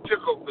just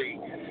tickled me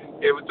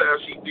every time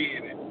she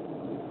did it.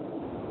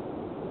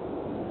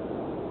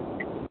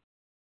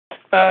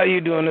 How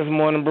you doing this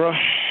morning, bro?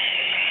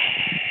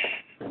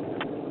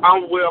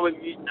 I'm well and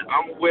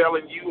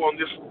you on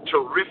this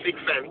terrific,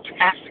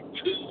 fantastic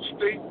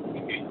Tuesday.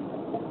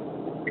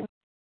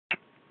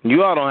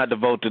 You all don't have to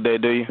vote today,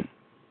 do you?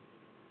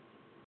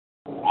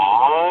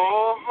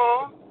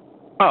 Uh-huh.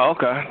 Oh,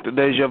 okay.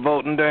 Today's your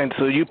voting day,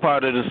 so you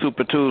part of the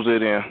Super Tuesday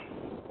then.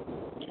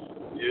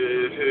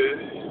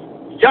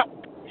 Yep.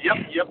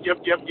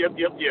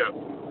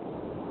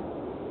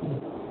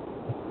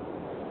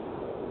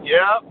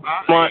 Yep,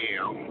 I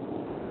am.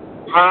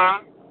 Huh?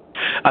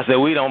 I said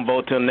we don't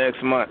vote till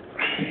next month.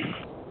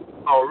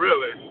 Oh,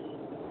 really?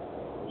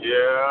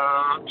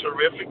 Yeah,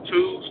 terrific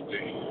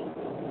Tuesday.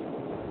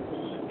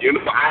 You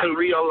know, I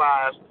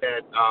realized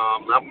that,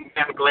 I'm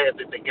kind of glad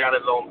that they got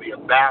it on the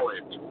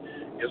ballot,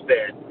 is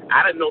that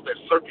I didn't know that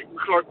circuit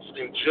clerks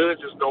and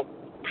judges don't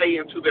pay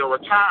into their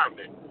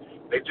retirement.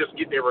 They just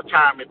get their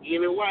retirement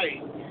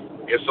anyway.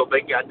 And so they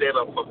got that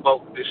up for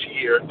vote this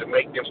year to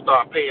make them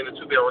start paying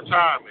into their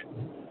retirement.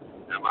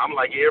 And I'm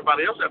like,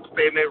 everybody else has to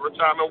pay in their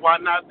retirement. Why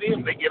not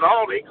them? They get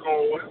all their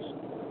coins.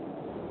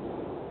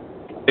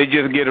 They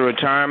just get a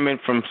retirement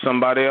from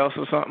somebody else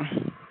or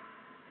something?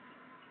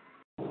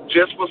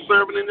 Just for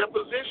serving in their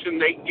position,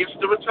 they gets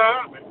the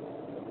retirement.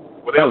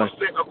 Well, they were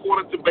set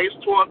according to base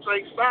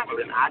 12-day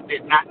salary, and I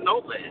did not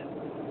know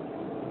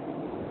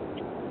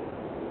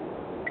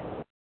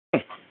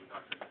that.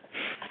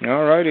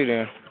 All righty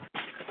then.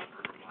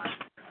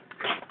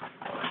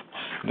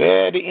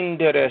 Very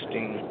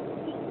interesting.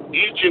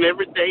 Each and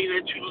every day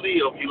that you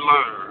live, you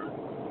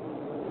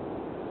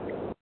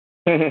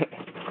learn.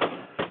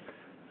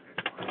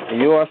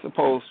 You are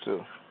supposed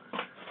to.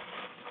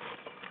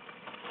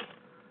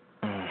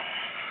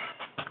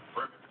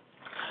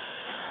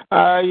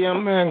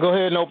 Young man, go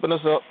ahead and open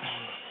us up.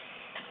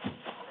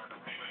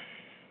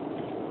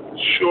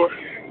 Sure.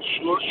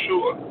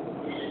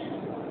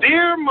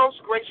 Dear most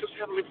gracious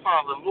Heavenly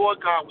Father, Lord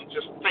God, we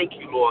just thank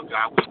you, Lord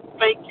God. We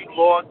thank you,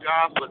 Lord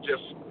God, for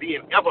just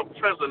being ever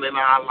present in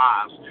our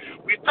lives.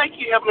 We thank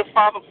you, Heavenly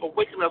Father, for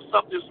waking us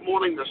up this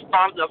morning and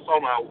starting us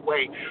on our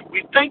way.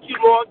 We thank you,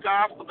 Lord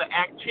God, for the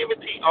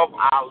activity of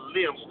our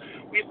limbs.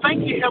 We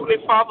thank you, Heavenly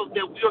Father,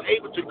 that we are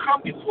able to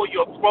come before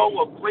your throne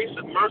of grace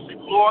and mercy,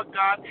 Lord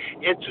God,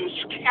 and to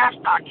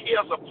cast our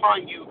cares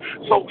upon you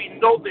so we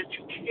know that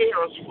you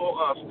care for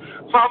us.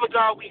 Father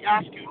God, we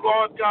ask you,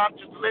 Lord God,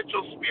 to let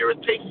your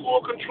spirit take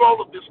full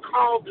control of this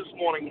call this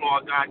morning,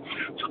 Lord God,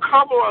 to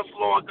cover us,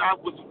 Lord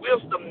God, with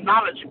wisdom,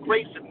 knowledge,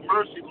 grace, and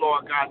mercy,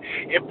 Lord God.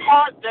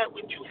 Impart that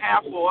which you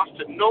have for us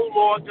to know,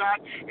 Lord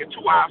God,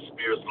 into our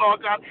spirits,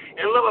 Lord God,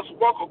 and let us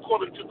walk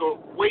according to the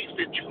ways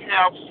that you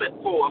have set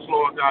for us,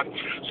 Lord God.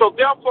 So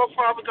therefore,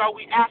 Father God,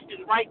 we ask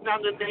you right now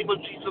in the name of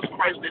Jesus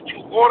Christ that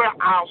you order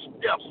our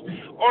steps,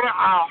 order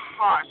our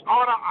hearts,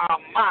 order our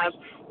minds,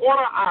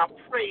 order our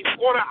praise,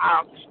 order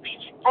our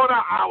speech, order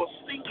our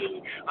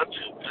singing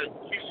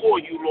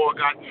before you,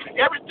 Lord God.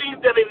 Everything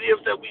that it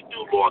is that we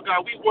do, Lord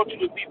God, we want you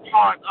to be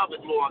part of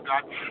it, Lord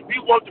God. We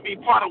want to be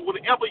part of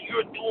whatever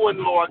you're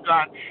doing, Lord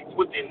God,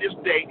 within this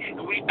day.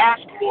 And we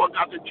ask, Lord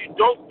God, that you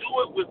don't do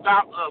it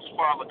without us,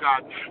 Father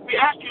God. We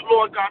ask you,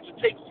 Lord God, to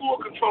take full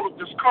control of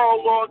this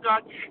call, Lord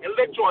God, and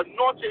let your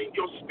anointing and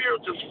your spirit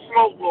just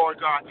flow,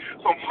 Lord God,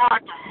 from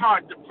heart to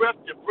heart, to breath,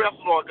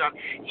 Lord God.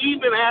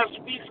 Even as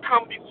we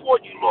come before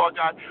you, Lord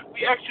God,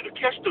 we ask you to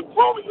catch the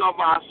groaning of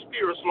our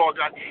spirits, Lord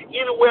God.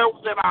 Anywhere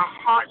that our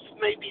hearts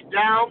may be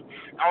down,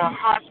 our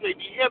hearts may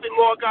be heavy,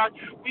 Lord God,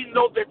 we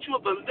know that you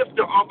are the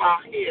lifter of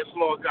our heads,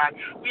 Lord God.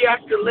 We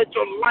ask you to let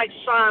your light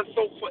shine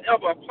so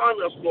forever upon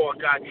us,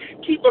 Lord God.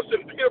 Keep us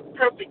in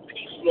perfect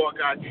peace, Lord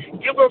God.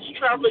 Give us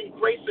traveling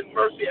grace and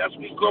mercy as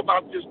we go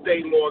about this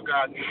day, Lord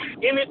God.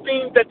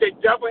 Anything that the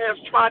devil has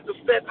tried to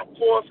set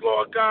before us,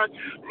 Lord God,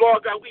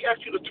 we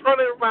ask you to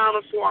turn it around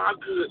and for our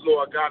good,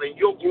 Lord God, in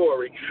your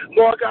glory.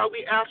 Lord God,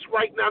 we ask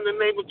right now in the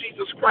name of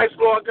Jesus Christ,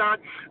 Lord God,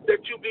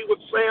 that you be with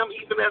Sam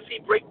even as he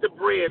break the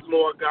bread,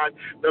 Lord God,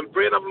 the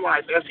bread of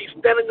life. As he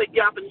stand in the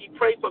gap and he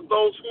pray for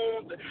those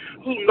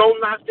who know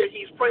not that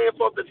he's praying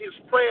for, that his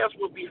prayers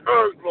will be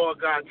heard,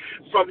 Lord God,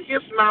 from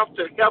his mouth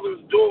to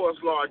heaven's doors,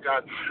 Lord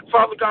God.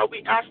 Father God,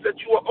 we ask that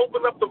you will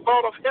open up the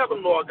vault of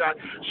heaven, Lord God.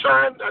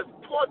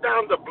 Pour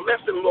down the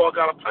blessing, Lord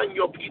God, upon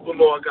your people,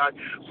 Lord God,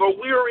 for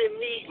we're in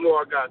need,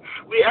 Lord God.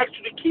 We ask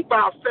you to keep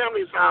our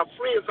families, our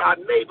friends, our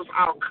neighbors,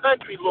 our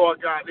country, Lord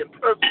God, in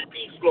perfect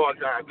peace,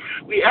 Lord God.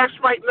 We ask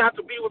right now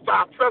to be with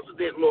our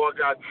president, Lord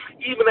God,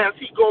 even as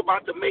he go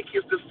about to make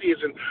his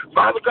decision.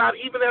 Father God,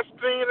 even as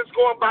men is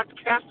going about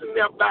casting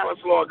their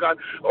ballots, Lord God,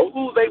 or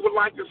who they would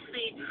like to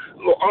see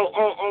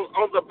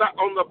on the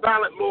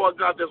ballot,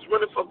 Lord God, that's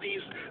running for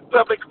these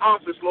public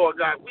office, Lord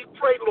God. We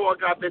pray,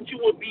 Lord God, that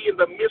you will be in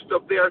the midst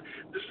of their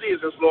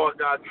decisions, Lord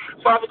God.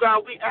 Father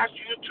God, we ask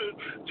you to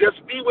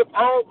just be with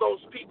all those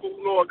people,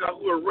 Lord God,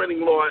 who are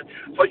running, Lord.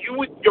 For you,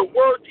 your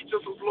word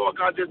teaches us, Lord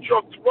God, that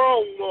your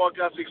throne, Lord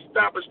God, is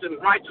established in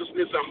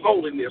righteousness and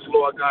holiness,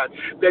 Lord God.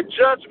 That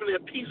judgment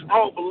and peace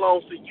all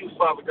belongs to you,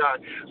 Father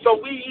God. So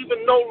we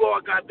even know,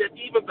 Lord God, that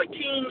even the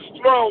king's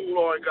throne,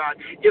 Lord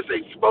God, is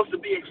supposed to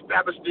be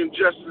established in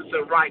justice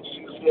and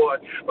righteousness,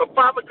 Lord. But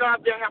Father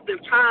God, there have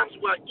been times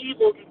where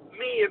evil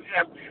men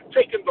have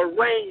taken the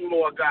reign,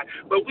 Lord God.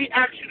 But we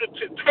ask you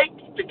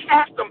to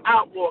cast them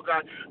out, Lord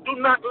God. Do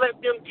not let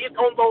them get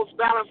on those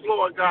ballots,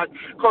 Lord God,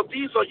 because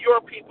these are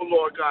your people,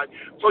 Lord God.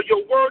 For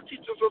your word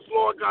teaches us,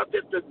 Lord God,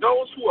 that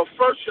those who are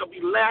first shall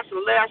be last,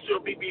 and last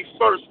shall be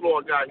first,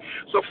 Lord God.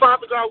 So,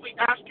 Father God, we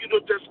ask you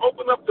to just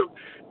open up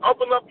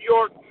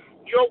your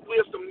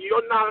wisdom,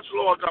 your knowledge,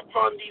 Lord God,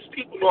 upon these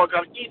people, Lord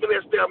God, even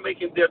as they're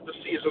making their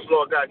decisions,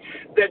 Lord God,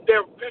 that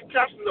they're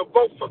casting the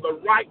vote for the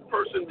right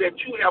person that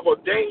you have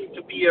ordained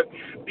to be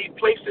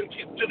placed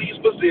into these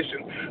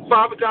positions.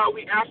 Father God,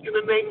 we ask in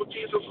the name of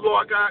Jesus,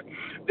 Lord God,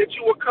 that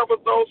you will cover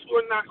those who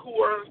are not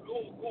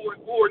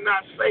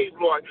saved,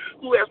 Lord,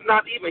 who has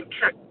not even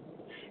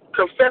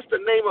confess the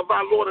name of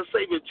our Lord and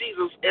Savior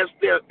Jesus as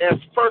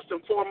first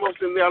and foremost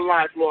in their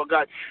life, Lord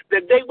God,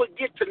 that they would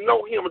get to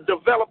know him,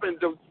 develop and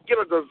get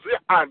a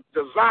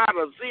desire,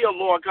 a zeal,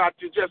 Lord God,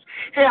 to just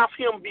have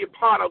him be a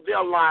part of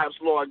their lives,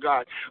 Lord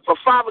God. For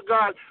Father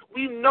God,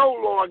 we know,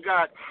 Lord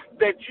God,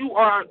 that you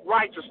are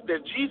righteous,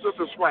 that Jesus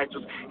is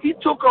righteous. He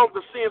took on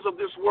the sins of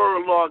this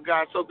world, Lord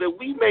God, so that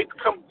we may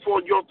come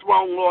before your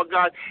throne, Lord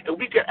God, and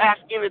we can ask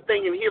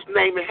anything in his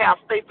name and have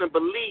faith and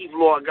believe,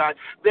 Lord God,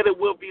 that it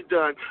will be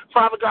done.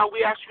 Father God,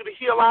 we ask you to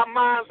heal our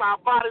minds, our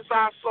bodies,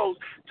 our souls.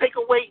 Take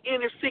away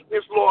any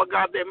sickness, Lord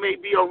God, that may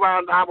be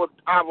around our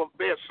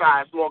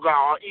bedsides, Lord God,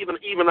 or even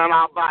on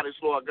our bodies,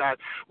 Lord God.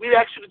 We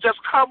ask you to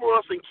just cover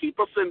us and keep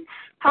us in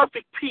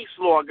perfect peace,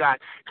 Lord God.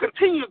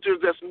 Continue to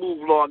just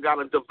move, Lord God,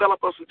 and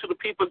develop us into the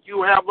people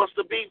you have us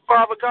to be,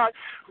 Father God.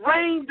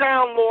 Rain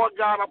down, Lord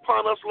God,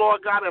 upon us,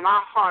 Lord God, in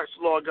our hearts,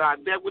 Lord God,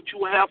 that which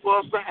you have for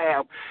us to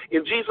have.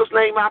 In Jesus'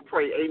 name I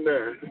pray,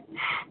 amen.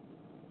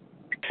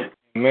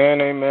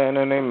 Amen, amen,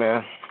 and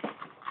amen.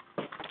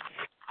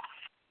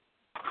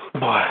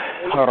 Boy,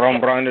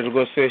 Rambrand to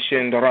go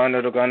session, the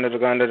Randa, the Ganda, the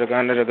Ganda, the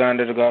Ganda, the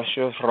Ganda, the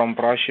Gasha,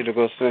 Rambrashi to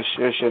go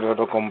session,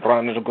 the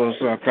Comprana to go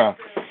Saka,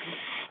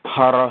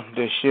 Hara,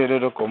 the shit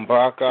of the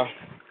Combraka,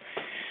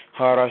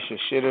 Hara, the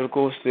shit of the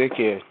go sick.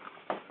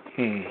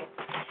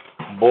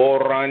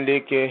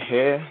 Borandike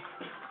he,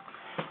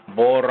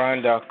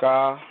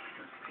 Borandaka,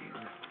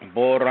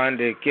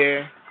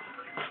 Borandike,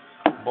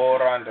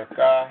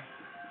 Borandaka,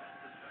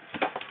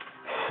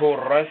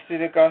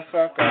 Horastika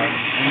Saka.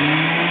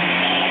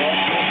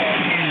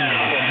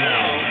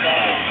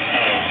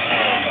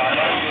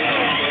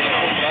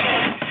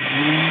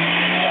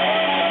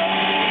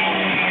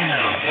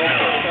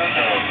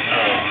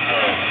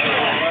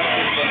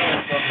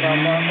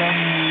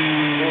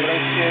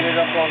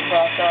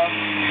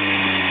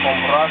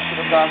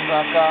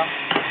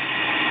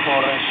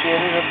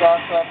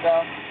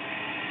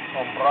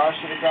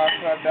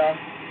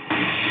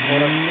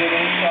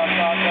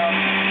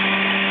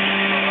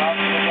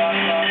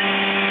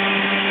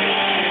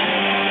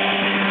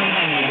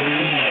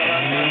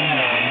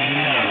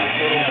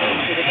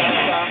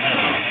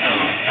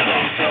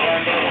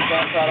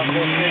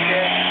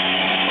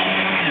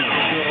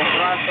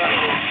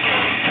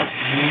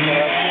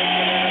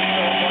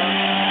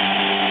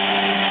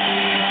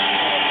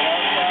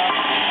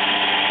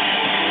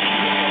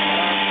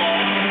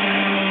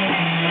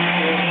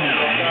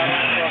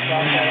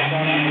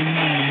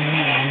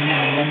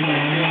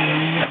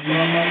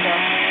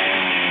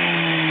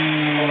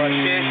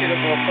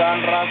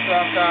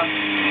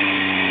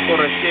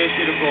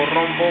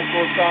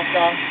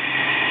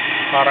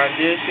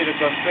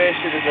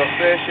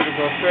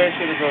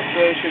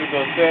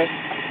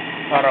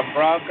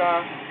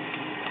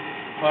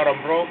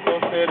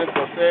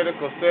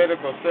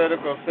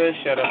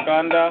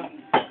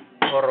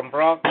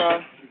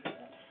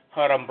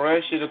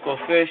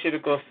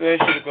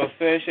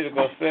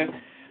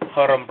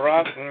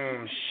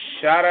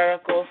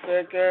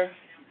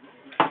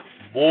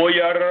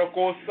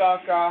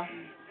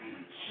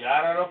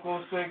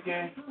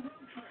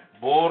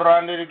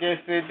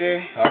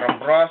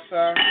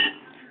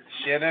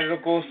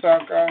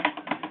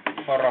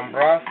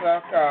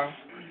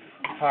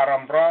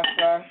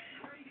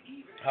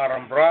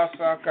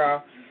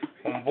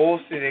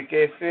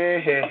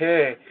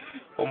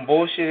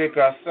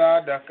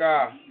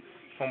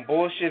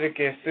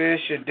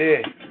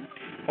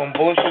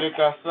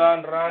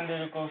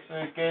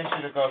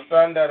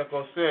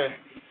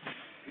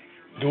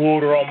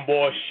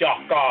 Durombo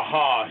shaka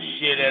ha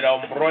shire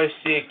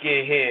ambrosi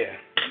ke he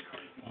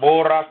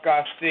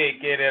boraka se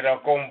ke re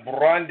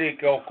kombrandi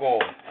koko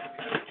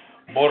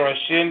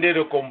boroshinde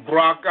de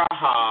kombraka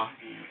ha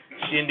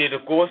shinde de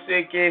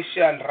kose ke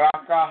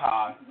shandraka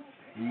ha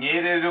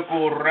nyere de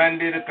ko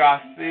rande de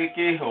kase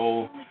ke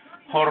ho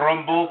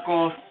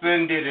horomboko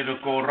sende de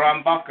ko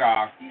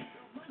rambaka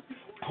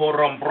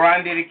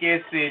horombrandi de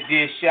ke se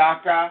de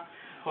shaka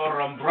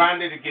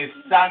horombrandi de ke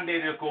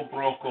sande de ko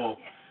broko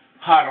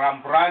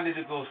Harambrandi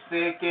to go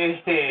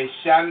seke he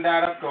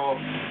shandara ko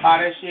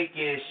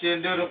harashike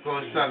shendu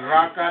ko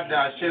saraka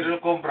da shiru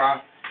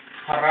kombra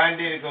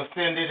harandi to go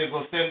sende to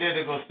go sende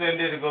to go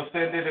sende to go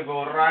sende to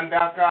go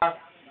randaka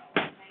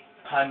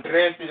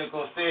Andres to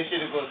go seshi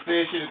to go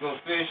seshi to go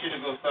seshi to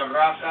go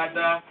saraka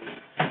da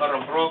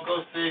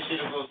harabroko seshi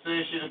to go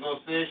seshi to go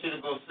seshi to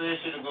go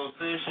seshi to go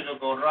seshi to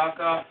go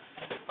raka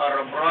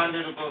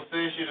harambrandi to go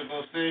seshi to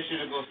go seshi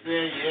to go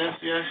say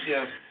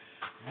yes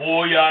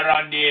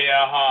Boyarande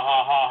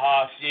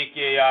ha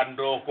sike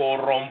ando ko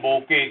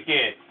rombo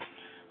keke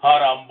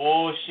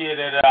harambo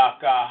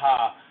shiraka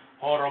ha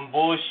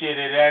horombo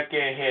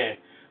shirake he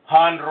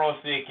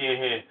handro sike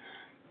he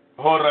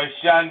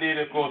horoshande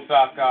de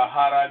kosaka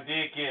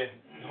haradike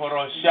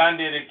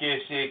horoshande de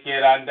ke sike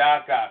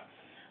randaka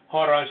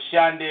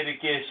horoshande de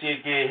ke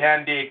sike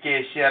hande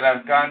ke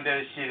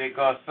shirakande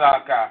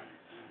shirikosaka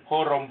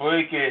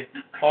horomboike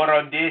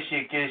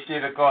horondeshi ke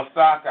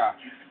shirikosaka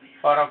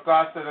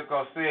Harakasa de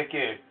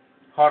Koseke,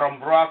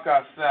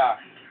 Harambraka sa,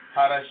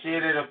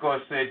 Harashiri de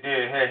Kose de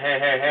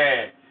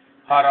he,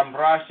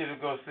 Harambrashi de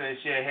Kose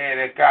she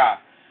hereka,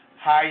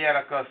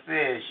 Hayara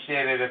Kose,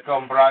 Shere de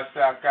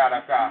Kombrasa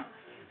Karaka,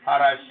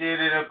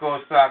 Harashiri de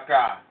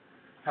Kosaka,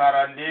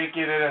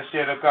 Harandiki de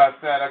Shiraka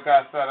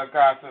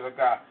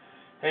Saraka,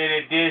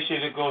 Hele Deshi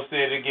de Kose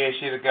de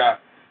Geshirka,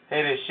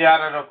 Hele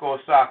Shara de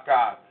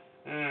Kosaka.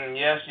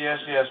 Yes,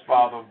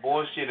 Father.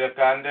 Boshi de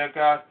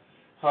Kandeka.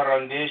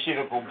 Harandeshi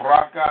to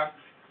Kubraka.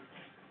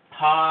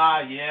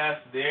 Yes,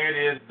 there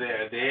it is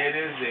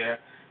there.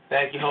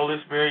 Thank you, Holy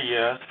Spirit,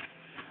 yes.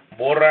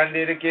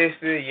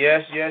 Borandikesi,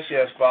 yes,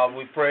 Father,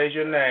 we praise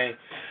your name.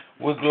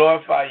 We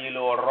glorify you,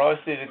 Lord.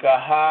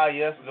 Rosidika,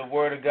 yes, the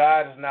word of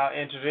God is now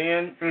entered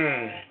in.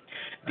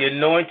 The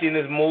anointing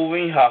is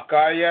moving.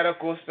 Hakayara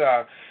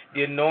Kosa.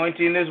 The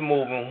anointing is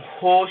moving.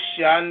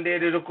 Hoshande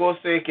de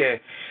Koseke.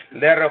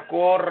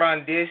 Lerako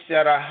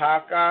Randeshara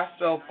Haka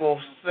Soko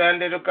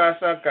Sande de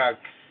Kasaka.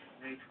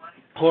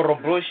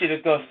 Horrible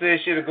shit go say,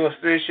 shit go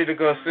say, shit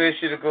go say,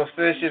 shit go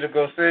say, shit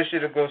go say,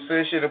 shit go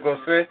say, shit go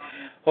say.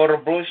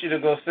 Horrible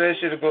shit go say,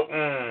 shit go.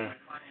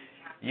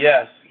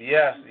 Yes,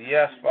 yes,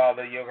 yes,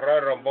 Father. You're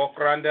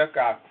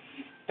right.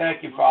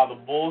 Thank you, Father.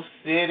 Bo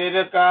sere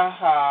de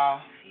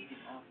kaha,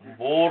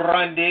 bo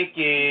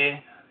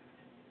randeke,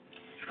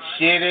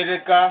 shere de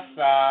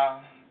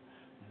kasa,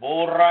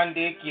 bo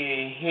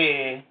randeke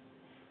he,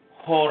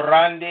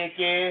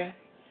 horandeke,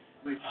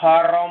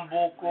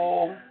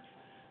 haramboko,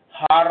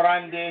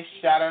 harande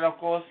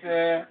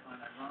sharakose.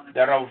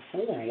 That are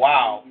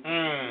wow.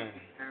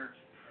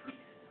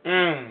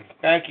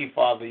 Thank you,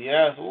 Father.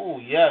 Yes. Oh,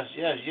 yes,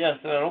 yes, yes.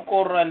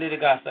 Rande de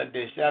kasa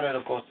de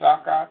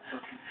sharakosaka.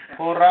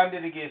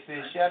 Horande de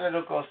kese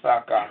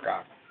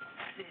sharakosaka.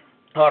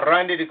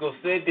 Horande de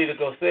kose, de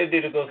kose,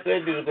 de kose,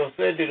 de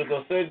kose, de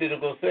kose, de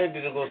kose,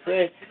 de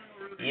kose.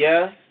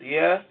 Yes,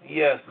 yes,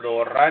 yes,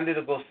 Lord. Rande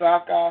de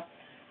kosaka.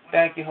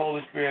 Thank you,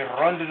 Holy Spirit.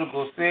 Rande de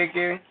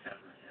koseke.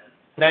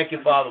 Thank you,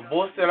 Father.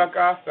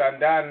 Boselaka,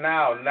 Sanda,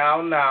 now.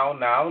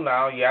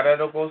 Yada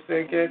de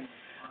koseke.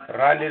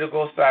 Rande de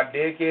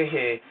kosadeke,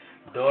 he.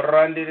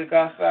 Dorande de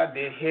casa,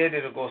 de head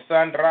de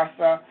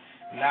kosandrasa.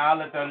 Now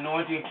let the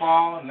anointing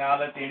fall. Now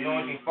let the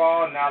anointing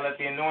fall. Now let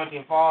the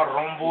anointing fall.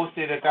 Rombo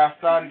se de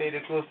casa,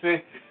 de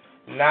kose.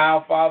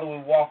 Now, Father, we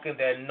walk in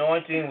the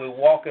anointing. We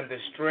walk in the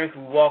strength.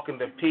 We walk in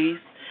the peace.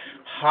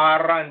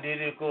 Harande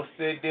de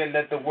kose,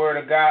 let the word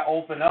of God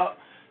open up.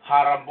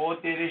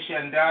 Harambote de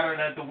Shandara,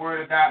 let the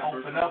word of God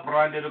open up.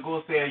 Brande de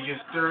Gose, you're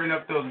stirring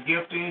up those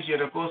giftings.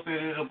 You're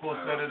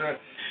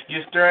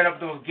stirring up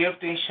those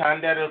giftings.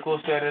 Shandara de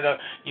Gose,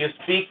 you're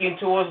speaking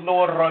to us,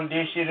 Lord.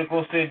 Randeshe de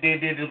Gose,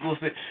 de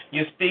Gose.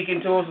 You're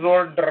speaking to us,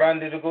 Lord.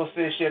 Rande de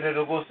Gose, Shere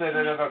de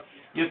Gose.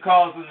 You're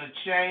causing a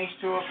change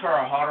to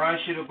occur.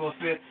 Harashi de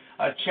Gose.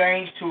 A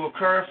change to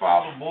occur,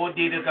 Father. Boy,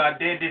 did it God,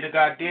 did it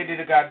God, did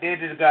it God,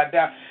 did it God,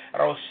 down.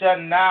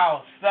 Roshan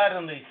now,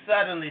 suddenly,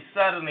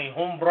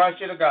 home brush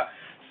it God,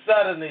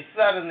 suddenly,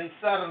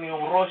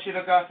 Roshi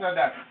the God,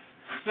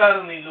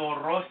 suddenly,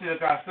 Lord, Roshi the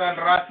God, Son,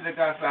 Rashi the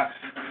God,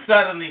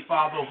 suddenly,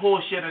 Father, who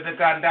shit the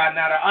God, now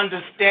the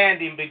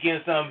understanding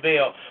begins to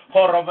unveil.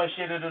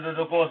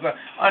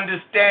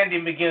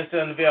 Understanding begins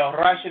to unveil.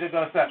 Rashi the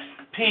God,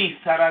 peace,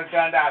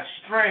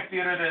 strength,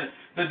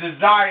 the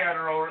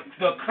desire, or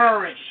the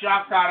courage,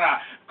 shakara,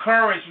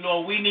 courage,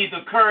 Lord. We need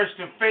the courage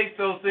to face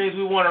those things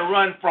we want to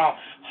run from.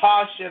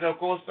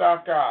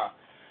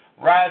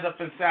 Rise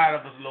up inside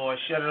of us, Lord.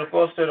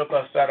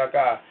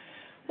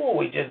 Oh,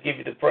 we just give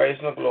you the praise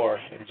and the glory.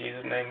 In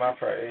Jesus' name I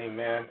pray.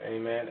 Amen,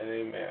 amen, and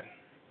amen.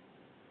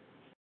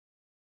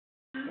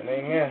 And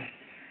amen.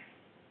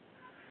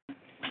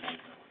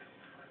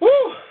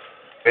 Woo!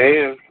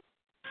 Amen.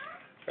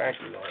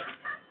 Thank you, Lord.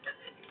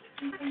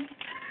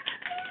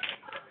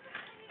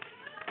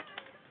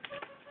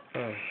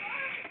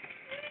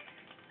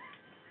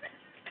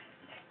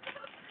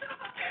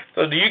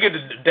 So do you get the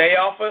day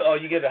off, or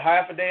you get a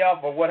half a day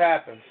off, or what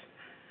happens?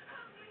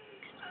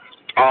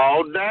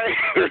 All day.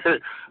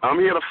 I'm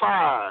here to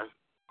 5.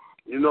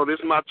 You know, this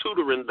is my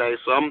tutoring day,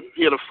 so I'm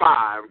here to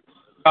 5.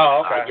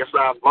 Oh, okay. I guess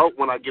I'll vote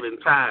when I get in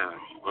time.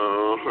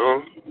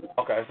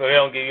 Okay, so they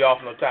don't give you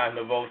off no time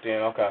to vote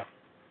then, okay.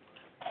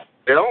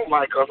 They don't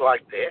like us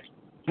like that.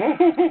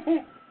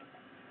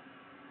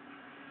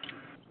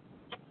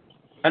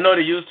 I know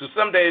they used to.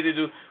 Some days they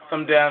do,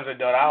 some days they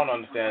don't. I don't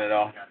understand it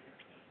all.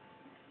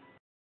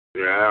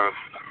 Yeah.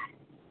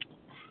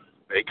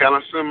 They kind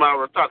of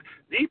semi-retarded.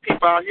 These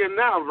people out here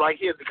now, right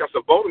here, because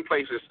the voting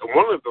places,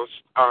 one of those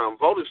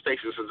voting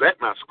stations is at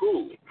my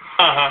school.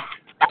 Uh-huh.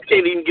 I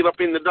can't even get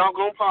up in the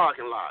doggone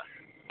parking lot.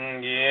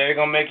 Yeah, they're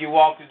going to make you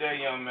walk today,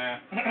 young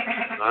man. I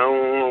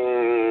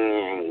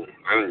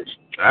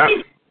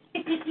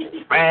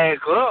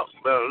back up.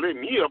 Better let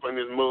me up in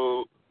this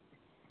mug.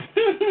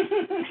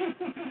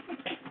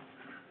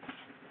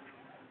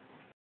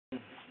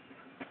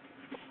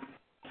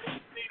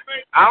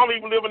 I don't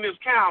even live in this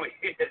county.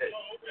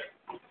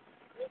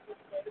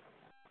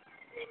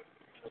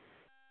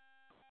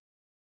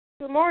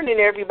 Good morning,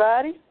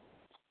 everybody.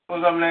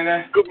 What's up,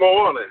 Nene? Good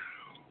morning.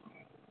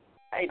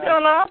 How you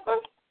doing,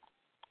 Arthur?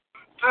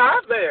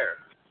 Hi there.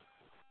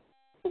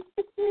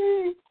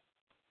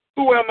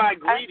 Who am I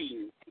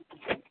greeting?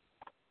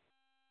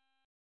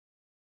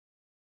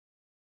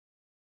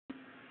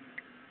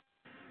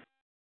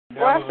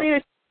 Well, I see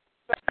it.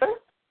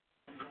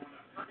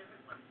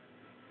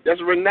 That's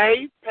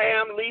Renee,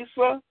 Pam,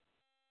 Lisa,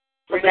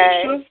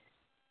 Renee. Felicia.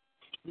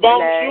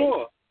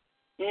 Bonjour.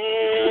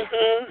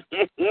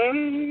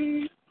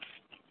 Mm-hmm.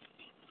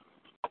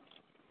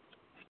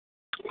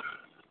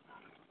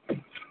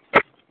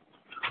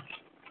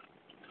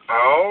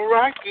 All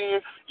right,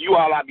 then. You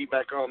all, I'll be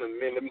back on in a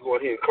minute. Let me go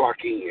ahead and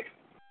clock in.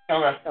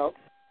 Okay.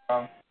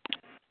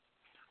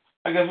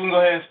 I guess we can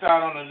go ahead and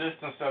start on the list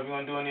and stuff. You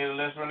want to do any of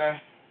the list,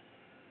 Renee?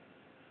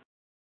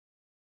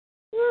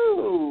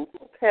 Ooh,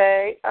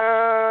 okay.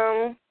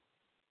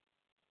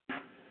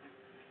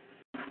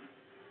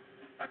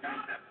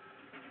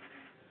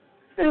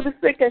 Do the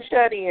sick and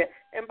shut in.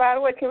 And by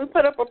the way, can we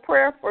put up a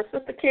prayer for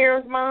Sister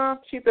Karen's mom?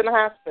 She's in the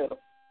hospital.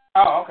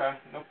 Oh, okay.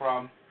 No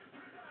problem.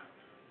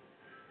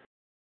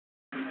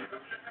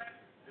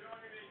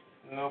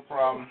 No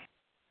problem.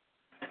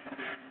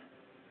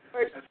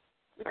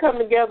 We come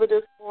together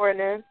this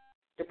morning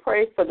to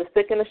pray for the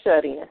sick and the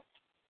shut-in.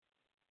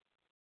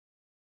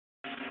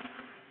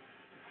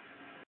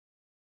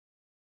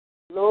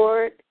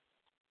 Lord,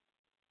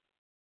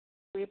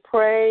 we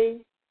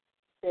pray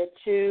that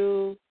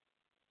you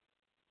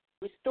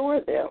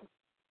restore them.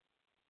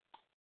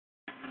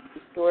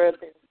 Restore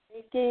their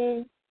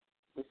thinking,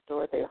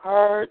 restore their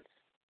hearts,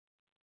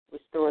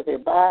 restore their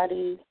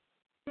bodies.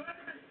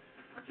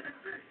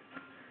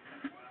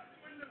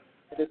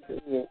 This is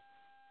it.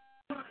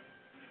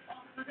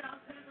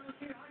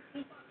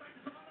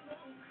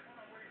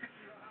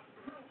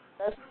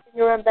 As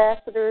your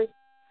ambassadors,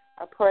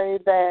 I pray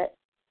that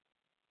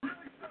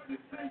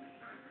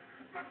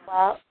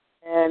go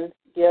and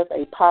give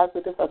a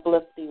positive,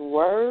 uplifting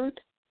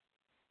word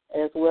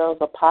as well as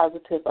a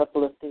positive,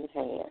 uplifting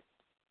hand.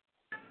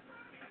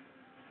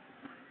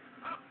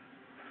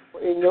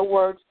 In your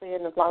word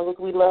saying, as long as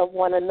we love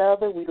one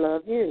another, we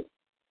love you.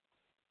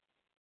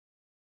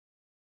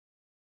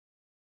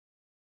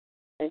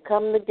 And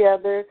come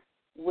together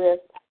with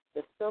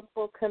the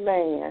simple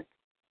command,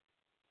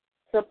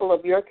 simple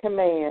of your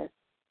command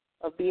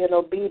of being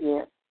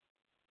obedient.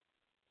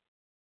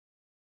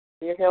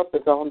 Your help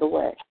is on the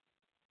way.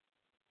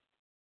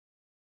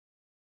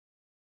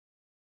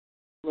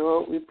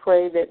 Lord, we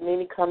pray that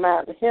many come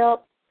out and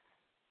help.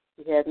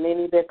 We have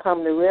many that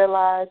come to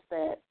realize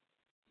that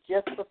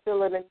just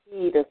fulfilling a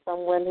need of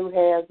someone who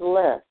has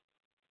less.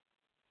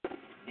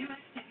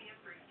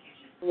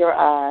 Your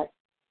eye.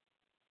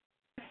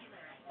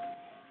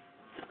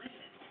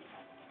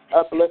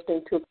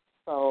 Uplifting to the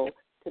soul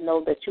to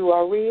know that you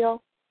are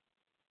real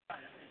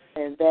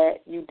and that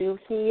you do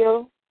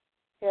heal,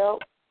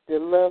 help,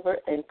 deliver,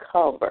 and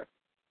cover.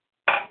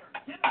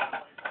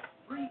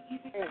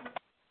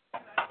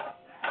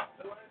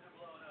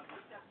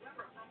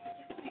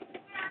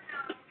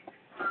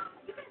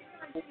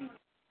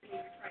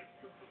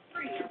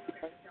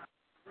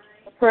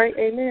 Pray,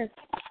 amen.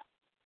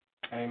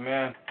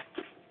 Amen.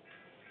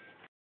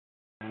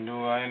 And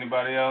do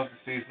anybody else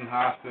see some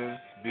hospice,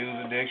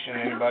 abuse addiction,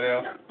 anybody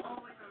else?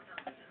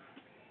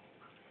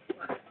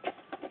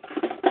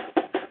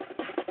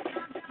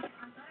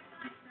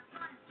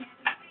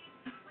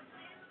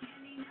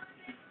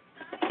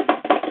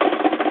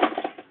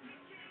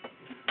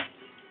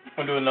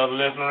 Want to do another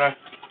list, Lorraine?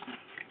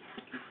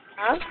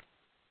 Huh?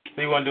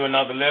 So you want to do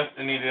another list?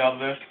 Any of the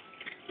other lists?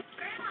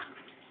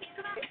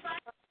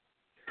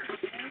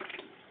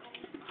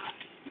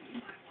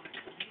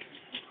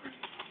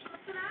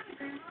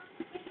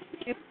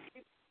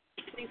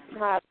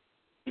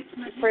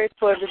 Pray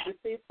for the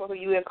deceased, for who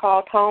you have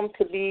called home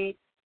to be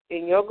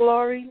in your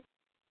glory,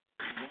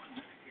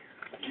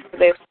 for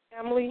their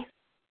families.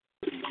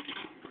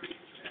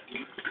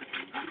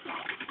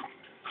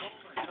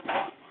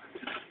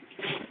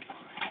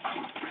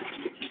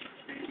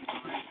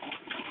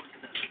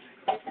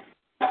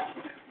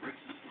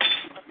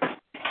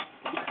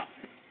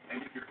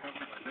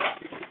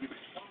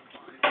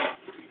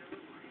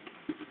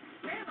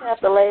 Have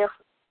the last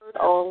word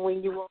on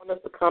when you want us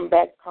to come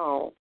back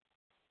home.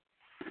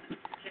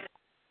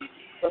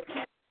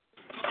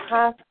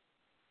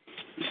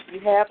 You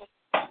have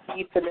a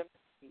need for them.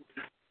 You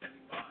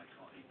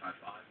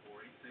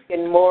can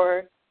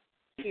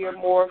hear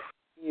more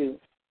from you.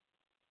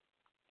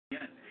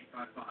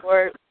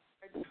 Or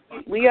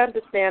we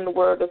understand the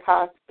word of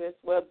hospice.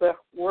 Well, the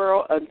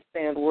world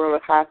understands the word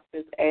of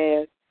hospice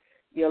as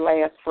your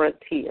last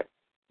frontier.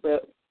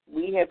 But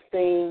we have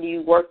seen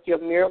you work your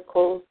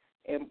miracles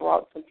and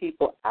brought some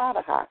people out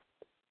of hospice.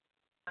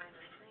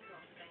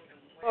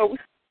 Well, we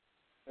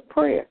say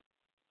prayer.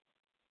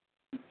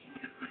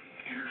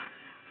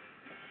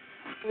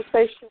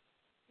 Conversation with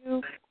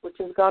you, which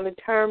is going to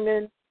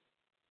determine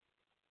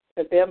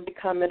for them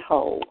becoming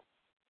whole.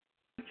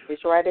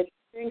 It's right at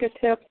your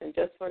fingertips and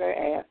just what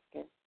they're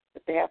asking,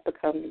 but they have to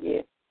come to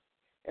you.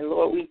 And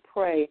Lord, we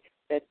pray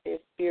that their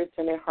spirits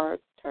and their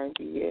hearts turn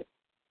to you.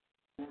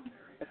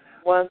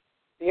 Once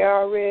they're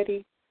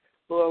already,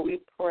 Lord, we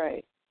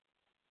pray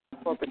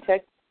for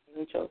protecting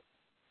angels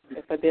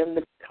and for them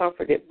to be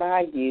comforted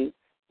by you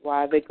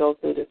while they go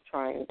through this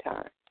trying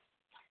time.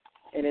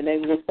 In the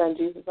name of your Son,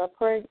 Jesus, I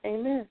pray.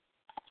 Amen.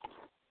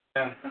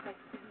 Yeah.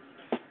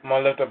 I'm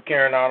going to lift up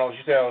Karen Arnold.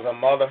 She said it was her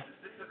mother.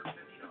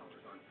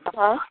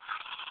 Uh-huh.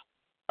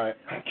 All right.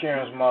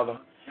 Karen's mother.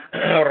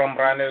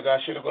 Rombrane ga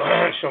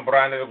shirko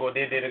shombrane go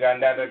dede ga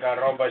ndade ga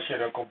romba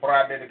shirko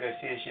brade ga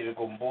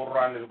shirko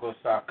burane go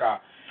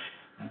saka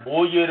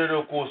boyere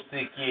ko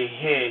stiki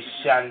he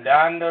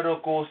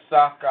shandanda ko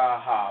saka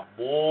ha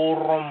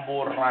borom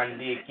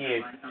burande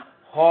ke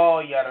ho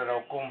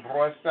yara ko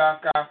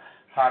brosaka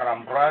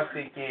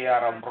harambrasike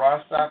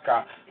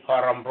yarambrasaka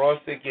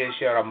harambrosike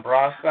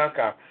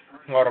sharambrasaka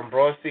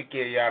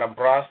harambrosike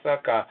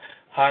yarambrasaka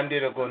Handi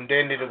the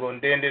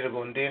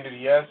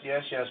Gundindi, yes,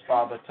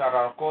 Father.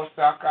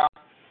 Tarakosaka,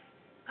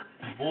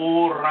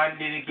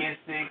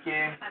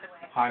 Burandigeseke.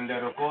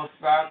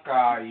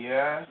 Handarokosaka.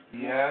 Yes,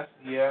 yes,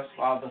 yes,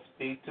 Father,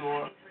 speak to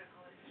her.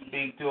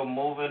 Speak to her,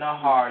 move in her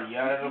heart.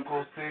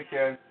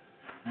 Yadarokoseke.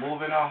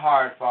 Move in her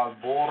heart, Father.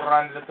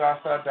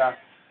 Borandikasata.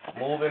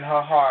 Move in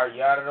her heart.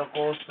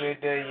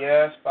 Yadarokoseke.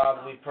 Yes,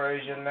 Father, we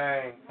praise your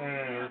name.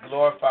 We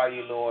glorify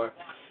you, Lord.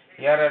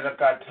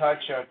 Yadaraka,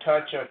 touch her,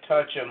 touch her,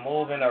 touch her.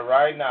 Move in her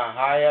right now.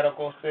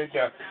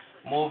 Hayadarokoseke.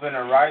 Move in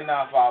her right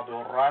now, Father.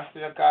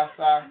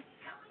 Rastikasa.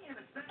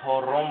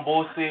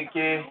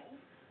 Toromboseke.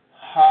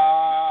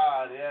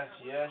 Ha, yes,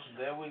 yes,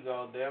 there we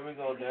go, there we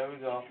go, there we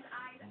go.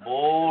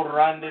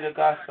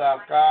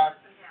 Borandikasaka.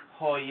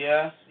 Oh,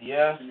 yes,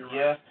 yes,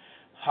 yes.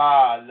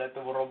 Ha, let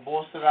the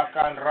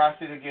Robosaka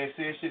Rasi to get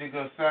to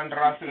go, San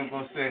Rasi to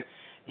go say,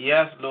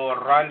 yes, Lord,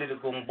 Randy the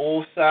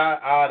Gumbosa.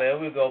 Ah, there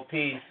we go,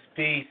 peace,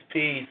 peace,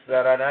 peace.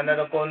 Saranana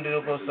the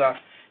Kondirukosa,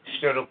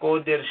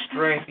 Shiroko did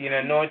strength in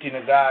anointing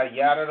of God.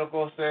 Yada the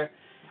go say,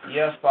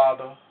 yes,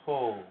 Father.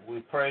 Oh, we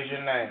praise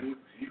your name.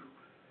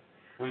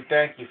 We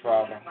thank you,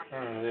 Father.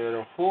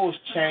 Who's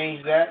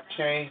change that,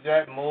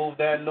 move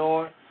that,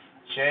 Lord.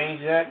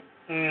 Change that,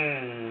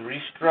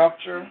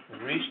 restructure,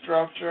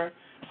 restructure.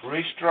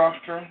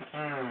 Restructure,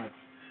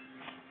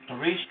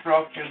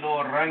 restructure,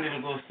 Lord. Randy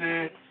to go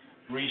say,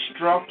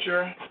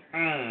 restructure,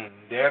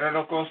 there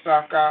to go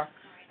saka.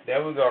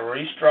 There we go,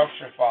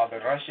 restructure, Father.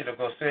 Rashi to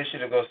go say, she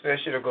to go say,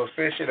 she to go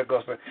say, she to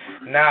go say.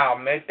 Now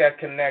make that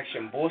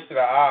connection. Boost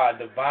the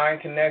divine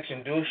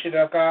connection. Do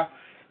shidaka.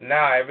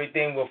 Now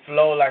everything will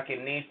flow like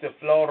it needs to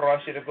flow.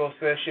 Rashi to go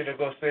say, she to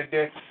go say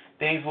there.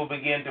 Things will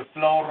begin to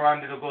flow.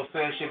 Randy to go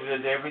say, she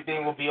to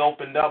everything will be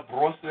opened up.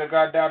 Roast the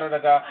God, da da da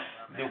da.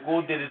 The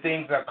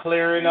things are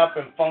clearing up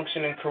and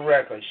functioning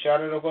correctly.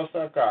 Shout it to go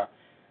saka.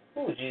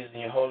 Oh, Jesus,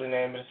 in your holy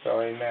name is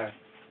so. Amen.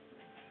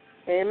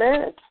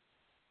 Amen.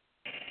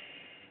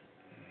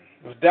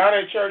 Was down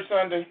at church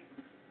Sunday?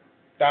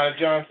 Donna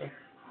Johnson?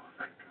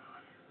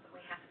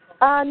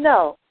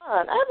 No. I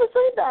haven't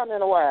seen Donna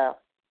in a while.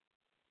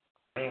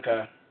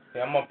 Okay.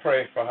 Yeah, I'm going to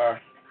pray for her.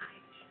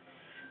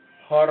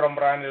 Horam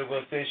Brandi to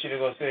go say, she to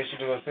go say, she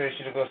to go say,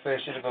 she to go say,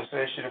 she to go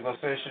say, she to go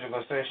say, she to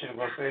go say, she to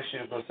go say, she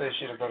to go say,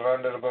 she to go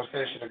run to go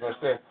say, she to go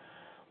say.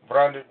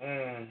 Brandi,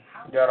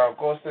 Yara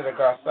go say the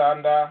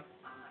Gasanda.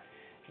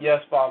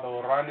 Yes, Father,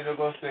 Randi to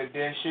go say,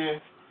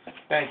 Deshi.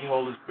 Thank you,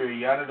 Holy Spirit.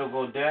 Yada to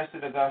go Deshi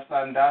to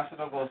Gasanda to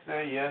go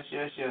say, yes,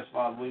 yes, yes,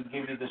 Father. We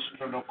give you the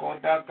strength of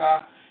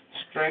Kodaka.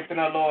 Strengthen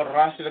the Lord,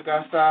 Rashi to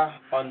Gasa,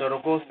 under the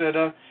go say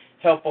the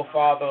help of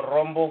Father,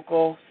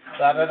 Romboko,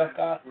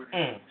 Sadaka.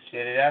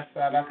 Shirida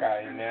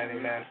Sadaka. Amen,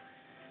 amen,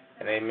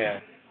 and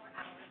amen.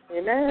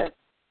 Amen.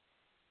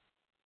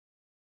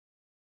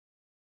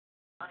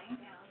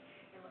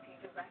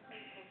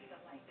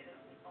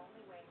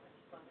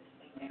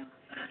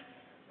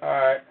 All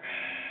right.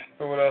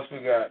 So what else we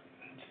got?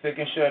 Sick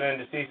and shut in,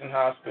 deceased in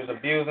hospice,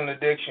 abuse and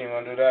addiction. You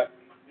want to do that?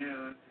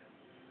 Yeah.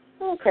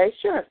 Okay,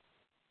 sure.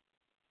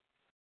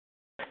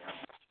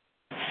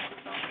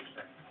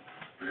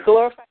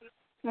 Glorify you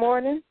this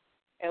morning,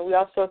 and we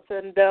also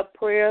send up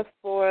prayers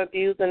for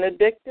abuse and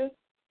addictive.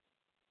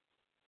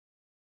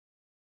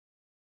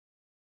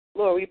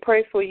 Lord, we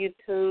pray for you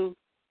to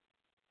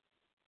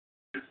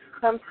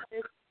come to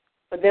this,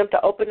 for them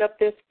to open up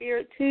their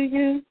spirit to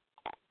you,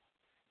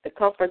 to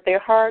comfort their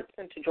hearts,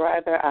 and to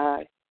dry their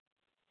eyes.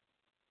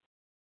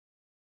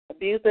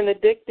 Abuse and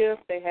addictive,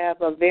 they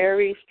have a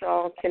very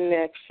strong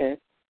connection.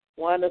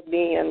 One of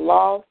being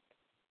lost,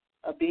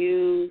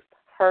 abused,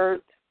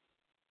 hurt,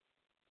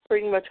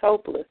 pretty much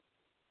hopeless,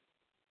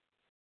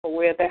 or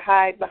where they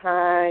hide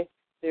behind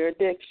their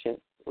addiction,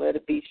 whether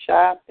it be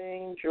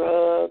shopping,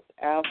 drugs,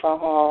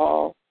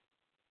 alcohol,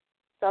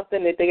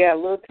 something that they got a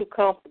little too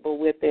comfortable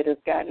with that has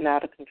gotten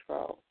out of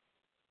control.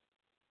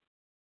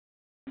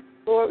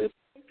 Lord, we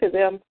pray for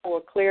them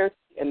for clarity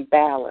and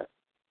balance,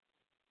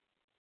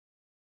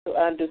 to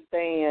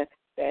understand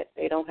that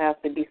they don't have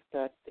to be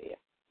stuck there.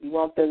 We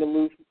want them to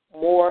move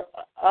more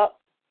up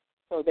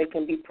so they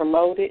can be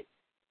promoted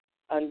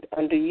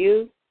under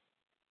you,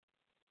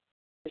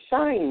 to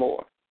shine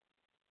more,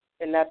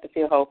 and not to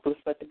feel hopeless,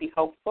 but to be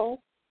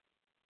hopeful,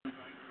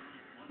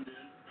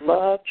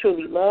 love,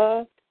 truly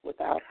loved,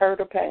 without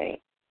hurt or pain.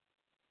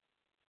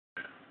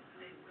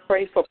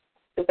 Pray for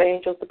the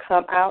angels to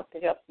come out to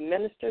help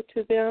minister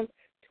to them,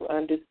 to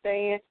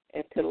understand,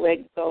 and to let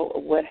go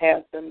of what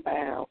has them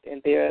bound,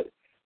 and they're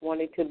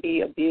wanting to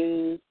be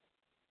abused,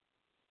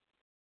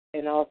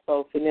 and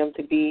also for them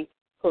to be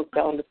hooked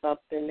onto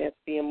something that's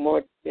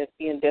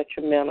being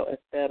detrimental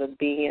instead of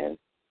being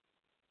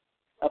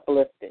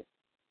uplifted.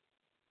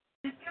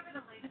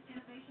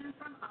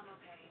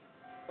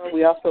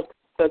 We also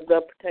for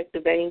the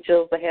protective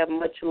angels to have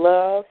much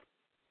love,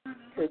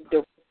 to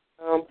direct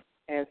them,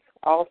 and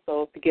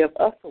also to give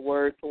us a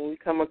word when we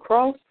come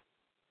across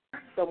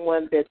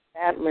someone that's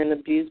battling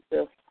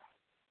abusive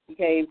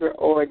behavior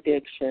or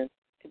addiction,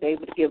 to be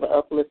able to give an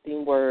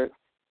uplifting word,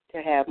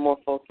 to have more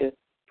focus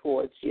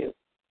towards you.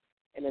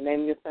 In the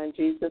name of your Son,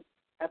 Jesus,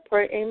 I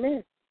pray,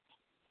 amen.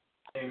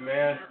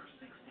 Amen.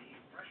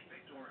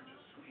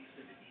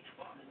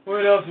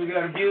 What else? We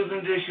got abused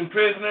and addiction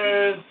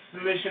prisoners,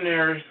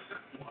 missionaries,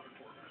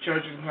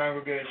 churches and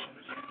congregations.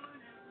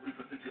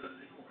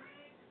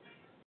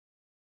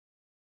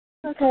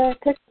 Okay,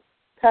 take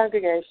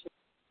congregation.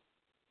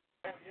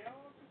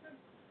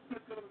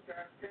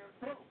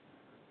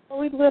 Well,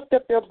 we lift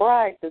up your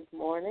bride this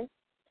morning.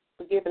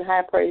 We're giving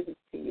high praises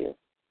to you.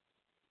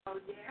 Oh,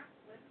 yeah?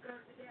 Let's go to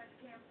the dash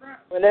cam front.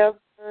 Whatever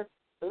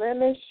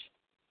blemish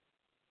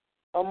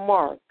or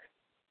mark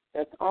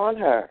that's on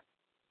her,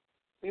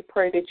 we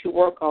pray that you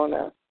work on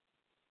us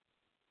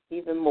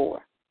even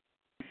more.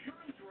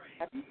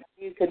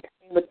 You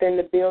contain within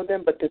the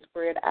building, but to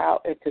spread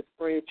out and to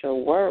spread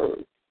your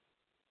word.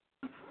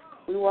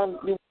 We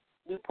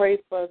pray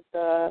for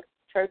the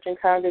church and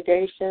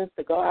congregations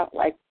to go out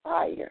like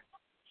fire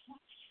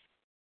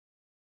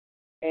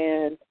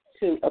and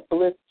to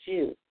uplift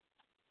you.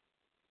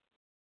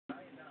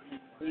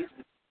 You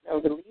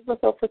never leave us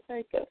or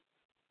forsake us.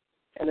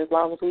 And as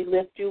long as we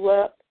lift you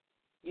up,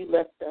 you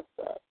lift us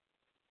up.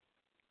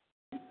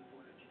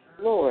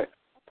 Lord,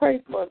 I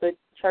pray for the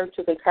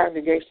churches and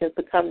congregations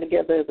to come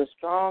together as a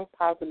strong,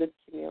 positive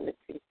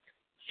community,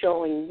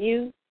 showing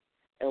you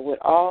and with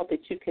all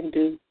that you can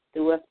do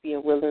through us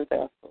being willing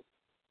vessels.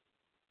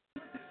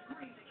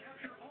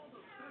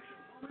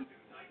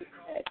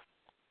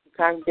 The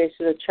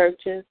congregations of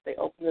churches, they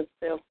open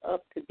themselves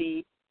up to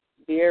be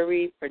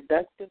very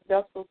productive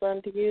vessels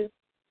unto you.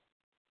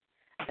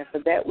 And for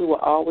that, we will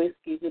always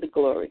give you the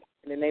glory.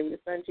 In the name of the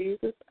Son,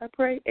 Jesus, I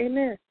pray.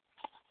 Amen.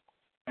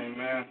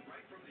 Amen.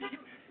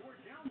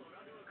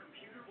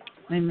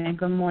 Amen.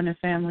 Good morning,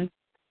 family.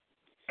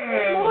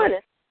 Good morning.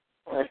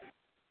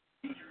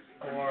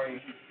 How are you?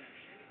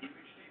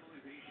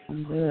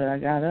 I'm good. I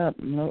got up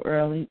a little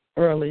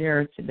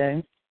earlier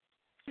today.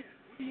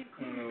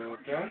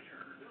 Okay.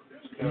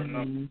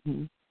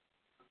 Mm-hmm.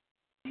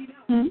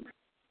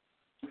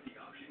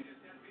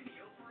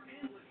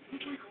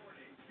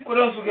 What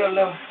else we got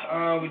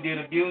left? We did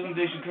abuse and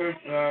addiction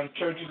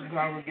churches and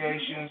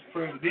congregations.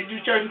 Did you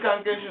do churches and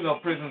congregations or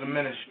prisons and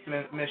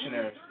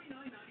missionaries?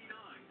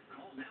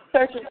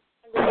 Churches and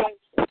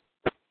congregations.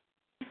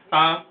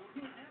 Huh?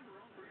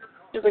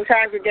 Churches and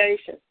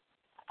congregations.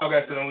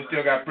 Okay, so then we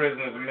still got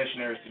prisoners and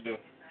missionaries to do.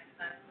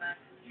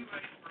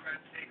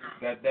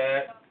 Got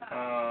that.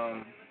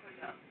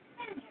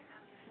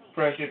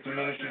 Pressure to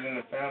ministries and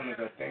the families.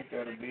 I think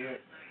that'll be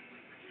it.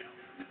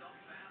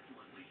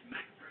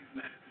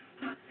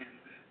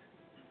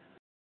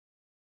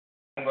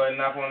 I'm going to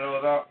knock one of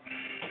those out.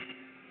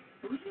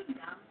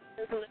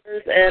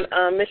 Prisoners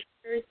and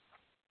missionaries?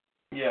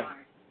 Yeah.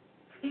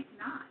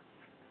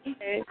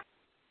 Okay.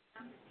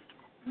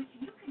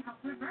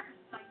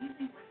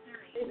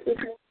 This is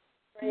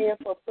praying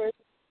for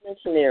prison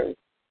missionaries.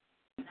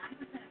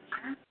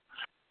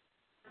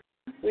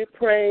 We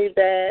pray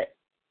that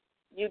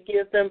you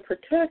give them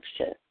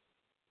protection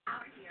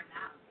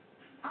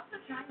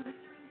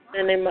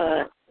in their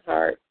mind,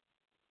 heart.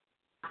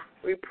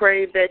 We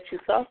pray that you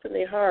soften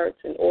their hearts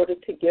in order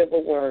to give a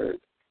word,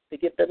 to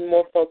get them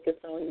more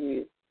focused on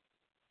you.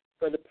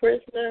 For the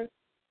prisoner,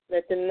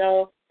 let them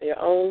know they're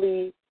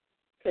only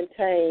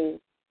contained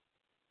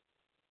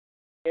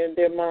in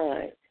their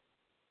mind.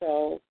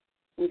 So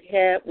we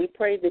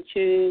pray that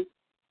you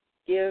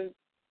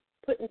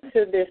put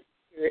into their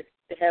spirit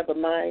to have a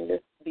mind to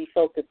be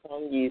focused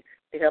on you,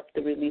 to help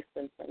to release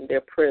them from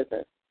their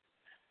prison.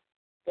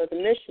 For the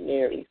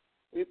missionaries,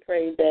 we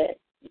pray that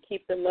you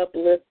keep them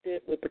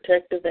uplifted with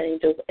protective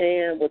angels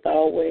and with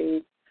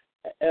always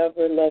an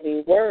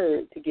ever-loving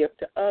word to give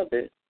to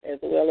others, as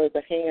well as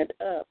a hand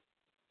up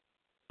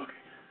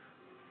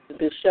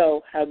to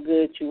show how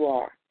good you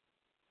are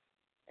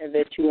and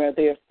that you are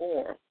there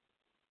for them.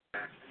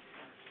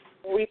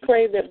 We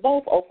pray that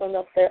both open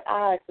up their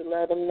eyes to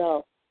let them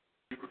know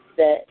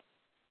that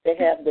they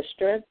have the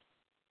strength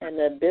and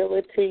the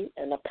ability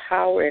and the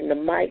power and the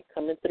might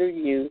coming through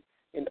you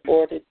in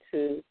order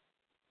to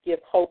give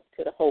hope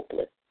to the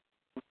hopeless,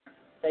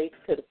 faith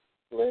to the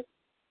hopeless,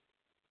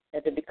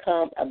 and to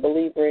become a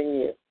believer in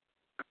you,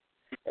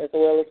 as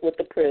well as with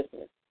the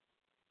prisoners,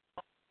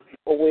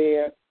 for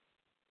where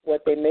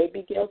what they may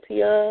be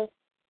guilty of,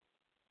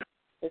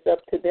 it's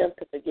up to them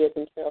to forgive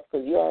themselves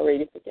because you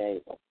already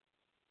forgave them.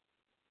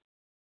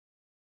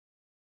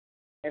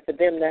 And for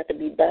them not to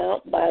be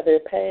bound by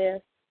their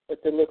past,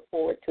 but to look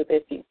forward to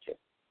their future.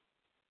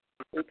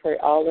 We pray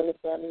all in the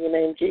Son, in your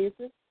name,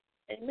 Jesus.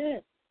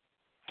 Amen.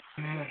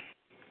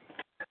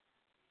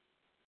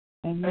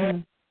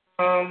 Amen.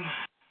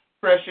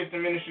 Prayer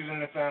shifting ministries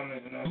and the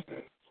families, and that's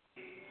it.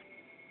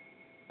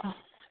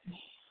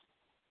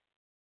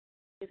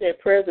 You said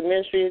prayers and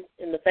ministries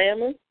in the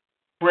family?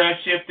 Prayer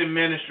shifting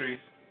ministries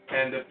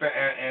and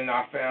and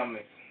our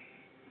families.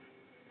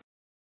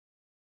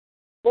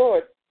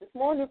 Lord, this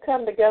morning we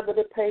come together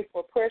to pray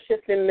for prayer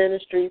shifting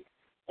ministries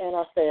and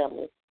our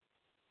families.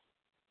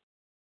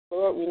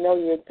 Lord, we know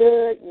you're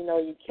good. You know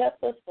you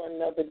kept us for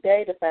another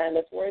day to find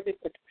us worthy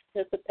to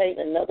participate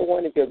in another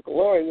one of your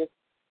glorious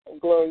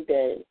glory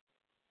days.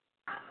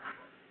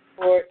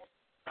 Lord,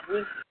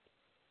 we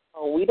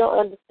We don't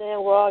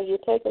understand where all you're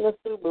taking us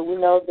to, but we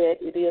know that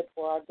it is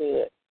for our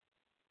good.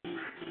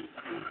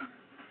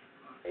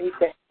 We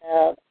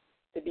need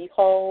to be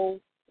whole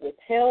with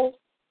health,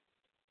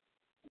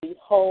 be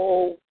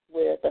whole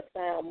with a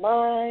sound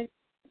mind,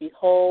 be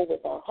whole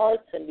with our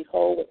hearts, and be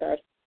whole with our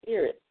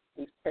spirits.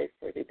 We pray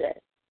for today.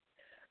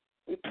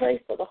 We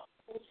pray for the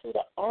whole suit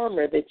of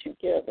armor that you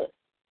give us.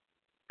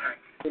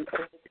 And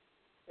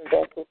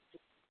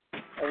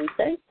we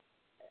thank you.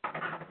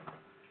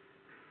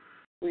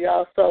 We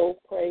also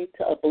pray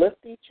to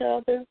uplift each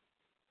other,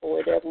 or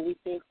whatever we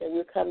think that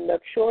we're coming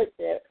up short,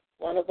 that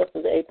one of us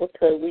is able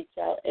to reach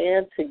out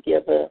and to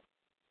give a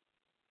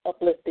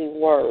uplifting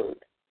word,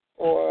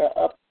 or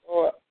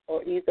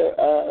either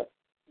a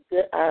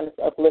good, honest,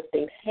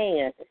 uplifting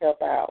hand to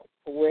help out.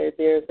 Where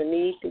there's a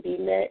need to be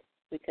met,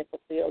 we can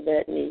fulfill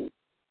that need.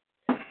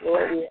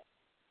 Lord, we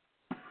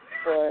ask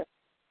for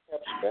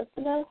help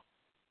strengthen us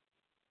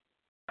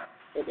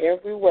in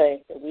every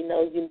way, that we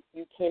know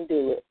you can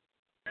do it.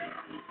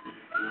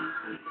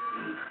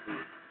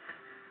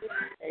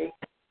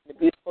 The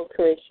beautiful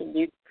creation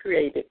you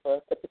created for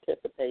us to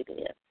participate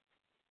in.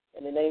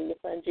 In the name of your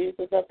Son,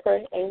 Jesus, I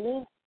pray.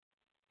 Amen.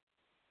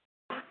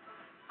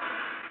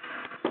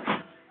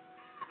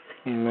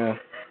 Amen.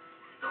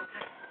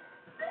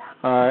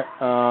 All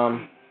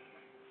right.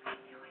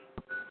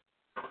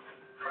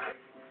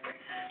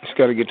 Just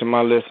got to get to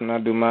my list and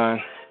I'll do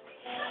mine.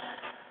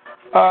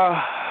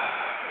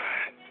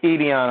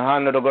 Idian,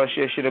 Hana to go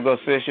say, should go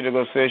say, should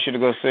go say, should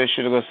go say,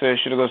 should go say,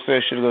 should go say,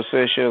 should go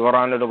say, should go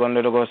round to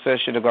go say,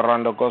 should go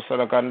round to go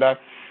Sarakanda,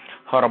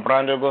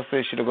 Horabranda go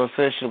say, should go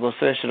say, should go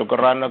say, should go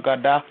round to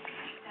Gada,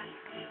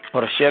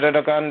 or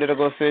Shadaka, to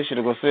go say,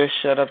 should go say,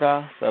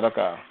 Shadaka,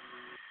 Sadaka.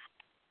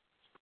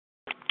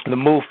 The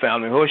Move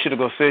family. Who should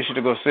go say,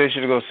 should go say,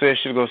 should go say,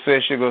 should go say,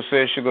 should go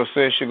say, should go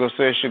say, should go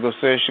say, should go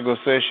say, should go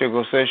say, should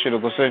go say,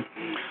 should go say.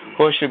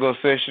 Who should go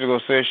say, should go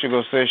say, should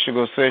go say, should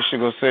go say, should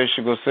go say,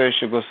 should go say,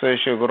 should go say,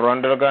 should go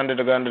run the gun,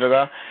 the gun, the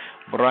gun,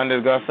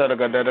 branded gasa, the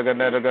gada, the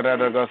gada, the gada,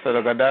 the gasa,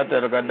 the gada,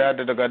 the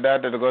gada, the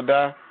gada, the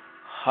gada,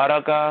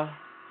 haraka,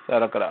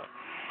 sarakara.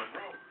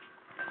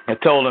 A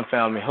Tolan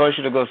family. Who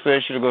should go say,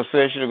 should go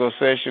say, should go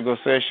say, should go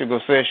say, should go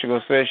say, should go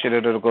say,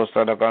 should go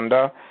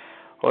sarakanda.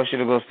 Or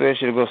should go say,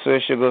 should go say,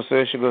 should go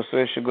say, should go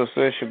say, should go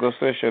say, should go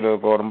say, should go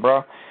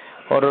rumbra.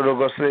 Or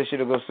go say,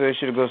 should go say,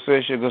 should go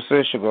say, should go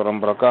say, should go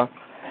rumbraka.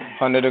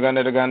 Hundred again,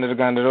 should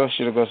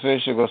go say,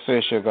 should go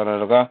say, should go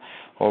raga.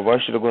 Or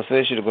what should go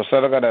say, should go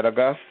saraga,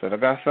 raga,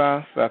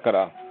 saragasa,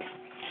 sakara.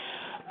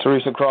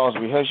 Teresa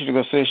Crosby, hey, should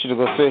go say, should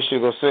go say, should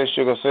go say,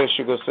 should go say,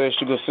 should go say,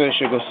 should go say,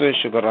 should go say,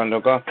 should go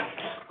randoka.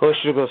 Who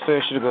should go say,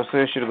 should go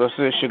say, should go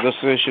say, should go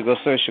say, should go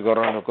say, should go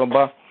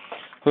randoka.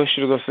 Who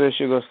should go say,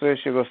 should go say,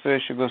 should go say,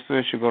 should go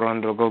say, should go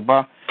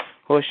randoka.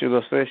 Who should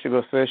go say, should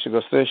go say, should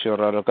go say, should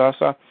go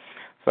randoka.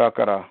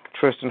 Sakara.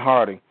 Tristan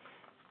Hardy.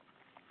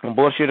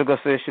 Boy should go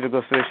say, should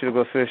go say, should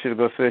go say, should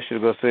go say,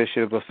 should go say,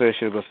 should go say,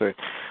 should go say.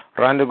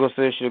 Rando go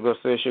say, should go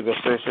say, should go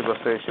say, should go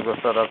say, should go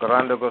saraka.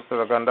 Rando go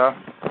saraganda.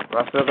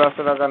 Rasaga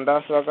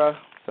saraganda saka.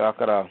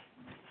 Sakara.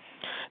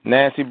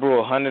 Nancy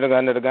Brewer, hundred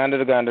gander,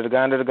 gander, gander,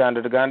 gander,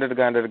 gander, gander,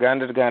 gander,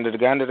 gander, gander,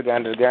 gander, gander,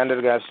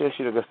 gander, gander,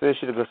 should go say,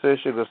 should go say,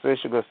 should go say,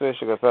 should go say,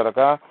 should go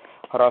saraka.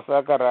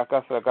 Harasaka,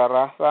 raka, saka,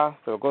 rasa,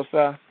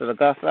 sarkosa,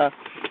 sarakasa,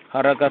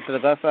 haraka,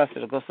 sarakasa,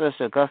 sarkosa,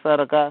 sarkasa,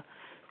 raka,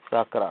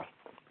 sakara.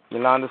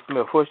 Yolanda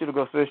Smith, who should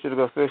go say, should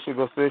go say, should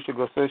go say, should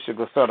go say, should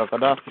go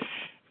sarakada.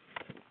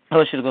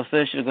 Who should go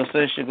say, should go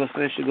say, should go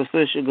say, should go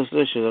say, should go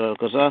say, should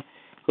go say,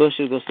 who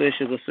should go say,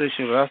 should go say,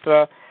 should go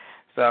say,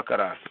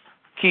 sakara.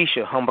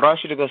 Keisha, Hambra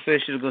should go say,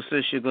 should go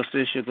say, should go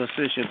say, should go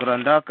say, should go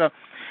randaka.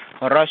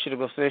 Hara should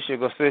go say, should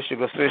go say, should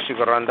go say, should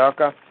go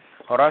randaka.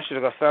 Hara should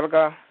go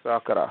sarga,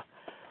 sakara.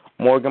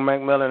 Morgan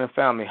McMillan and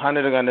family,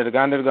 hundred gander,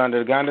 gander,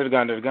 gander, gander,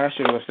 gander, gander,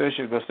 should go say,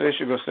 should go say,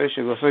 should go say,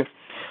 should go say.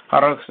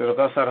 Harak,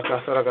 saraka,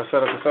 saraka, saraka,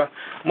 saraka,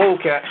 move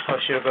cat,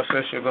 should go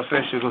say, should go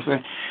say, should go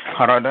say.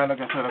 Haradana,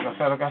 saraka,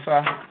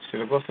 saraka,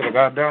 should go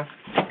saragada,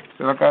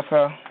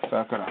 saraka,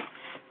 sakara.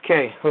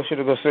 K, who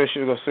should go say,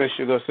 should go say,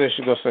 should go say,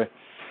 should go say.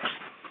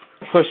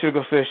 Who should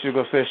go say, should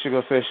go say, should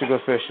go say, should go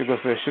say, should go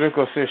say, should go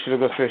say, should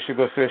go say, should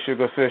go say, should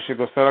go say, should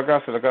go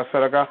saraka, saraka,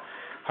 saraka.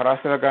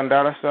 Harasara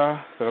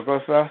gandarasa,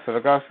 saragosa,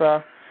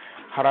 saragasa.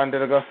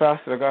 Harandiragasa,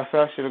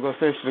 saragasa, should go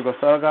say, should go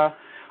saraga.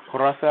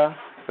 Horasa,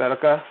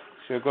 saraka,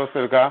 should go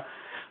sarga.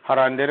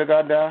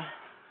 Harandiragada,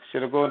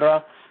 should go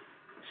da,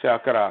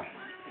 shakara.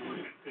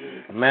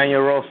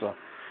 Manuel Rosa.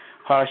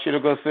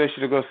 Should go say,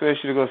 should go say,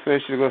 should go say,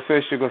 should go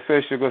say, should go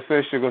say, should go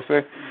say, should go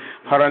say.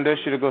 Harande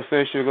should go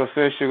say, should go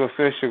say, should go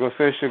say, should go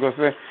say, should go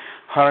say.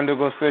 Harande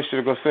go say,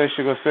 should go say,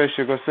 should go say,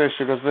 should go say,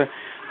 should go say.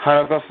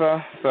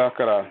 Haragasa,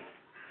 sakara.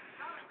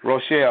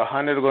 Rochelle,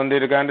 hundred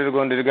gondir gander,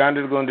 gondir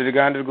gander, gondir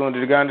gander,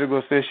 gondir gander,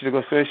 go say, should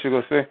go say, should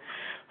go say.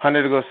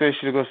 Hundred go say,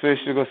 should go say,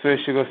 should go say,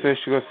 should go say,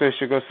 should go say,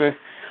 should go say.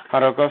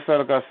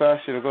 Haragasa, ragasa,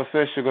 should go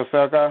say, should go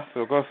saka,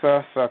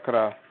 sugosa,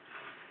 sakara.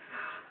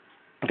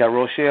 Got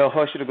Rochelle,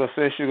 hush, should go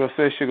say, should go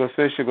say, should go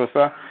say, should go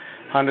sa.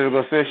 Hundred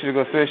go say, should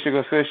go say, should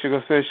go say, should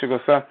go say, should go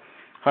sa.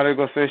 Hare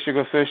go say, she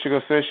go say, she go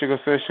say, she go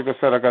say, she go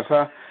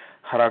Saragasa,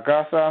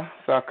 Haragasa,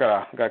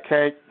 Sakara. Got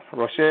Kate,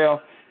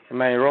 Rochelle,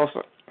 Emmanuel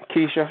Rosa,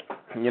 Keisha,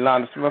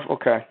 Yolanda Smith.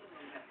 Okay.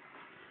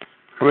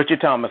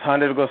 Richard Thomas,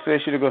 Hare go say,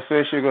 she go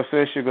say, she go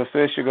say, she go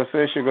say, she go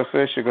say, she go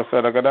say, she go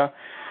Saragada.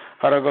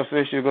 Hare go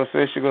say, she go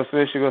say, she go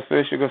say, she go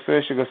say, she go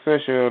say, she go say,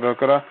 she go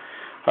Rakara.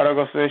 Hare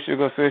go say, she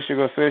go say, she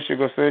go say, she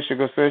go say, she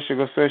go say, she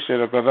go say, she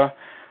Rakara.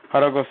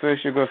 Hare go say,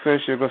 she go say,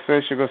 she go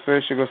say, she go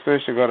say, she go say,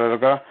 she go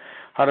Rakara.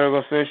 Hare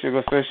go say, she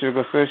go say, she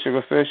go say, she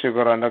go say, she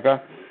go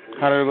Randaka.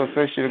 Hare go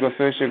say, she go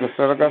say, she go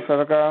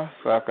Saraka,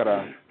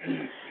 Sakara.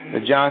 The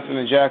Johnson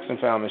and Jackson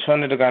families.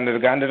 Hunter the Gander, the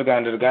Gander, the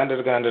Gander, the Gander,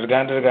 the Gander, the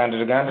Gander, the Gander,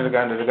 the Gander, the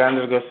Gander, the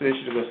Gander, go say,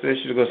 she go say,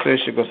 she go say,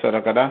 she go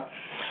Sarakada.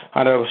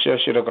 Hare go say,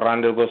 she go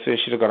Grande, go say,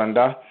 she go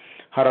Granda.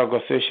 Hare go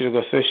say, she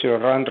go say, she go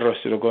Randro,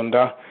 she go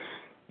Gonda.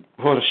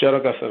 Hor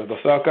Sharaka,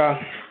 Saragosaka,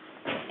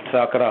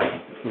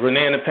 Sakara.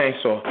 Renee in the paint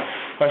store.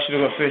 Hush, she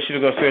go say, she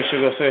go say, she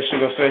go say, she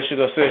go say, she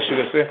go say, she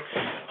go say.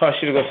 Hush,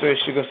 she go say,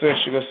 she go say,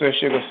 she go say,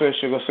 she go say,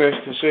 she go say,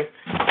 she go say.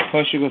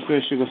 Hush, she go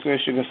say, she go say,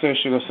 she go say,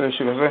 she go say,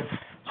 she go say.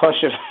 Hush,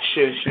 she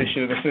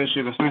go say,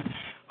 she go say.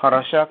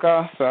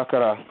 Harashaka,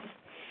 Sakara.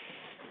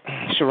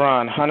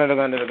 Sharon, Hana the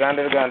Gander, the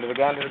Gander, the Gander, the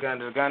Gander, the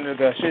Gander, the Gander, the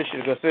Gander,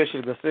 she go say, she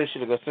go say,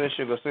 she go say,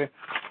 she go say.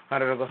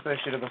 Hana go say,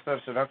 she go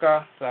say,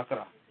 Shiraka,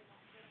 Sakara.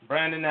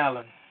 Brandon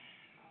Allen.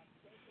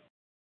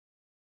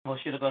 Oh,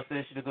 she go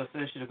say, she go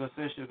say, she go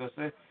say, she go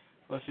say.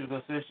 Oh, she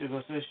go say, she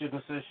go say, she go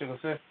say, she go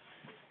say.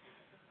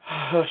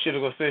 Oh, she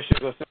go say, she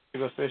go say, she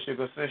go say, she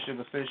go say, she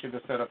go say, she go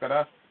say,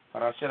 Rakara,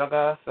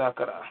 Harashiraka,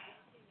 Sakara.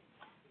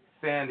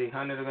 Sandy,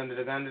 Hana the Gander,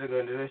 the Gander, the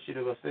Gander, she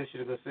go say, she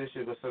go say,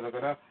 she go say,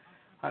 Rakara.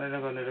 Hana the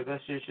Gander, the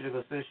Gander, she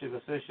go say, she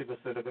go say, she go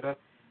say, Rakara.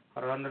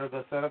 Harana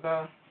go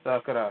Saraka,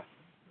 Sakara.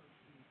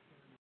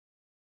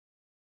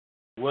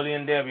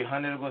 William Debbie,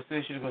 Hana go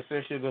say, she go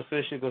say, she go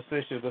say, she go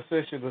say, she go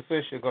say, she go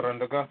say, she go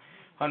Randaka.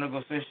 Hana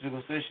go say, she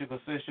go say, she go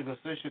say, she go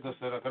say, she go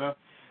say, Rakara.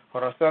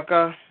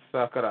 Harasaka,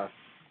 Sakara.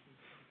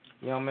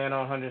 Young man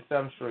on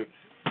 107th Street.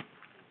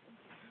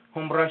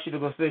 Humbra, she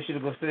go say, she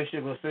go say, she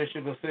go say, she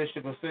go say, she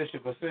go say, she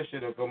go say, she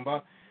go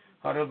gumba.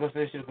 Hara go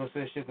say, she go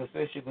say, she go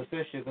say, she go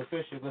say, she go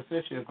say, she go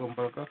say, she go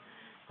gumba.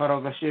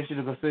 Hara go say, she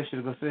go say, she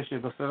go say, she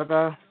go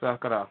Saraka,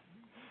 Sakara.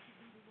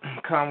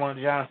 Kamala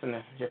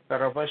Johnson,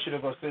 Parabush, she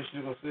go say,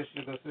 she go say,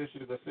 she go say, she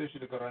go say, she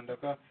go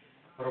Randaka.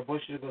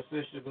 Parabush, she go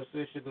say, she go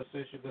say, she go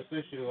say, she go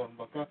say, she go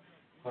Mbaka.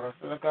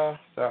 Harasaka,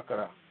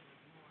 Sakara.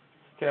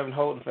 Kevin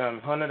Holton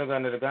family. Hunter the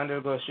Gander, the Gander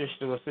go shish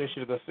to go say,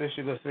 she go say,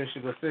 she go say, she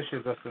go say, she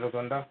go to the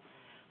Gunda.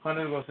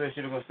 Hunter go say,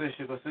 she go say,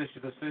 she go say, she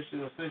go say, she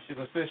go say, she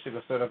go say, she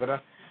go to the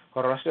Gunda.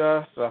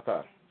 Horasha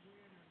Saka.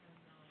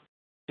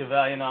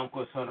 Chevalier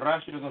Namkus,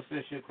 Rashi to go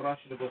say, she crash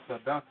to go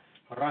sada.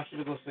 Rashi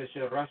to go say, she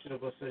Rashi to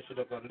go say, she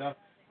the Gunda.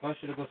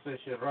 Rashi to go say,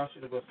 she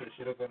Rashi to go say,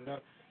 she the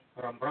Gunda.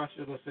 Rambrashi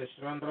to go say,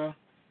 Shrandra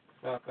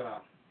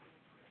Sakara.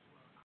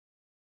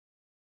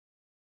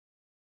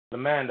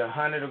 Amanda,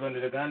 Hana going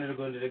to the Gander,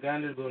 going to the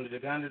Gander, going to the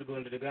Gander,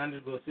 going to the Gander,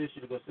 go say, she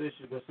go say,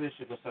 she go say,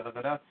 she go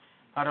Saragada,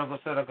 Hara go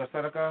Saraka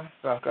Saraka,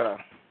 Sakara.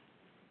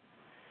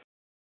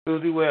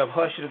 Susie Webb,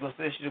 Hush, she go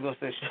say, she go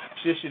say,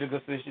 she go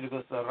say, she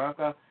go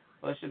Saraka,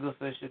 Hush, she go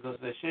say, she go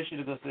say,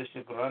 she go say, she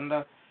go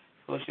Randa,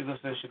 Hush, she go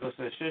say, she go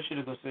say, she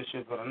go say,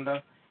 she go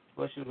Randa,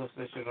 Hush, she go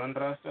say, she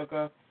Randa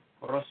Saka,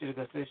 Rosh, she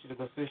go say, she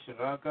go say, she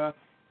Raka,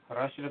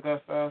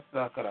 Harashika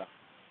Sakara.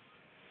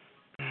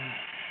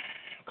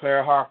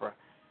 Claire Harper.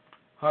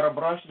 Haram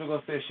brush to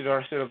go say she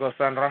rush to go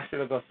san rush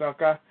to go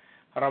saka.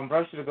 Haram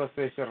brush to go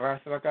say she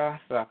rasaka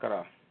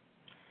sakara.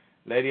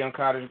 Lady on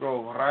Cottage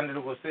Grove. Randa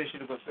to go say she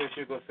go say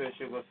she go say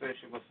she go say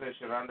she go say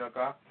she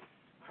randaka.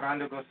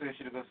 Randa go say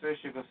she go say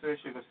she go say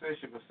she go say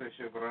she go say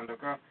she go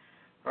randaka.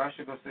 Rush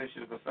to go say she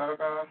go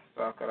saraka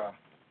sakara.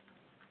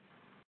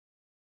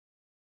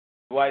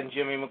 White and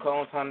Jimmy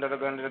McCombs. Handa the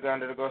gun to the gun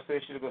to go say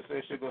she go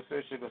say she go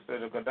say she go say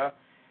the gada.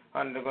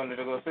 Handa the gun to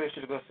go say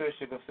she go say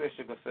she go say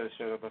she go say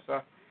she go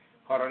sa.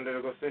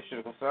 Haranda go say she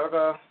go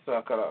sarga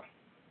sakara.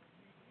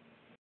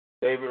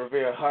 David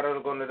Revere, Harder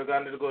going to the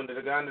Gander, going to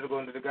the Gander,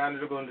 going to the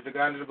Gander, going to the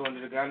Gander, going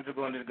to the Gander,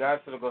 going to the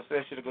Gander, so go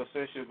say she go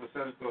say she go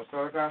say go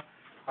sarga,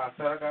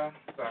 sarga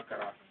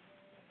sakara.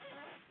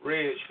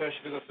 Ridge,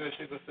 she go say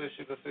she go say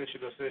she go say she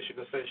go say she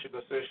go say she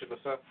go say she go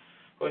say.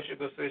 What she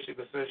go say she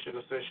go say she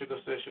go say she go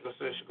say she go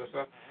say she go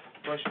say.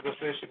 What she go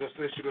say she go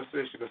say she go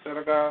say she go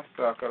sarga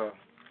sakara.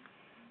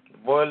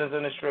 Boilers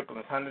in the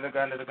Stricklands, Hundred the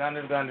Gander, the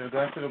Gander, the Gander, the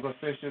Gander, go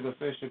say she go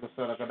say she go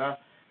sarga.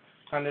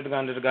 Hundred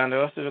the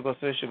Gander, also go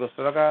say she go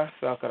sarga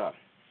sakara.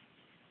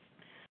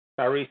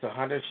 Teresa,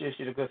 100 she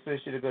go say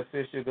she go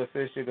say she go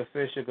say she go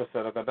say she go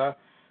sarga.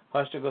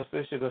 Hush to go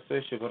say she go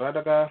say she go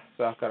radaga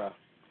sakara.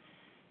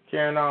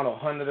 Karen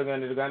Arnold, 100 the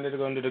Gander, the Gander,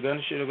 go into the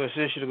gun, she go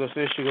say she go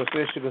say she go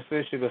say she go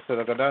say she go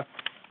sarga.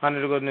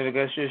 100 go into the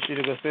gun, she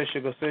go say she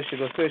go say she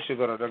go say she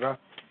go radaga.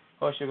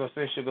 Hush to go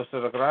say she go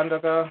sarga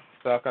radaga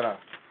sakara.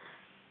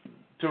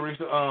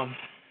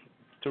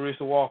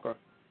 Teresa Walker.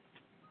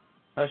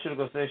 I should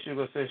go say she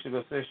go say she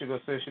go say she go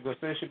say she go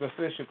say she go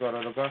say she go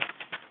radaga.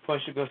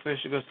 Hush to go say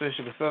she go say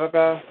she go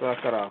sarga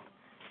sakara.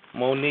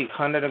 Monique,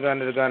 Handa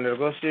Ganda Ganda,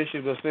 go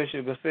Sishi, go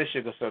Sishi, go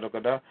Sishi, go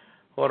Sadakada,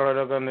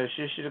 Horaganda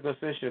Shishi, go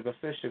Sishi, go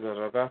Sishi, go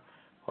Raga,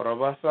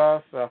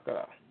 Horabasa,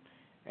 Sakara.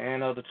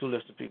 And other two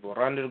listed people.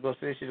 Randa go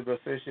Sishi, go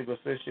Sishi, go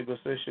Sishi, go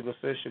Sishi, go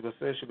Sishi, go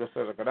Sishi, go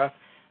Sadakada,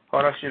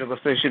 Horashi, go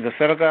Sishi, go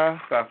Sadaka,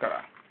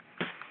 Sakara.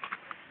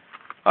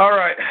 All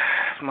right,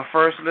 my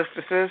first list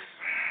is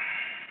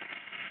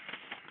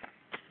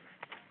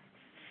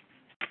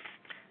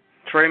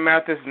Trey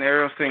Mathis and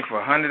Ariel Sink for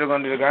 100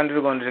 going to the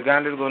Gander, going to the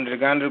Gander, going to the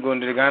Gander,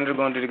 going to the Gander,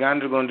 going to the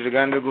Gander, going to the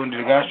Gander, going to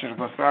the Gander,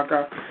 go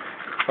Saka,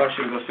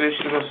 Hushi go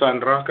Sishi, go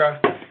Sandraka,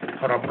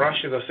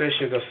 Horabrashi go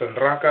Sishi, go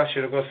Sandraka,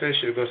 she go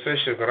Sishi, go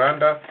Sishi,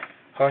 Granda,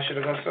 Hushi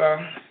go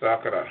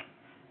Sakara.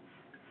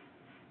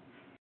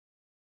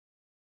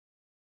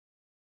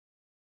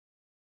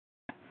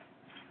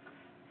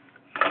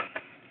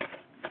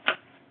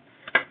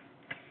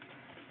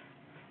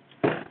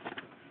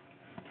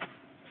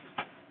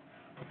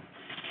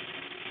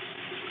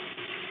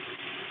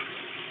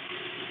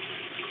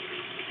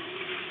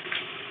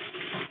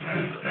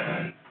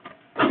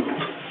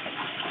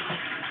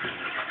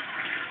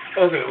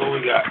 Okay, what we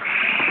got?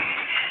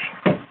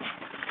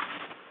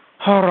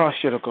 I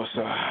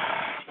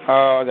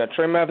got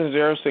Trey Mathis,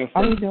 Ariel Sink.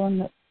 Are we doing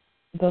the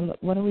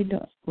what are we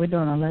doing? We're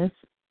doing a list?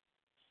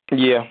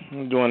 Yeah,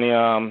 I'm doing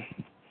the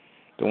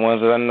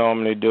ones that I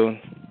normally do.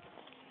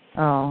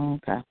 Oh,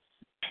 okay.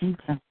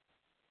 Okay.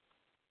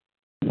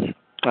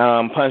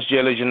 Punch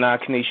Jelly, Janai,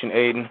 Kenesha,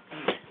 Aiden.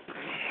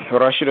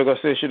 Rashida go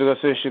say, go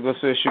say, go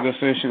say, go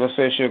say, go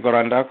say, go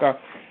Randaka.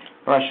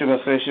 Rashida go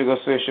say, go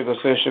say, go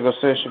say, go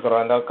say, go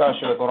Randaka,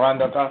 Shida go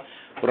Randaka.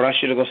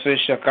 Rashida go say,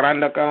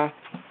 Karandaka.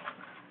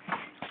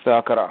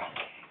 Sakara.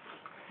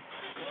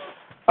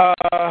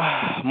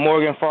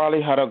 Morgan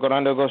Farley, Hada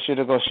Goranda go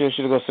Shida go say,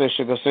 go say,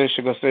 go say,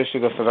 go say,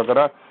 go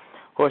Sakara.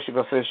 Hoshi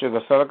go say,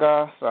 go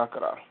Salaka,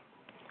 Sakara.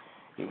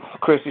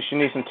 Chrissy,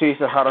 Shanice, and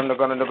Tisa, Hada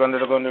go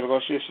Shida go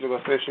say, go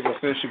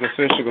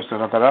say, go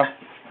Sakara.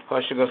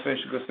 Hoshi go say,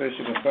 go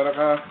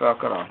Salaka,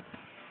 Sakara.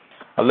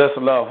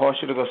 Alyssa Love,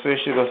 Hoshi go say,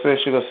 go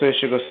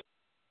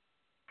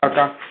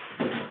Sakara.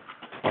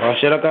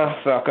 Rashidaka,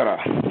 Sakara.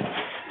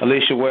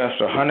 Alicia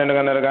Webster,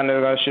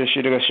 Hanaganaga,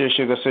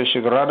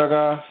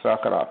 Shishigaraga,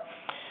 Sakara.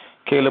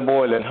 Caleb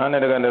Boylan,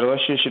 Hanaganaga,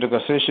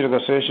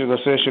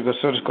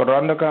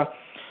 Shishigaraga,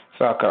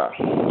 Sakara.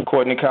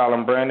 Courtney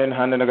Collin, Brandon,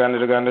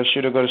 Hanaganaga,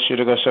 Shidiga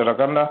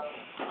Shiraganda,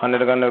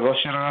 Hanaganaga,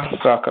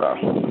 Sakara.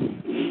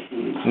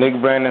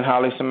 Nick Brandon,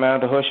 Holly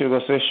Samantha, Hushiga,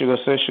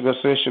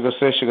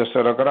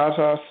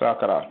 Shiragaraza,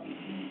 Sakara.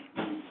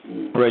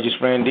 Regis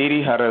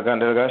Brandidi,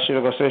 Hanaganaga,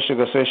 Shidiga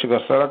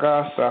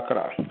Saraga,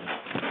 Sakara.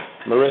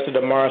 Marissa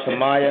Damaris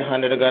Amaya,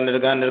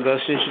 Hanaganaga,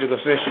 Shidiga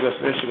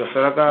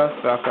Saraga,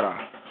 Sakara.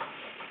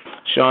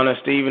 Shauna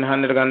Stephen,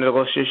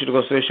 Hanaganaga,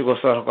 Shidiga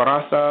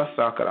Saragarasa,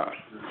 Sakara.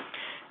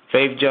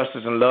 Faith,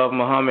 Justice, and Love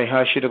Muhammad,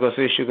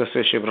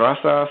 Hashidiga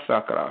Rasa,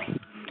 Sakara.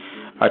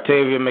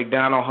 Octavia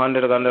McDonald,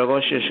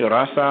 Hanaganaga,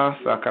 Rasa,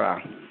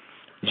 Sakara.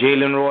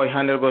 Jalen Roy,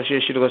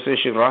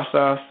 Hanaganaga,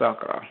 Rasa,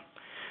 Sakara.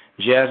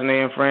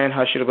 Jasmine and friend,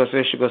 Hashidiga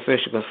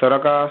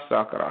Saraga,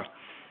 Sakara.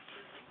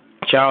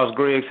 Charles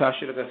Griggs,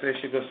 Hashidiga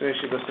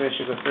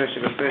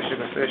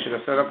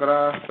Saraga,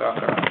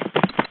 Sakara.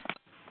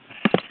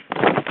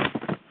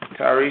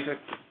 Tyresa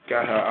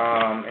got her,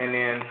 and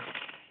then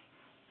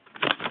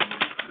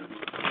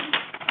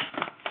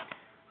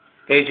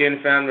AJ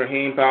family,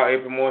 Raheem Powell,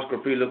 April Morse,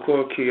 Grappy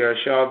LaCour, Kiara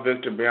Shaw,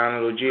 Victor, Brianna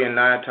Lugia,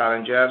 Nia, Tyler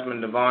and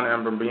Jasmine, Devon,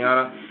 Amber,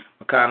 Brianna,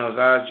 Makano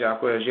Zaz,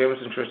 Jacquez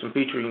Jameson, Tristan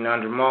Petrie,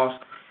 Nandra Moss,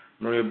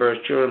 Maria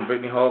Burst Children,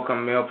 Brittany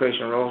Holcomb, Mel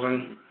Patient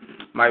Rosen,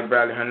 Mike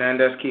Bradley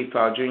Hernandez, Keith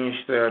Powell Jr.,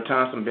 Sarah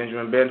Thompson,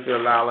 Benjamin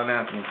Benfield, Lyle and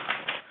Anthony.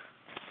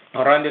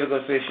 Randy go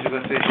say, she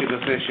go say, Randy go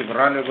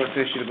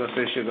say, she go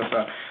say,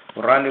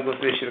 Randy go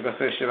say, she go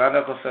say,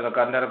 Randy go say,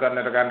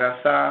 Ganda,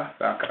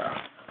 Sakara.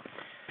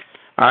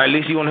 All right,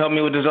 Lisa, you want to help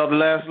me with this other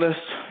last list?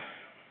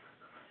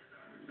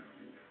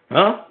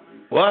 Huh?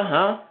 What?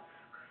 Huh?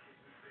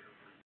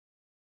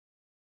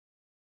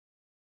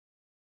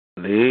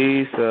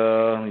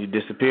 Lisa, you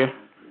disappear?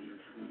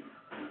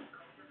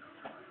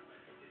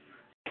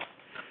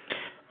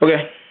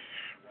 Okay.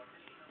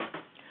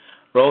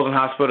 Rosen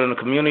Hospital in the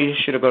community,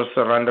 Shirgo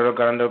Saranda,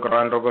 Grando,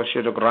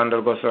 Shirgo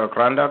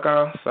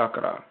Grandaka,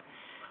 Sakara.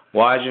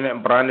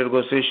 Wajanet, Branded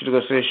go say,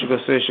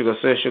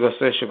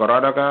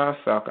 Shigoradaka,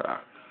 Sakara.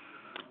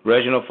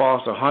 Reginald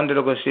Foster,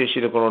 100 go say,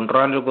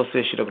 Shigorandrando go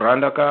say,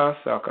 Grandaka,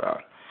 Sakara.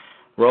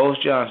 Rose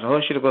Johnson,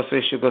 Hoshi go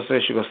say,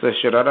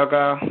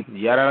 Shiradaka,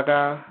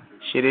 Yaraka,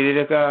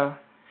 Shiridaka,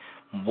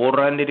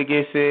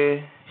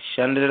 Borandidegese,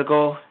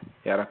 Shandirigo,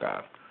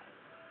 Yaraka.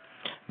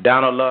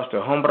 Donald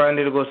Luster,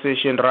 Hombrandi go say,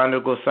 Shindrando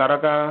go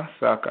Saraka,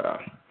 Sakara.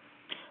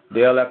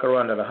 Dale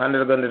Lacaranda,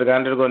 100 go to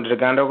the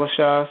Ganda go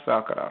Sha,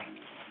 Sakara.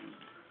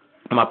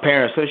 My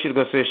parents, Hoshi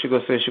go say,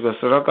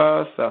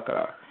 Saraka,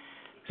 Sakara.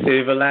 City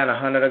of Atlanta,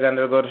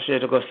 100 go to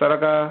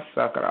Saraka,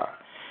 Sakara.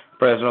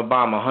 President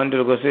Obama,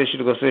 100 go say,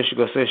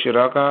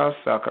 Shiraka,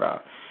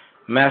 Sakara.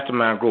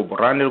 Mastermind Group,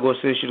 Randall go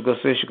say,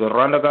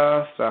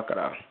 Randaga,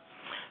 Sakara.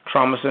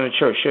 Traumas in the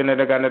church.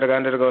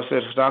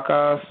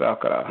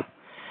 Sakara.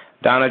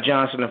 Donna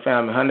Johnson and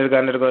family. 100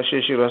 go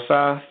Shishiro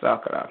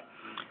Sakara.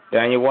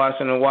 Daniel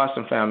Watson and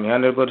Watson family.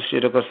 100 go to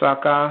Shiriko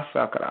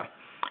Sakara.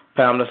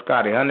 Pamela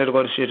Scotty. 100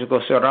 go to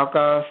Shiriko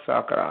Saraka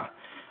Sakara.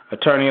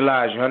 Attorney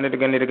Elijah. 100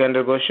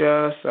 go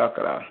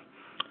Sakara.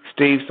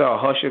 Steve Saw.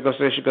 Hoshiko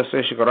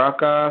Sishiko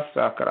Raka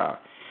Sakara.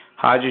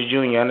 Hodges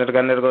Jr. 100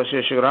 go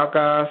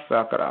Shishiraka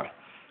Sakara.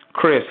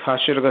 Chris.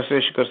 Hashiriko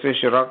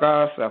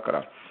Shishiraka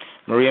Sakara.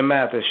 Maria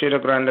Mathis.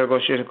 Shiriko go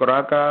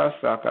Shishiraka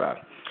Sakara.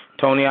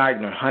 Tony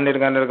Eigner,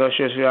 100 go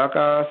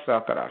Shishiraka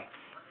Sakara.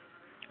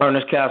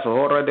 Ernest Castle,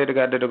 Hora did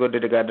go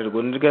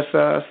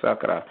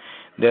Sakara.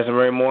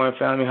 Desiree Moore and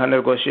family,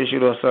 100 go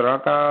Shishiro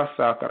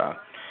Sakara.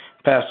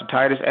 Pastor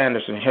Titus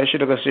Anderson,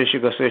 Heshiro go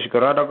Shishiro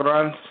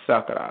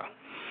Sakara.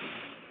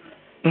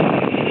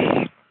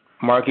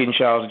 Mark Eaton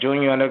Charles Jr.,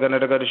 100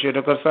 go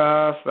Shishiro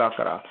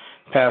Sakara.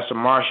 Pastor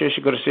Marsha,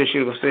 go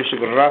Shishiro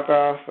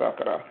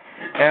Sakara.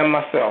 And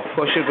myself,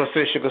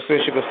 Heshiro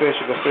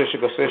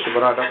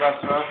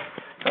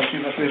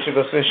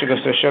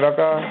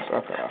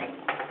Sakara.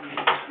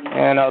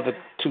 And other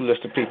two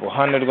listed people.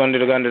 100 go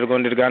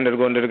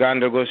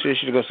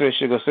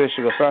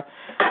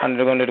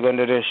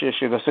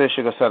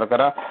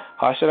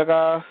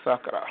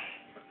Sakara.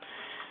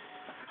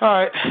 All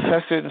right,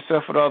 that's it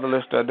except for the other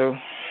list I do.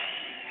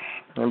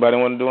 Anybody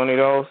want to do any of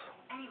those?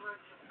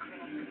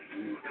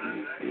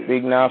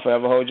 Speak now,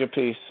 forever hold your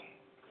peace.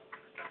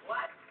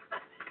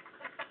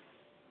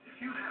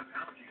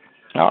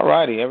 All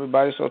righty,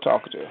 everybody's so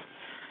talkative.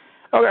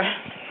 Okay.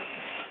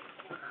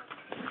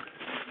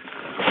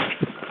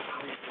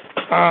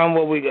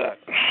 What we got?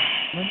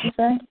 What'd you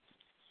say?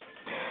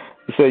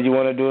 You said you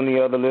want to do any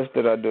other list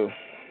that I do.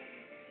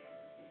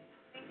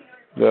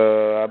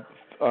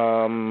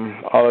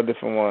 All the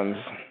different ones.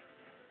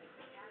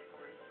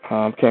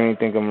 Can't even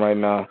think of them right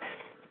now.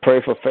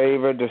 Pray for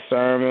favor,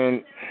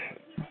 discernment,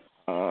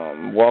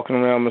 walking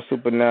around with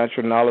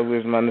supernatural knowledge,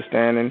 wisdom,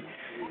 understanding.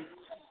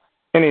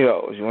 Any of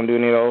those? You want to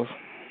do any of those?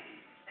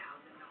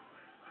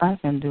 I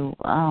can do.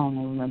 I don't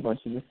remember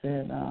what you just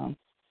said.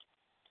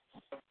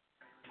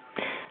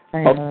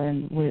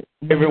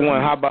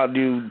 Everyone, how about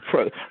you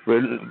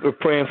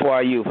praying for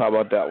our youth? How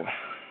about that one?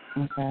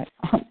 Okay.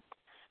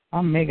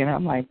 I'm making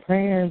up like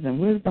prayers and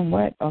wisdom.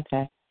 What?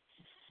 Okay.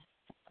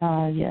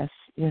 Yes.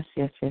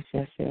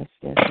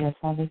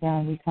 Father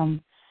God, we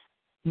come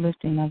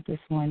lifting up this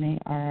morning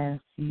our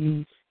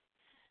youth.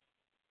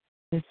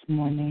 This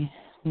morning,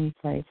 we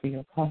pray for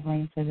your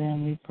covering for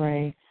them. We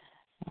pray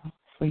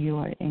for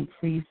your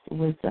increased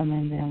wisdom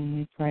in them.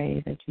 We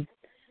pray that you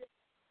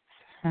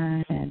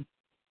turn and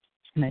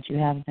that you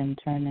have them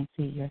turn and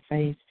see your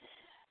face.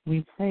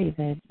 We pray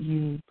that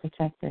you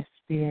protect their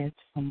spirits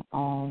from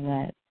all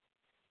that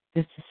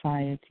this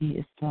society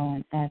is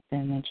throwing at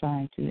them and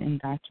trying to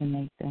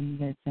indoctrinate them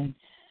with. And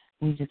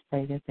we just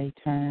pray that they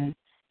turn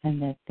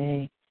and that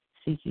they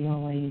seek your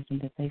ways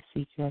and that they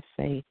seek your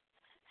faith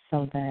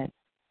so that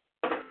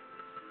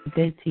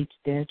they teach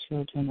their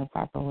children the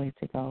proper way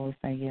to go as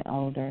they get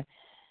older.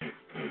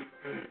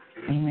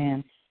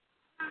 Amen.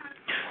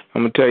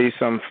 I'm going to tell you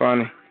something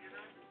funny.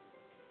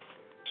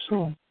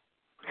 Sure.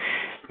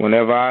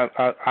 Whenever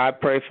I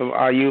pray for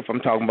our youth, I'm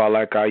talking about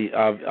like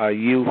our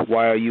youth,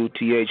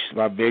 Y-O-U-T-H,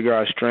 our vigor,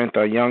 our strength,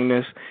 our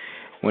youngness.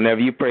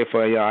 Whenever you pray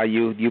for our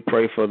youth, you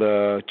pray for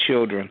the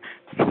children.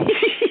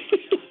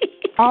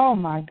 Oh,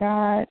 my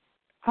God.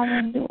 I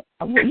didn't do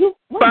it.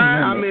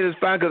 Fine. I mean, it's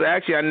fine because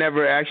actually I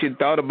never actually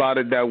thought about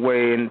it that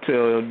way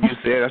until you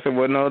said. I said,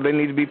 well, no, they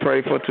need to be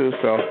prayed for too.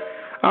 So,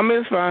 I mean,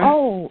 it's fine.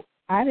 Oh,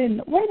 I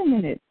didn't. Wait a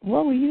minute.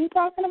 What were you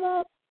talking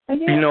about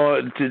again? You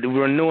know, the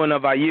renewing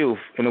of our youth.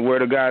 In the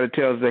Word of God, it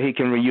tells that He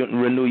can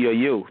renew your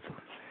youth.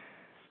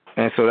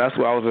 And so that's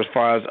what I was as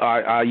far as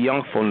our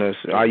youngfulness,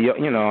 our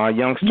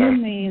youngster.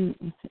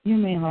 You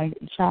mean like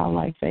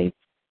childlike faith?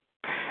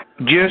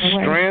 Just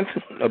strength,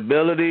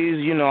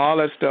 abilities, all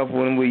that stuff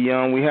when we're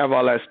young. We have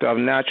all that stuff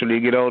naturally.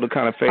 You get older,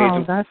 kind of fades.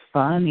 Oh, that's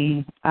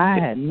funny. I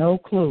had no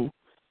clue.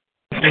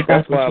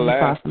 That's what what I you were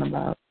laugh. talking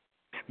about.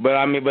 But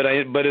I mean, but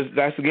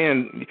that's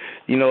again,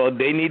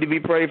 they need to be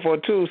prayed for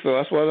too. So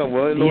that's what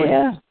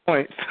Yeah.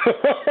 Point.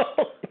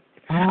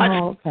 I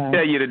just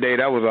tell you today.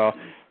 That was all.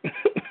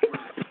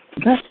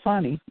 That's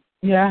funny.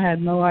 Yeah, I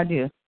had no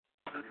idea.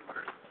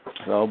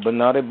 So, but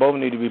now they both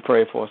need to be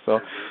prayed for.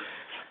 So,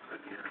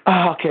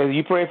 okay,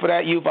 you pray for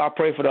that youth. I'll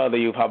pray for the other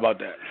youth. How about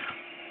that?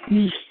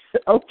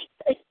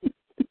 Okay.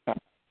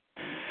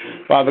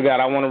 Father God,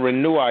 I want to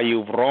renew our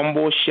youth.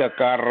 Rombo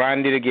shaka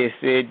randi de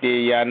se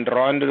de yan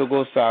rondo de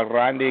go sa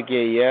randi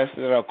ge yes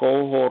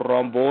rako ho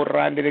rombo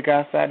randi de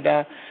ga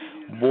sada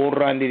bo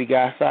randi de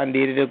ga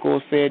sandi de go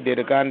se de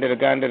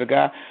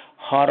ga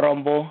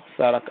harombo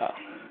saraka.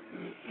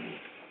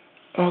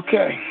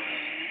 Okay.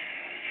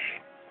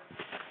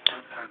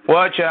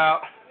 Watch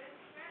out.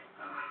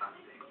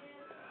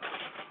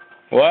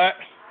 What?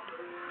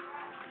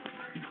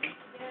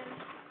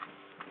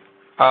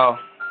 Oh.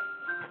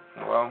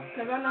 Well.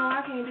 Because I know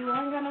I can't do it.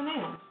 I ain't got no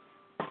nails.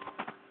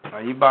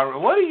 Are you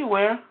about? What are you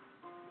wearing?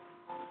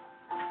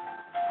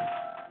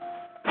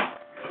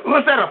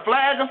 What's that, a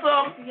flag or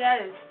something?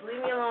 Yes,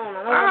 leave me alone.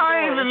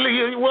 I ain't even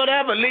leave you,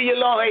 whatever. Leave you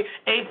alone.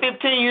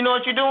 8:15, you know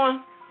what you're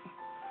doing?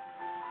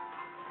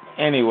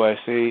 Anyway,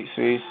 see.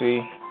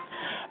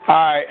 All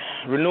right,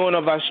 renewing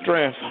of our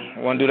strength.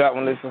 Want to do that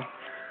one, Lisa?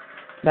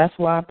 That's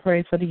why I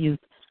pray for the youth.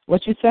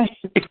 What you say?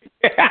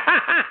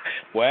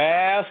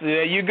 Well, see,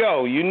 there you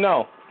go. You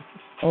know.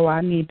 Oh,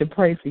 I need to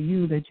pray for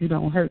you that you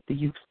don't hurt the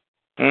youth.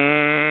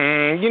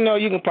 You know,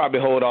 you can probably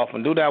hold off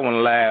and do that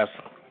one last.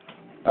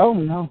 Oh,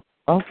 no.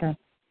 Okay.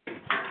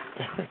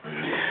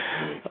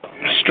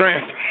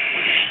 Strength.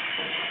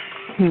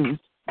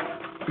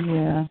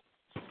 Yeah.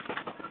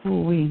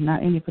 Ooh,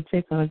 not any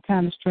particular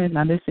kind of strength.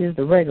 Now, this is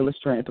the regular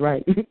strength,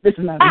 right? This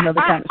is not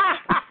another kind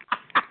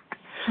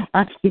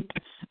of strength.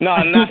 No,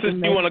 not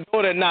since you want to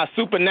go there. Not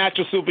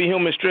supernatural,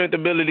 superhuman strength,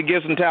 ability,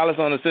 gifts, and talents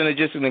on a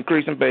synergistic and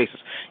increasing basis.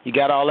 You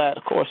got all that?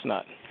 Of course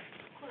not.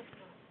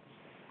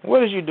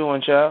 What is you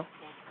doing, child?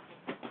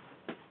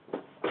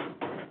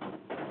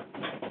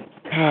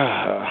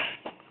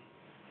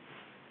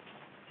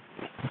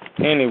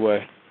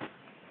 Anyway.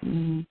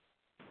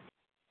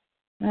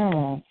 All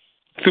right.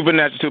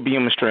 Supernatural,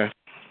 superhuman strength.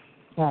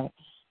 Right.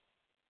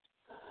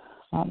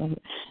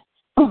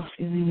 Oh,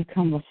 excuse me. We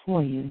come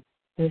before you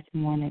this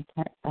morning,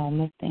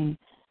 lifting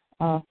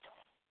up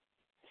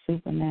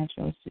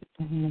supernatural,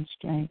 superhuman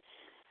strength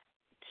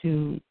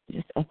to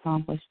just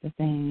accomplish the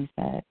things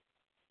that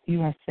you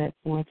have set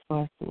forth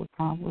for us to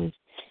accomplish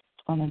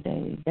on a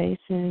daily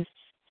basis,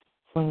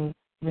 for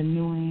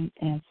renewing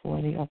and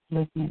for the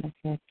upliftment of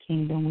your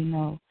kingdom. We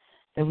know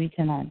that we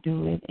cannot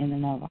do it in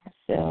and of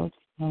ourselves.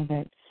 We know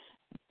that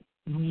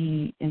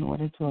we, in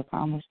order to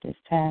accomplish this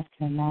task,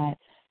 cannot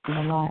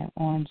rely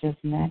on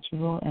just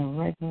natural and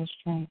regular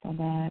strength, oh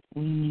God.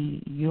 We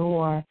need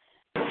your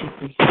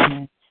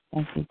superhuman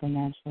and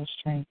supernatural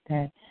strength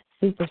that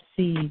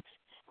supersedes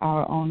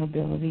our own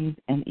abilities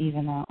and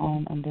even our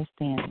own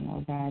understanding,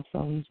 oh God.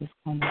 So we just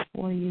come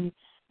before you,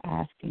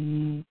 asking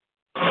you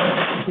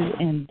to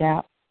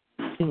endow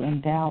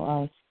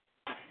us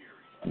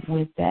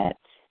with that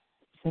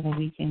so that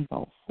we can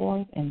go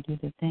forth and do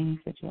the things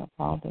that you have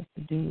called us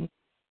to do.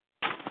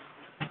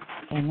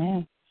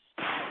 Amen.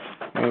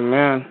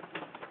 Amen.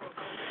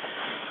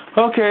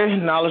 Okay,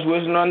 knowledge,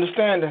 wisdom,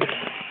 understanding.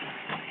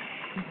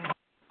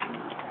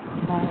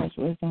 Knowledge,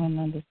 wisdom, and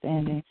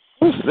understanding.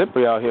 It's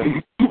slippery out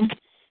here.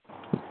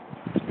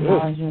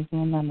 Knowledge,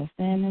 wisdom, and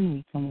understanding.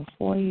 We come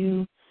before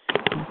you.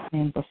 We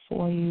stand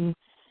before you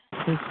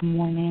this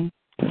morning,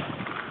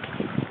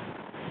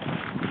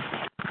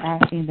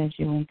 asking that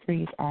you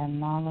increase our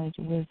knowledge,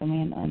 wisdom,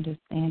 and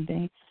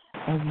understanding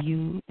of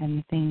you and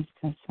the things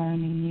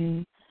concerning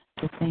you,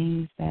 the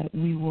things that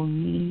we will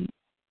need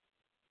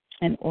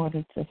in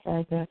order to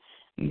further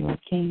your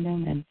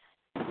kingdom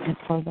and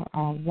further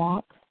our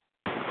walk.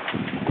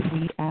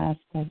 We ask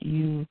that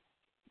you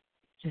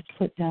just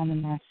put down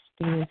in our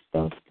spirits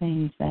those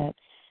things that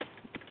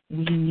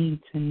we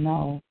need to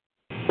know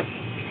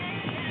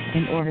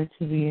in order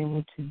to be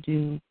able to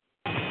do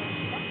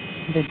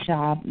the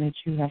job that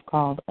you have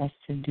called us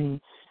to do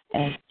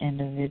as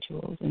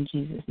individuals. In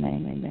Jesus'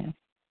 name, amen.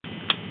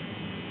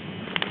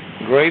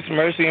 Grace,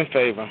 mercy, and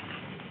favor.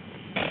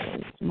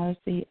 Grace,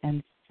 mercy,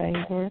 and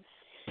favor.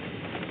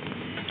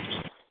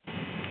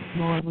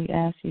 Lord, we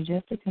ask you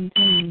just to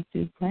continue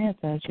to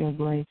grant us your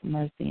grace,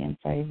 mercy, and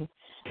favor.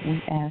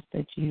 We ask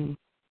that you,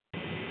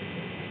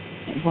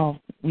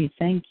 we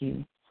thank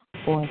you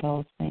for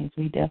those things.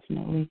 We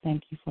definitely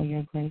thank you for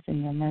your grace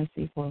and your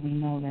mercy, for we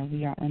know that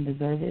we are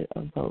undeserved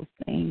of those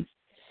things.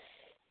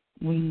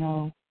 We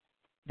know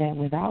that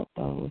without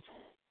those,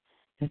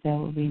 that there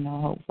will be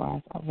no hope for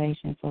our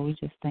salvation. So we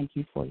just thank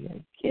you for your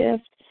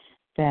gift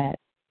that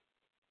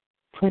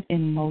put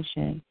in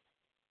motion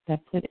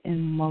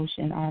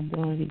our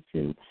ability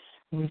to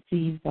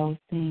receive those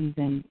things,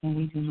 and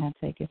we do not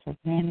take it for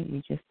granted.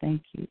 We just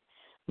thank you.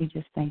 We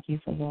just thank you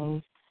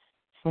for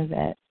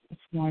that this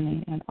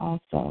morning. And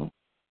also,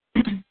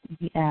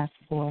 we ask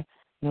for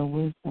your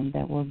wisdom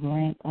that will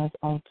grant us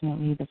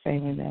ultimately the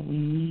favor that we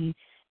need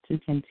to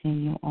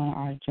continue on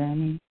our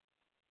journey.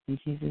 In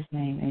Jesus'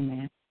 name,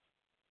 amen.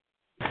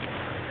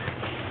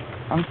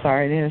 I'm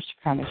sorry, they're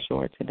kind of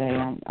short today.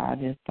 I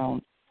just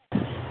don't.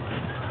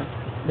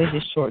 They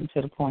just shorten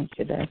to the point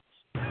today.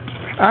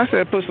 I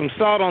said put some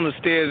salt on the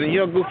stairs and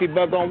your goofy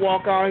butt gonna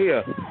walk out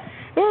here.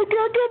 Oh,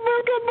 get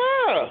back.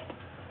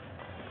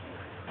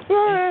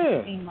 Yeah.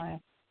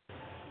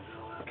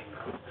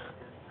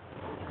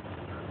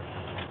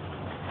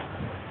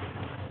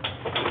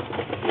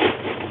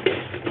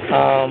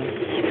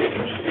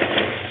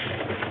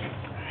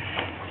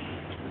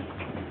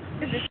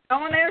 Is it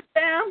snowing there,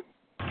 Sam?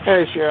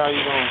 Hey, Cheryl, how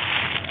you doing?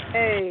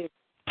 Hey.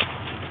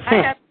 I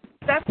have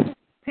suffering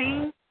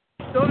pain,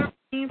 shoulder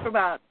pain for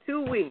about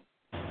 2 weeks.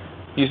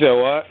 You said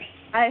what?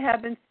 I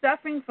have been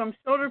suffering from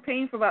shoulder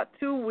pain for about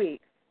 2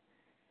 weeks.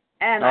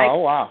 And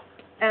wow.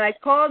 And I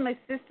called my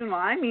sister-in-law.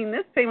 I mean,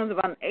 this pain was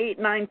about 8,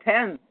 9,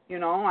 10. You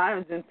know, I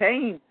was in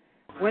pain.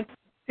 Went to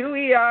 2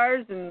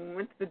 ERs and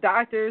went to the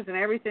doctors and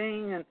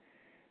everything. And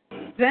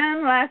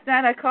Then last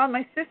night I called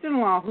my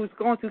sister-in-law who's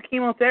going through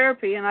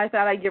chemotherapy, and I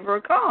thought I'd give her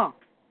a call.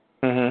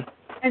 Mhm.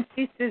 And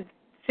she says,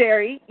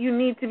 Sherry, you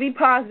need to be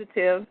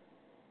positive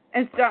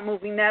and start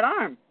moving that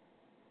arm.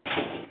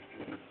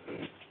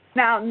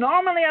 Now,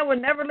 normally I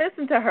would never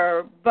listen to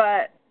her,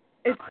 but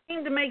it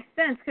seemed to make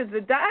sense because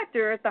the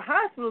doctor at the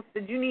hospital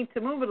said you need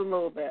to move it a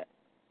little bit.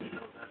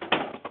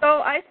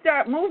 So I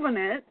start moving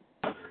it,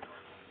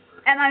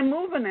 and I'm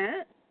moving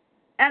it,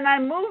 and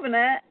I'm moving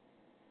it,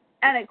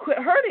 and it quit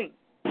hurting.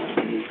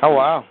 Oh,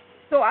 wow.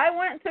 So I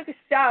went and took a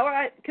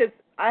shower because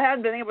I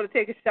hadn't been able to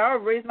take a shower,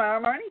 raise my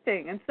arm, or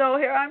anything. And so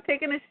here I'm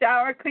taking a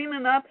shower,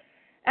 cleaning up,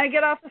 and I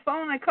get off the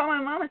phone, and I call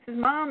my mom and says,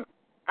 Mom,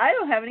 I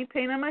don't have any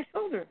pain in my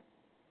shoulder.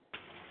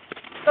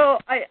 So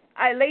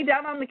I lay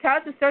down on the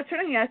couch and start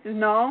turning it. I said,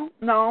 no.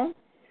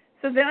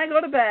 So then I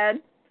go to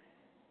bed,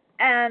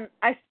 and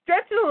I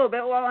stretch it a little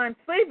bit while I'm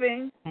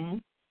sleeping. Mm-hmm.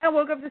 I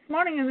woke up this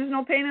morning, and there's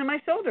no pain in my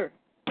shoulder.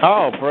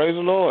 Oh, praise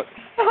the Lord.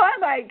 So I'm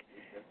like,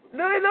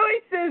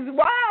 Louis says,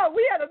 wow,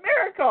 we had a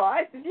miracle.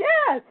 I said,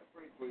 yes.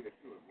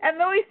 And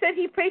Louis said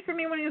he prayed for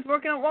me when he was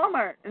working at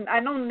Walmart. And I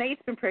know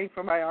Nate's been praying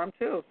for my arm,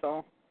 too.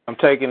 So I'm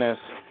taking this.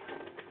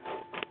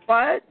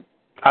 What?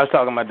 I was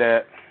talking to my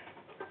dad.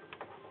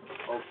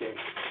 Okay.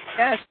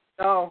 Yes.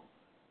 So,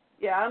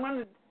 yeah, I'm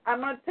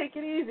gonna take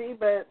it easy,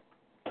 but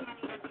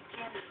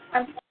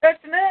I'm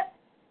stretching it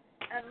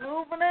and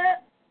moving it.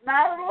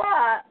 Not a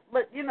lot,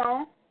 but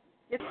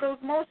get those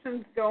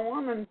motions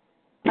going, and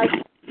I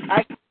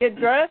can get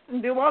dressed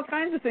and do all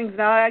kinds of things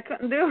now I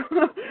couldn't do.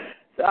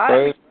 So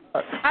I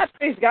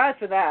praise God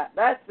for that.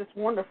 That's just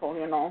wonderful,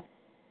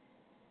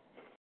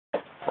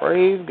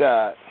 Praise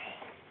God.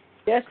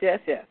 Yes.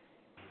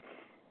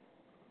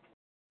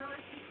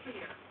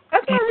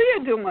 How's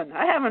Maria doing?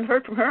 I haven't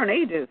heard from her in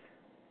ages.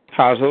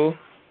 How's who?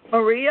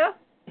 Maria?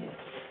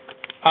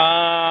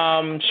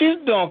 She's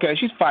doing okay.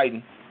 She's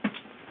fighting.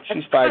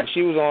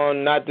 She was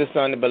on not this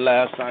Sunday, but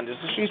last Sunday.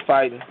 So she's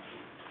fighting.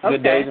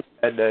 Good days and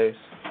bad days.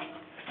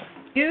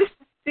 You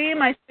see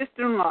my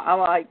sister-in-law.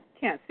 Well, I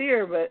can't see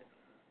her, but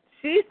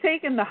she's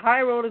taken the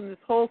high road in this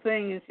whole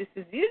thing, and she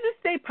says, you just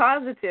stay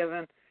positive.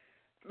 And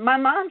my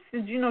mom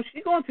said,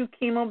 she's going through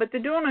chemo, but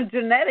they're doing a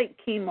genetic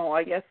chemo,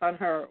 I guess, on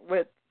her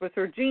with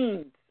her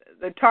genes.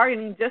 They're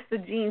targeting just the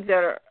genes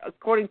that are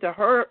according to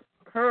her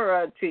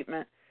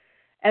treatment,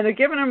 and they're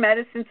giving her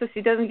medicine so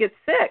she doesn't get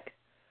sick.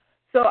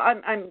 So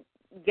I'm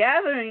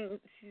gathering.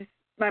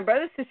 My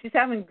brother says she's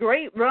having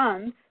great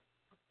runs,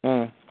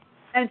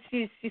 and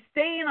she's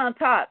staying on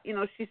top.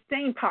 She's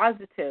staying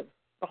positive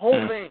the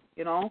whole thing.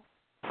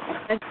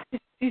 And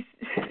she's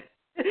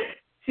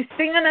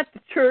singing at the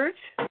church.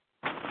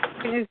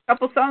 Singing a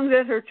couple songs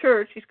at her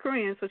church. She's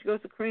Korean, so she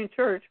goes to Korean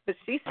church, but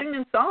she's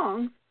singing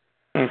songs.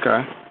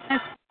 Okay.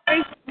 And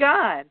praise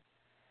God.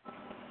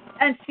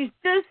 And she's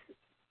been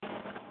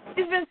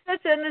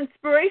such an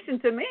inspiration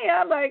to me.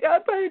 I'm like, I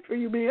prayed for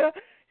you, Mia.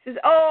 She says,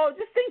 oh,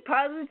 just think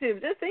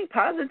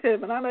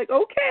positive. And I'm like,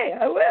 okay,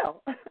 I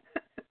will.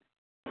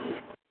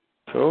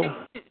 Cool.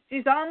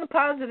 She's on the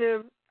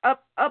positive,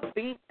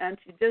 upbeat, and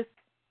she just,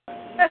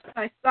 that's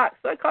my socks.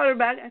 So I called her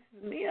back, and I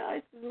said,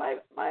 Mia,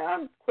 my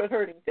arm quit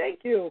hurting.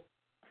 Thank you.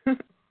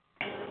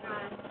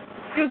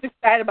 She was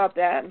excited about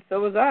that, and so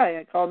was I.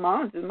 I called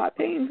Mom and said, my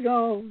pain's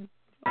gone.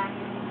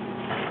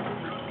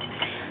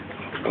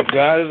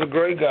 God is a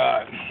great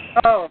God.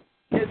 Oh,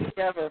 is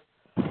he ever.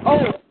 Oh,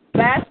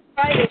 last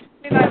Friday,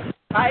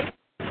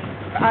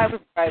 I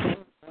was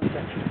driving.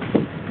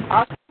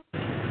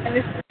 And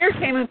this deer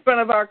came in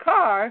front of our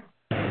car.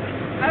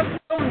 I was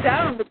going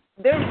down, but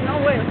there was no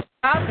way of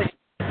stopping.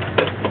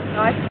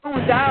 I was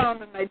going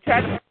down, and I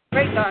tried to put the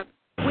brake on.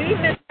 We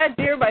missed that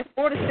deer by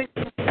 4 to 6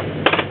 minutes.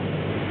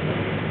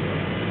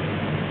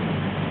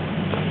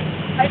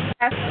 I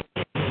passed.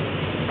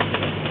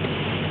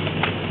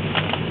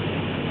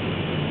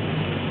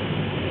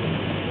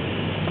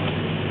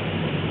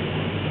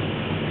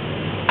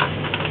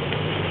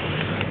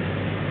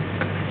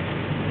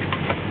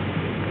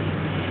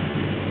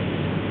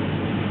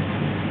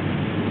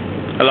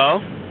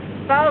 Hello?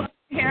 Hello, can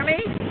you hear me?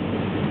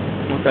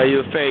 Okay,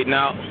 you're fading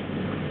out.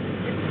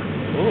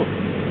 Ooh.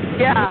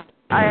 Yeah,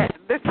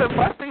 there's a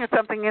busting or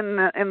something in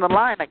the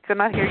line. I could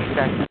not hear you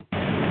guys.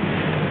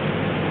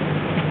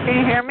 Can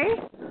you hear me?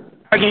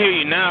 I can hear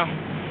you now.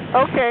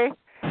 Okay.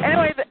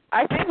 Anyway,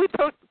 I think we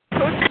told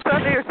you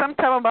Sunday or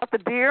sometime about the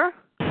deer.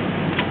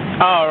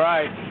 All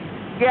right.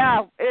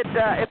 Yeah,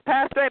 it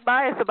passed right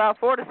by us about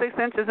 4 to 6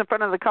 inches in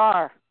front of the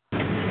car.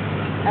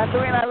 And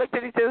Louie and I looked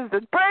at each other and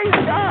said, praise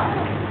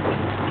God!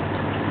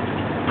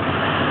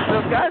 So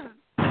guys,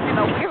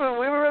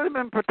 we've really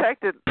been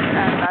protected,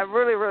 and I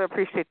really, really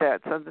appreciate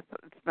that. So it's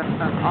been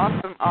an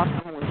awesome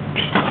week.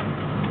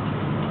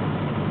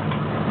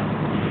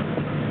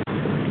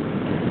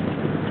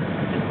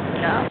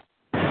 Yeah.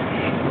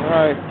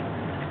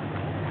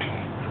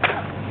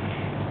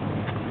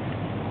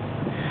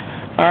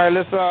 All right,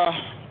 let's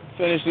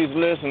finish these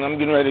lists, and I'm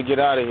getting ready to get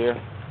out of here.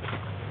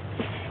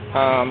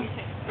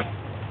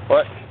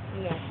 What?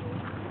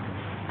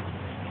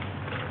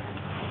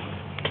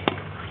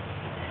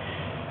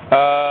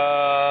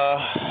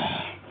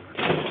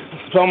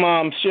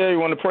 Sherry,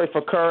 want to pray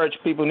for courage.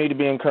 People need to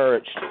be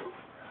encouraged.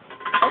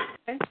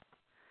 Okay.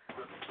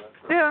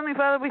 Dear Heavenly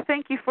Father, we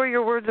thank you for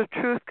your words of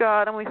truth,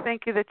 God, and we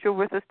thank you that you're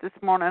with us this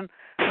morning.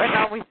 Right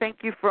now, we thank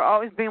you for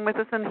always being with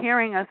us and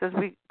hearing us as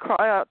we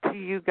cry out to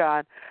you,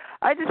 God.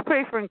 I just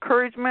pray for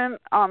encouragement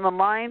on the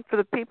line for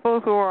the people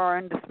who are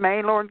in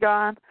dismay, Lord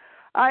God.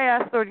 I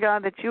ask, Lord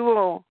God, that you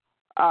will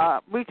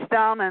reach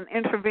down and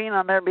intervene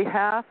on their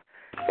behalf.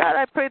 God,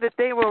 I pray that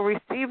they will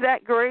receive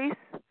that grace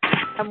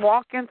and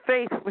walk in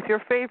faith with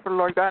your favor,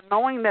 Lord God,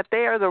 knowing that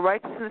they are the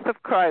righteousness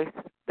of Christ,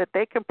 that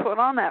they can put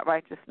on that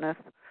righteousness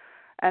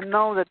and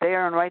know that they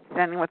are in right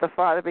standing with the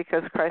Father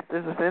because Christ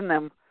is within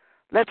them.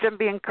 Let them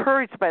be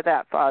encouraged by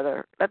that,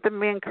 Father. Let them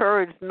be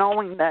encouraged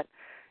knowing that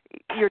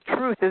your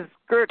truth is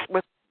girt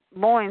with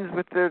loins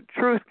with the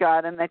truth,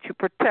 God, and that you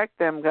protect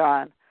them,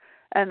 God,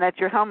 and that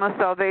your helmet of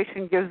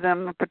salvation gives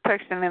them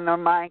protection in their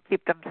mind,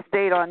 keep them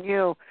stayed on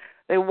you.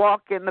 They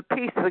walk in the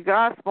peace of the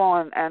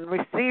gospel and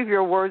receive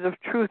your words of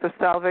truth of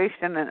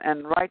salvation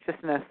and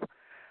righteousness.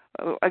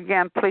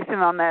 Again, placing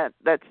on that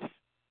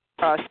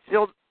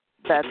shield,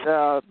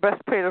 that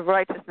breastplate of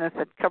righteousness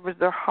that covers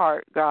their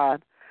heart,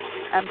 God.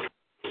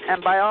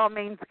 And by all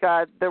means,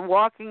 God, they're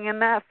walking in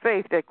that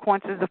faith that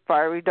quenches the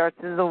fiery darts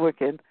of the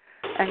wicked.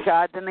 And,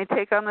 God, then they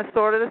take on the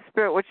sword of the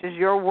Spirit, which is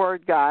your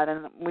word, God.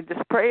 And we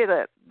just pray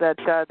that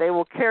they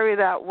will carry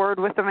that word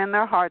with them in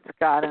their hearts,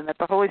 God, and that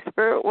the Holy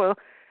Spirit will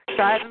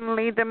guide and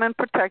lead them and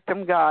protect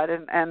them, God,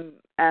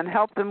 and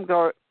help them,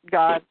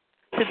 God,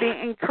 to be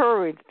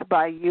encouraged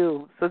by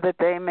you so that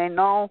they may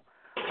know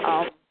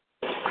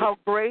how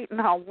great and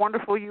how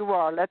wonderful you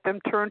are. Let them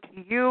turn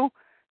to you,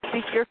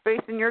 seek your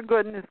face and your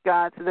goodness,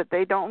 God, so that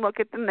they don't look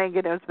at the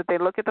negatives, but they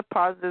look at the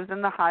positives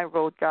and the high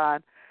road,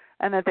 God,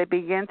 and that they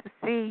begin to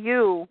see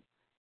you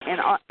in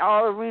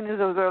all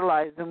arenas of their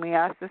lives. And we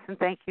ask this and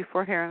thank you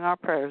for hearing our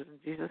prayers. In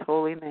Jesus'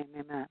 holy name,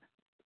 amen.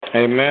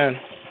 Amen.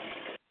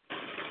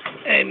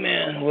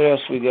 Amen. What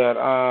else we got?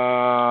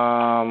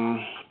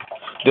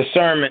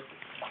 Discernment.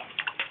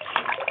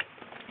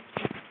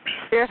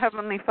 Dear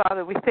Heavenly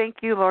Father, we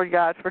thank you, Lord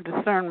God, for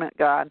discernment,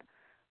 God,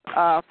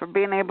 for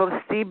being able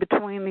to see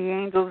between the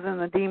angels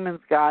and the demons,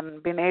 God,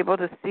 and being able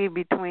to see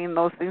between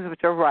those things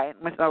which are right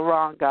and which are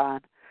wrong,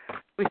 God.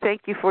 We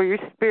thank you for your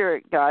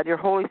Spirit, God, your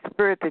Holy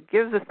Spirit that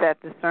gives us that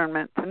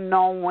discernment to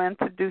know when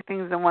to do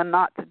things and when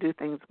not to do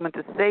things, when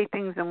to say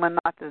things and when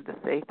not to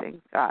say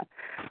things, God,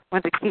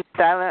 when to keep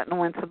silent and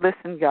when to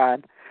listen,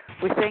 God.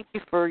 We thank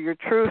you for your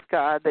truth,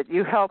 God, that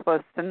you help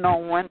us to know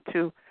when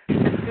to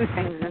do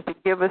things and to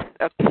give us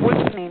a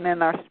quickening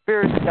in our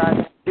spirits, God,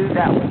 to do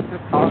that which you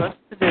called us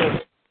to do.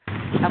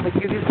 And we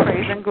give you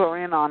praise and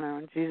glory and honor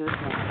in Jesus'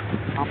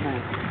 name.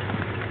 Amen.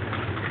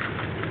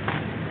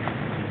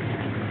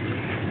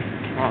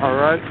 All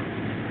right.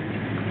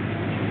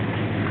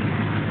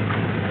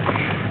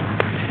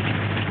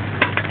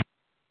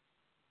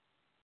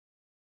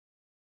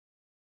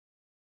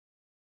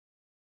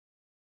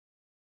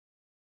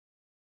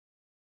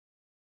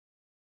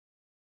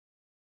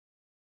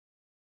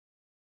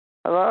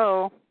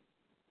 Hello?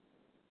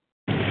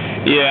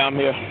 Yeah, I'm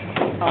here.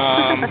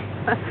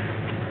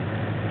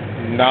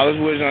 Knowledge,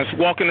 wisdom, it's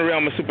walking the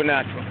realm of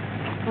supernatural.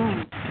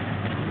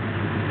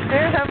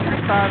 Dear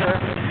Heavenly Father,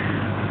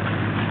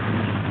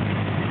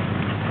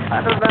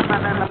 Holy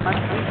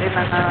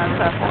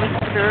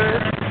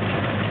Spirit,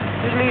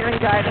 you lead and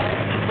guide us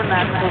in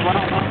supernatural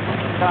realm,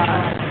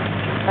 God.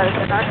 That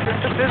it's not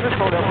just the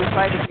physical that we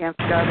fight against,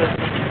 God, but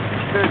the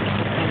spiritual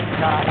things,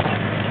 God.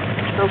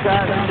 So,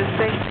 God, we just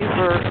thank you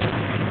for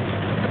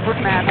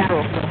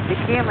supernatural, the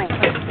healing,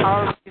 the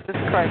power of Jesus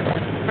Christ, the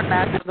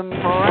supernatural, the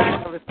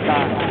miraculous,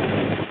 God.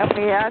 And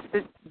we ask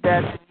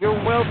that your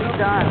will be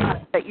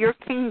done, that your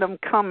kingdom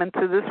come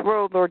into this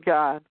world, Lord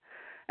God,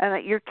 and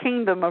that your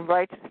kingdom of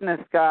righteousness,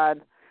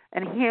 God,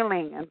 and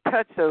healing and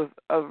touch of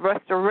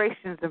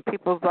restorations in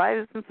people's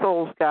lives and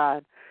souls,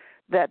 God,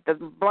 that the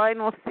blind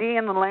will see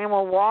and the lame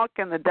will walk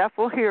and the deaf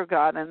will hear,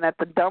 God, and that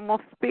the dumb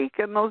will speak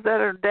and those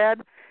that are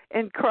dead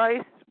in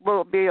Christ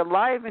will be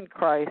alive in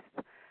Christ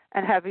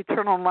and have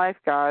eternal life,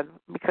 God,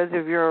 because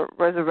of your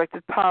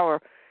resurrected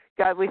power.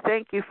 God, we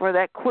thank you for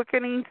that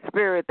quickening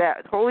spirit,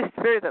 that Holy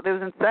Spirit that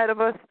lives inside of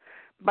us.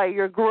 By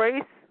your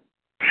grace,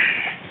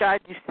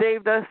 God, you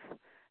saved us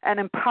and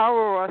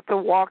empower us to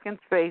walk in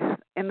faith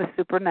in the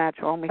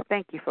supernatural. And we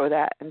thank you for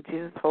that. In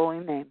Jesus' holy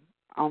name,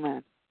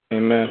 amen.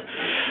 Amen.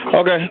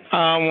 Okay,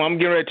 I'm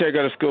getting ready to take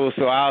her to school,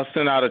 so I'll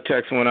send out a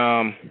text when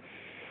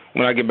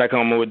I get back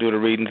home. We'll do the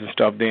readings and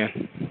stuff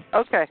then.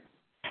 Okay.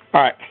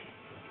 All right.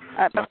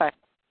 All right, bye-bye.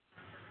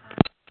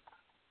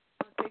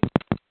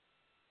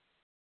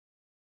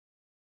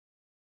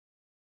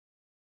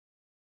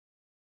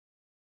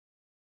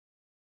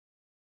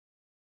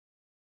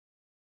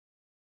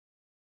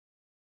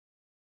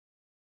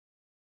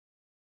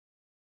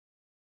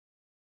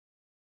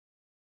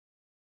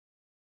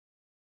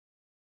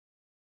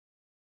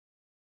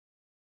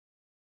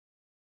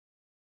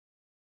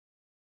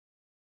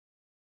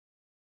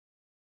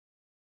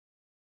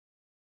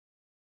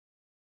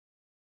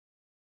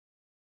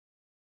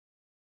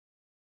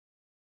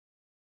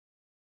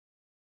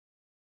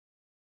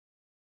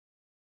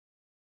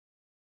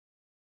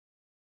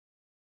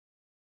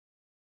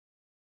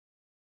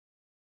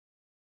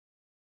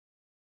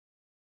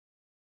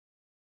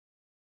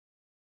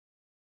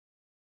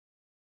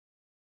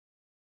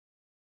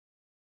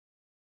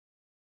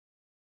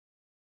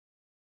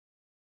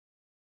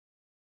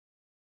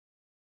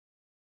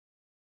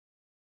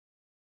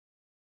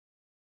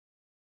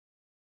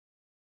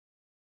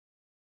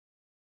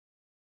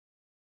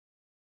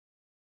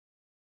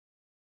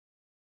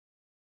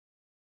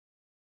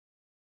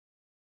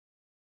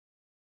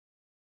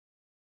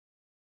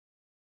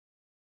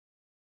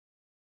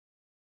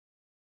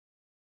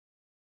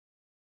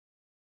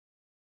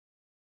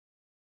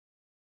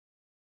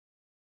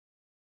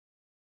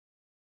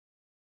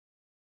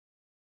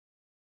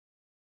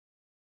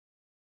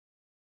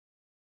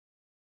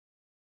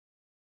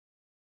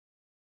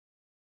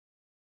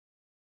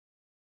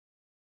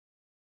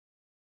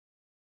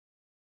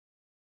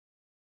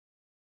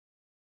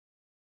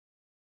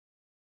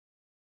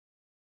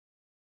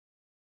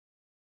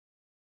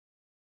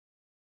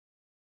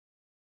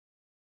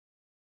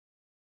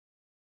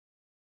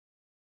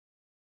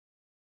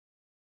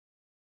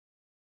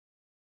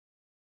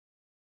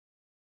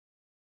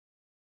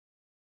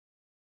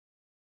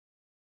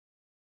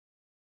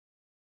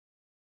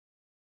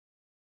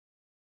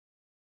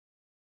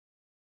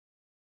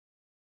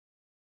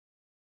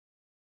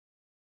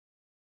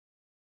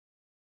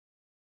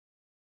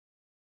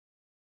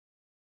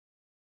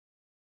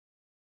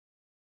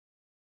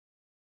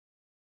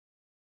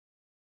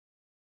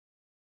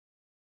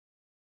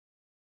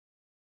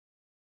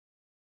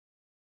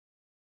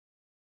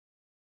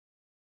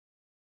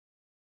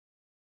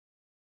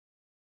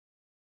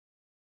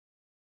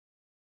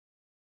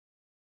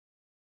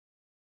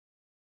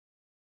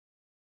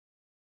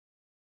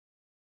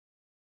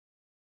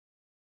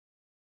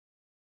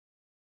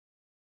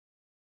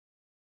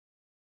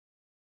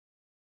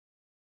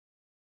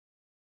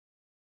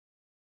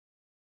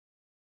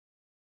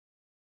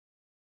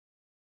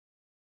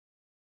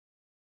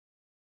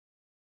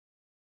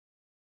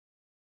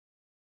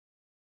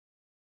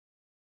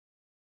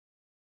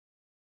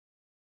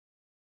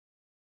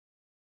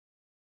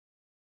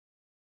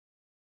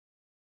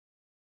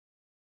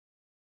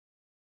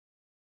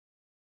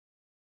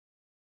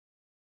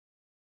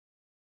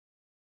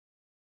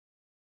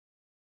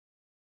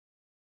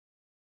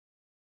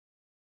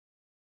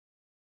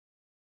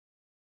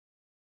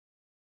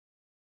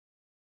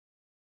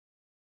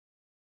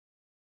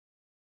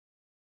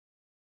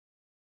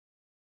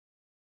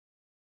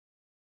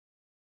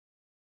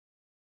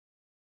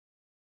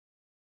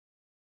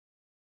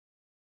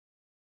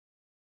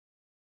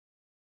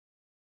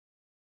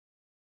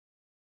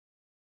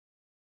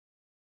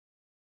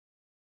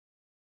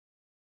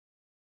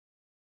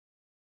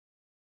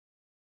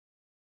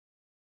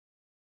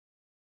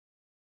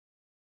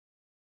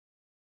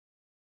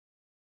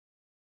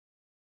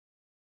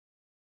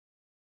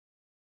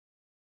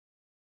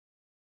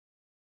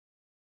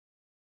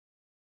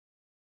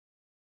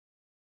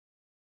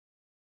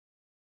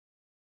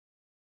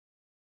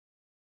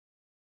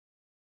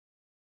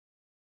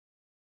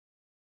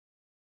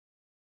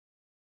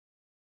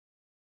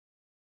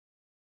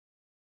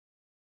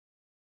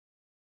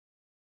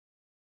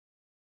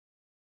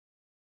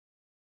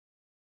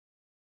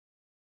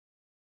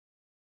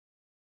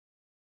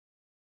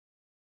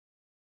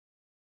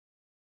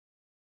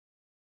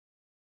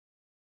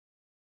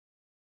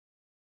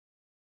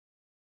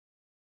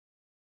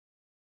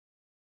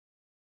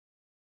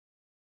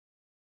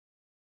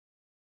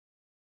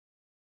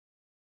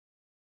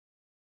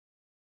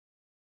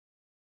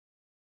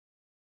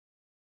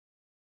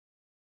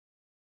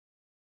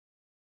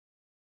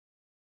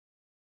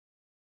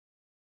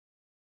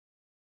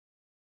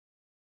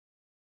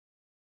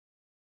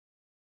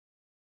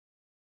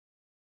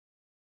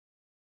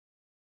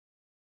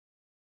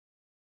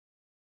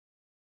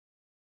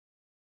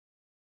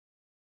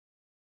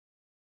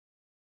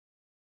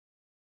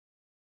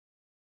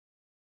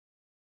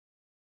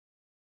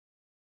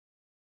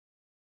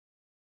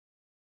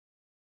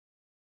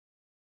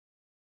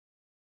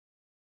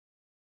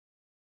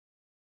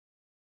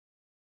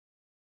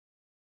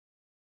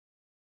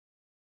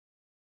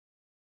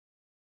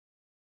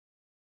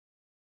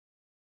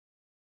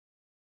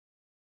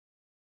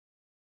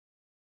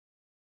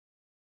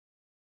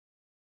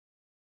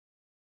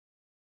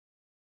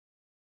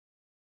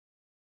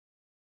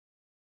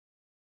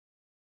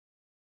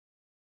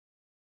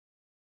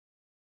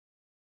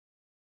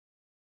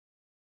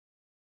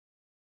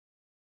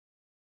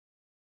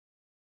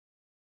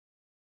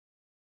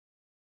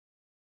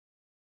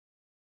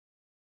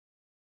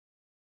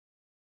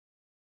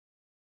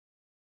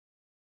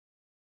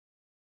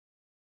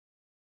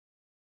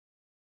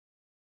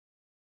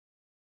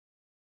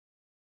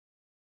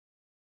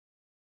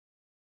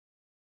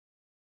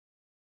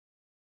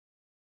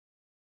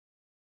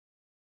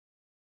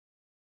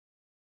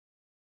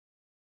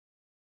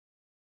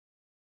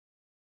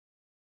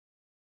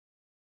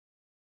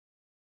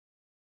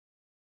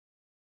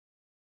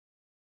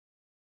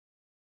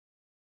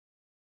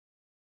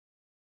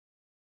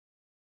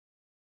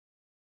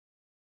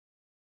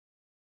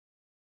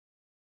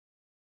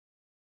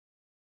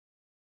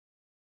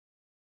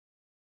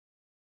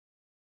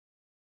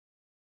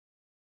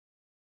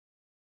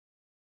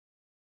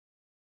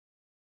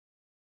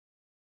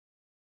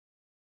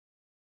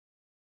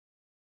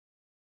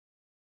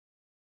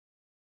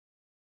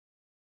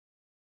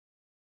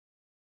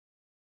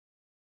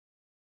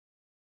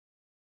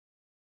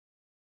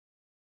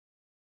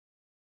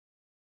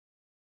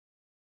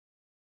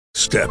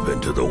 Step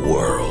into the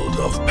world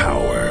of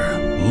power,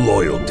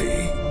 loyalty,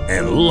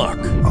 and luck.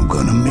 I'm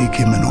gonna make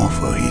him an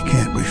offer he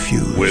can't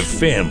refuse. With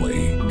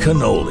family,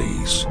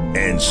 cannolis,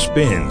 and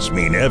spins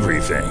mean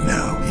everything.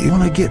 Now, you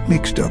wanna get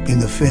mixed up in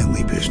the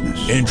family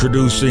business.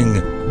 Introducing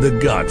The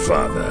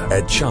Godfather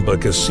at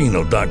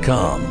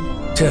ChumbaCasino.com.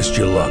 Test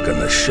your luck in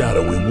the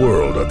shadowy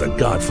world of The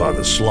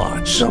Godfather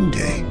slot.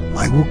 Someday,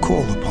 I will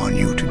call upon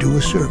you to do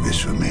a service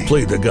for me.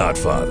 Play The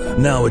Godfather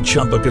now at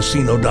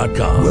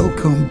ChumbaCasino.com.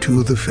 Welcome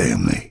to the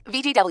family.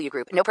 VGW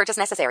Group. No purchase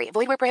necessary.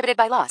 Void where prohibited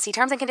by law. See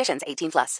terms and conditions. 18+.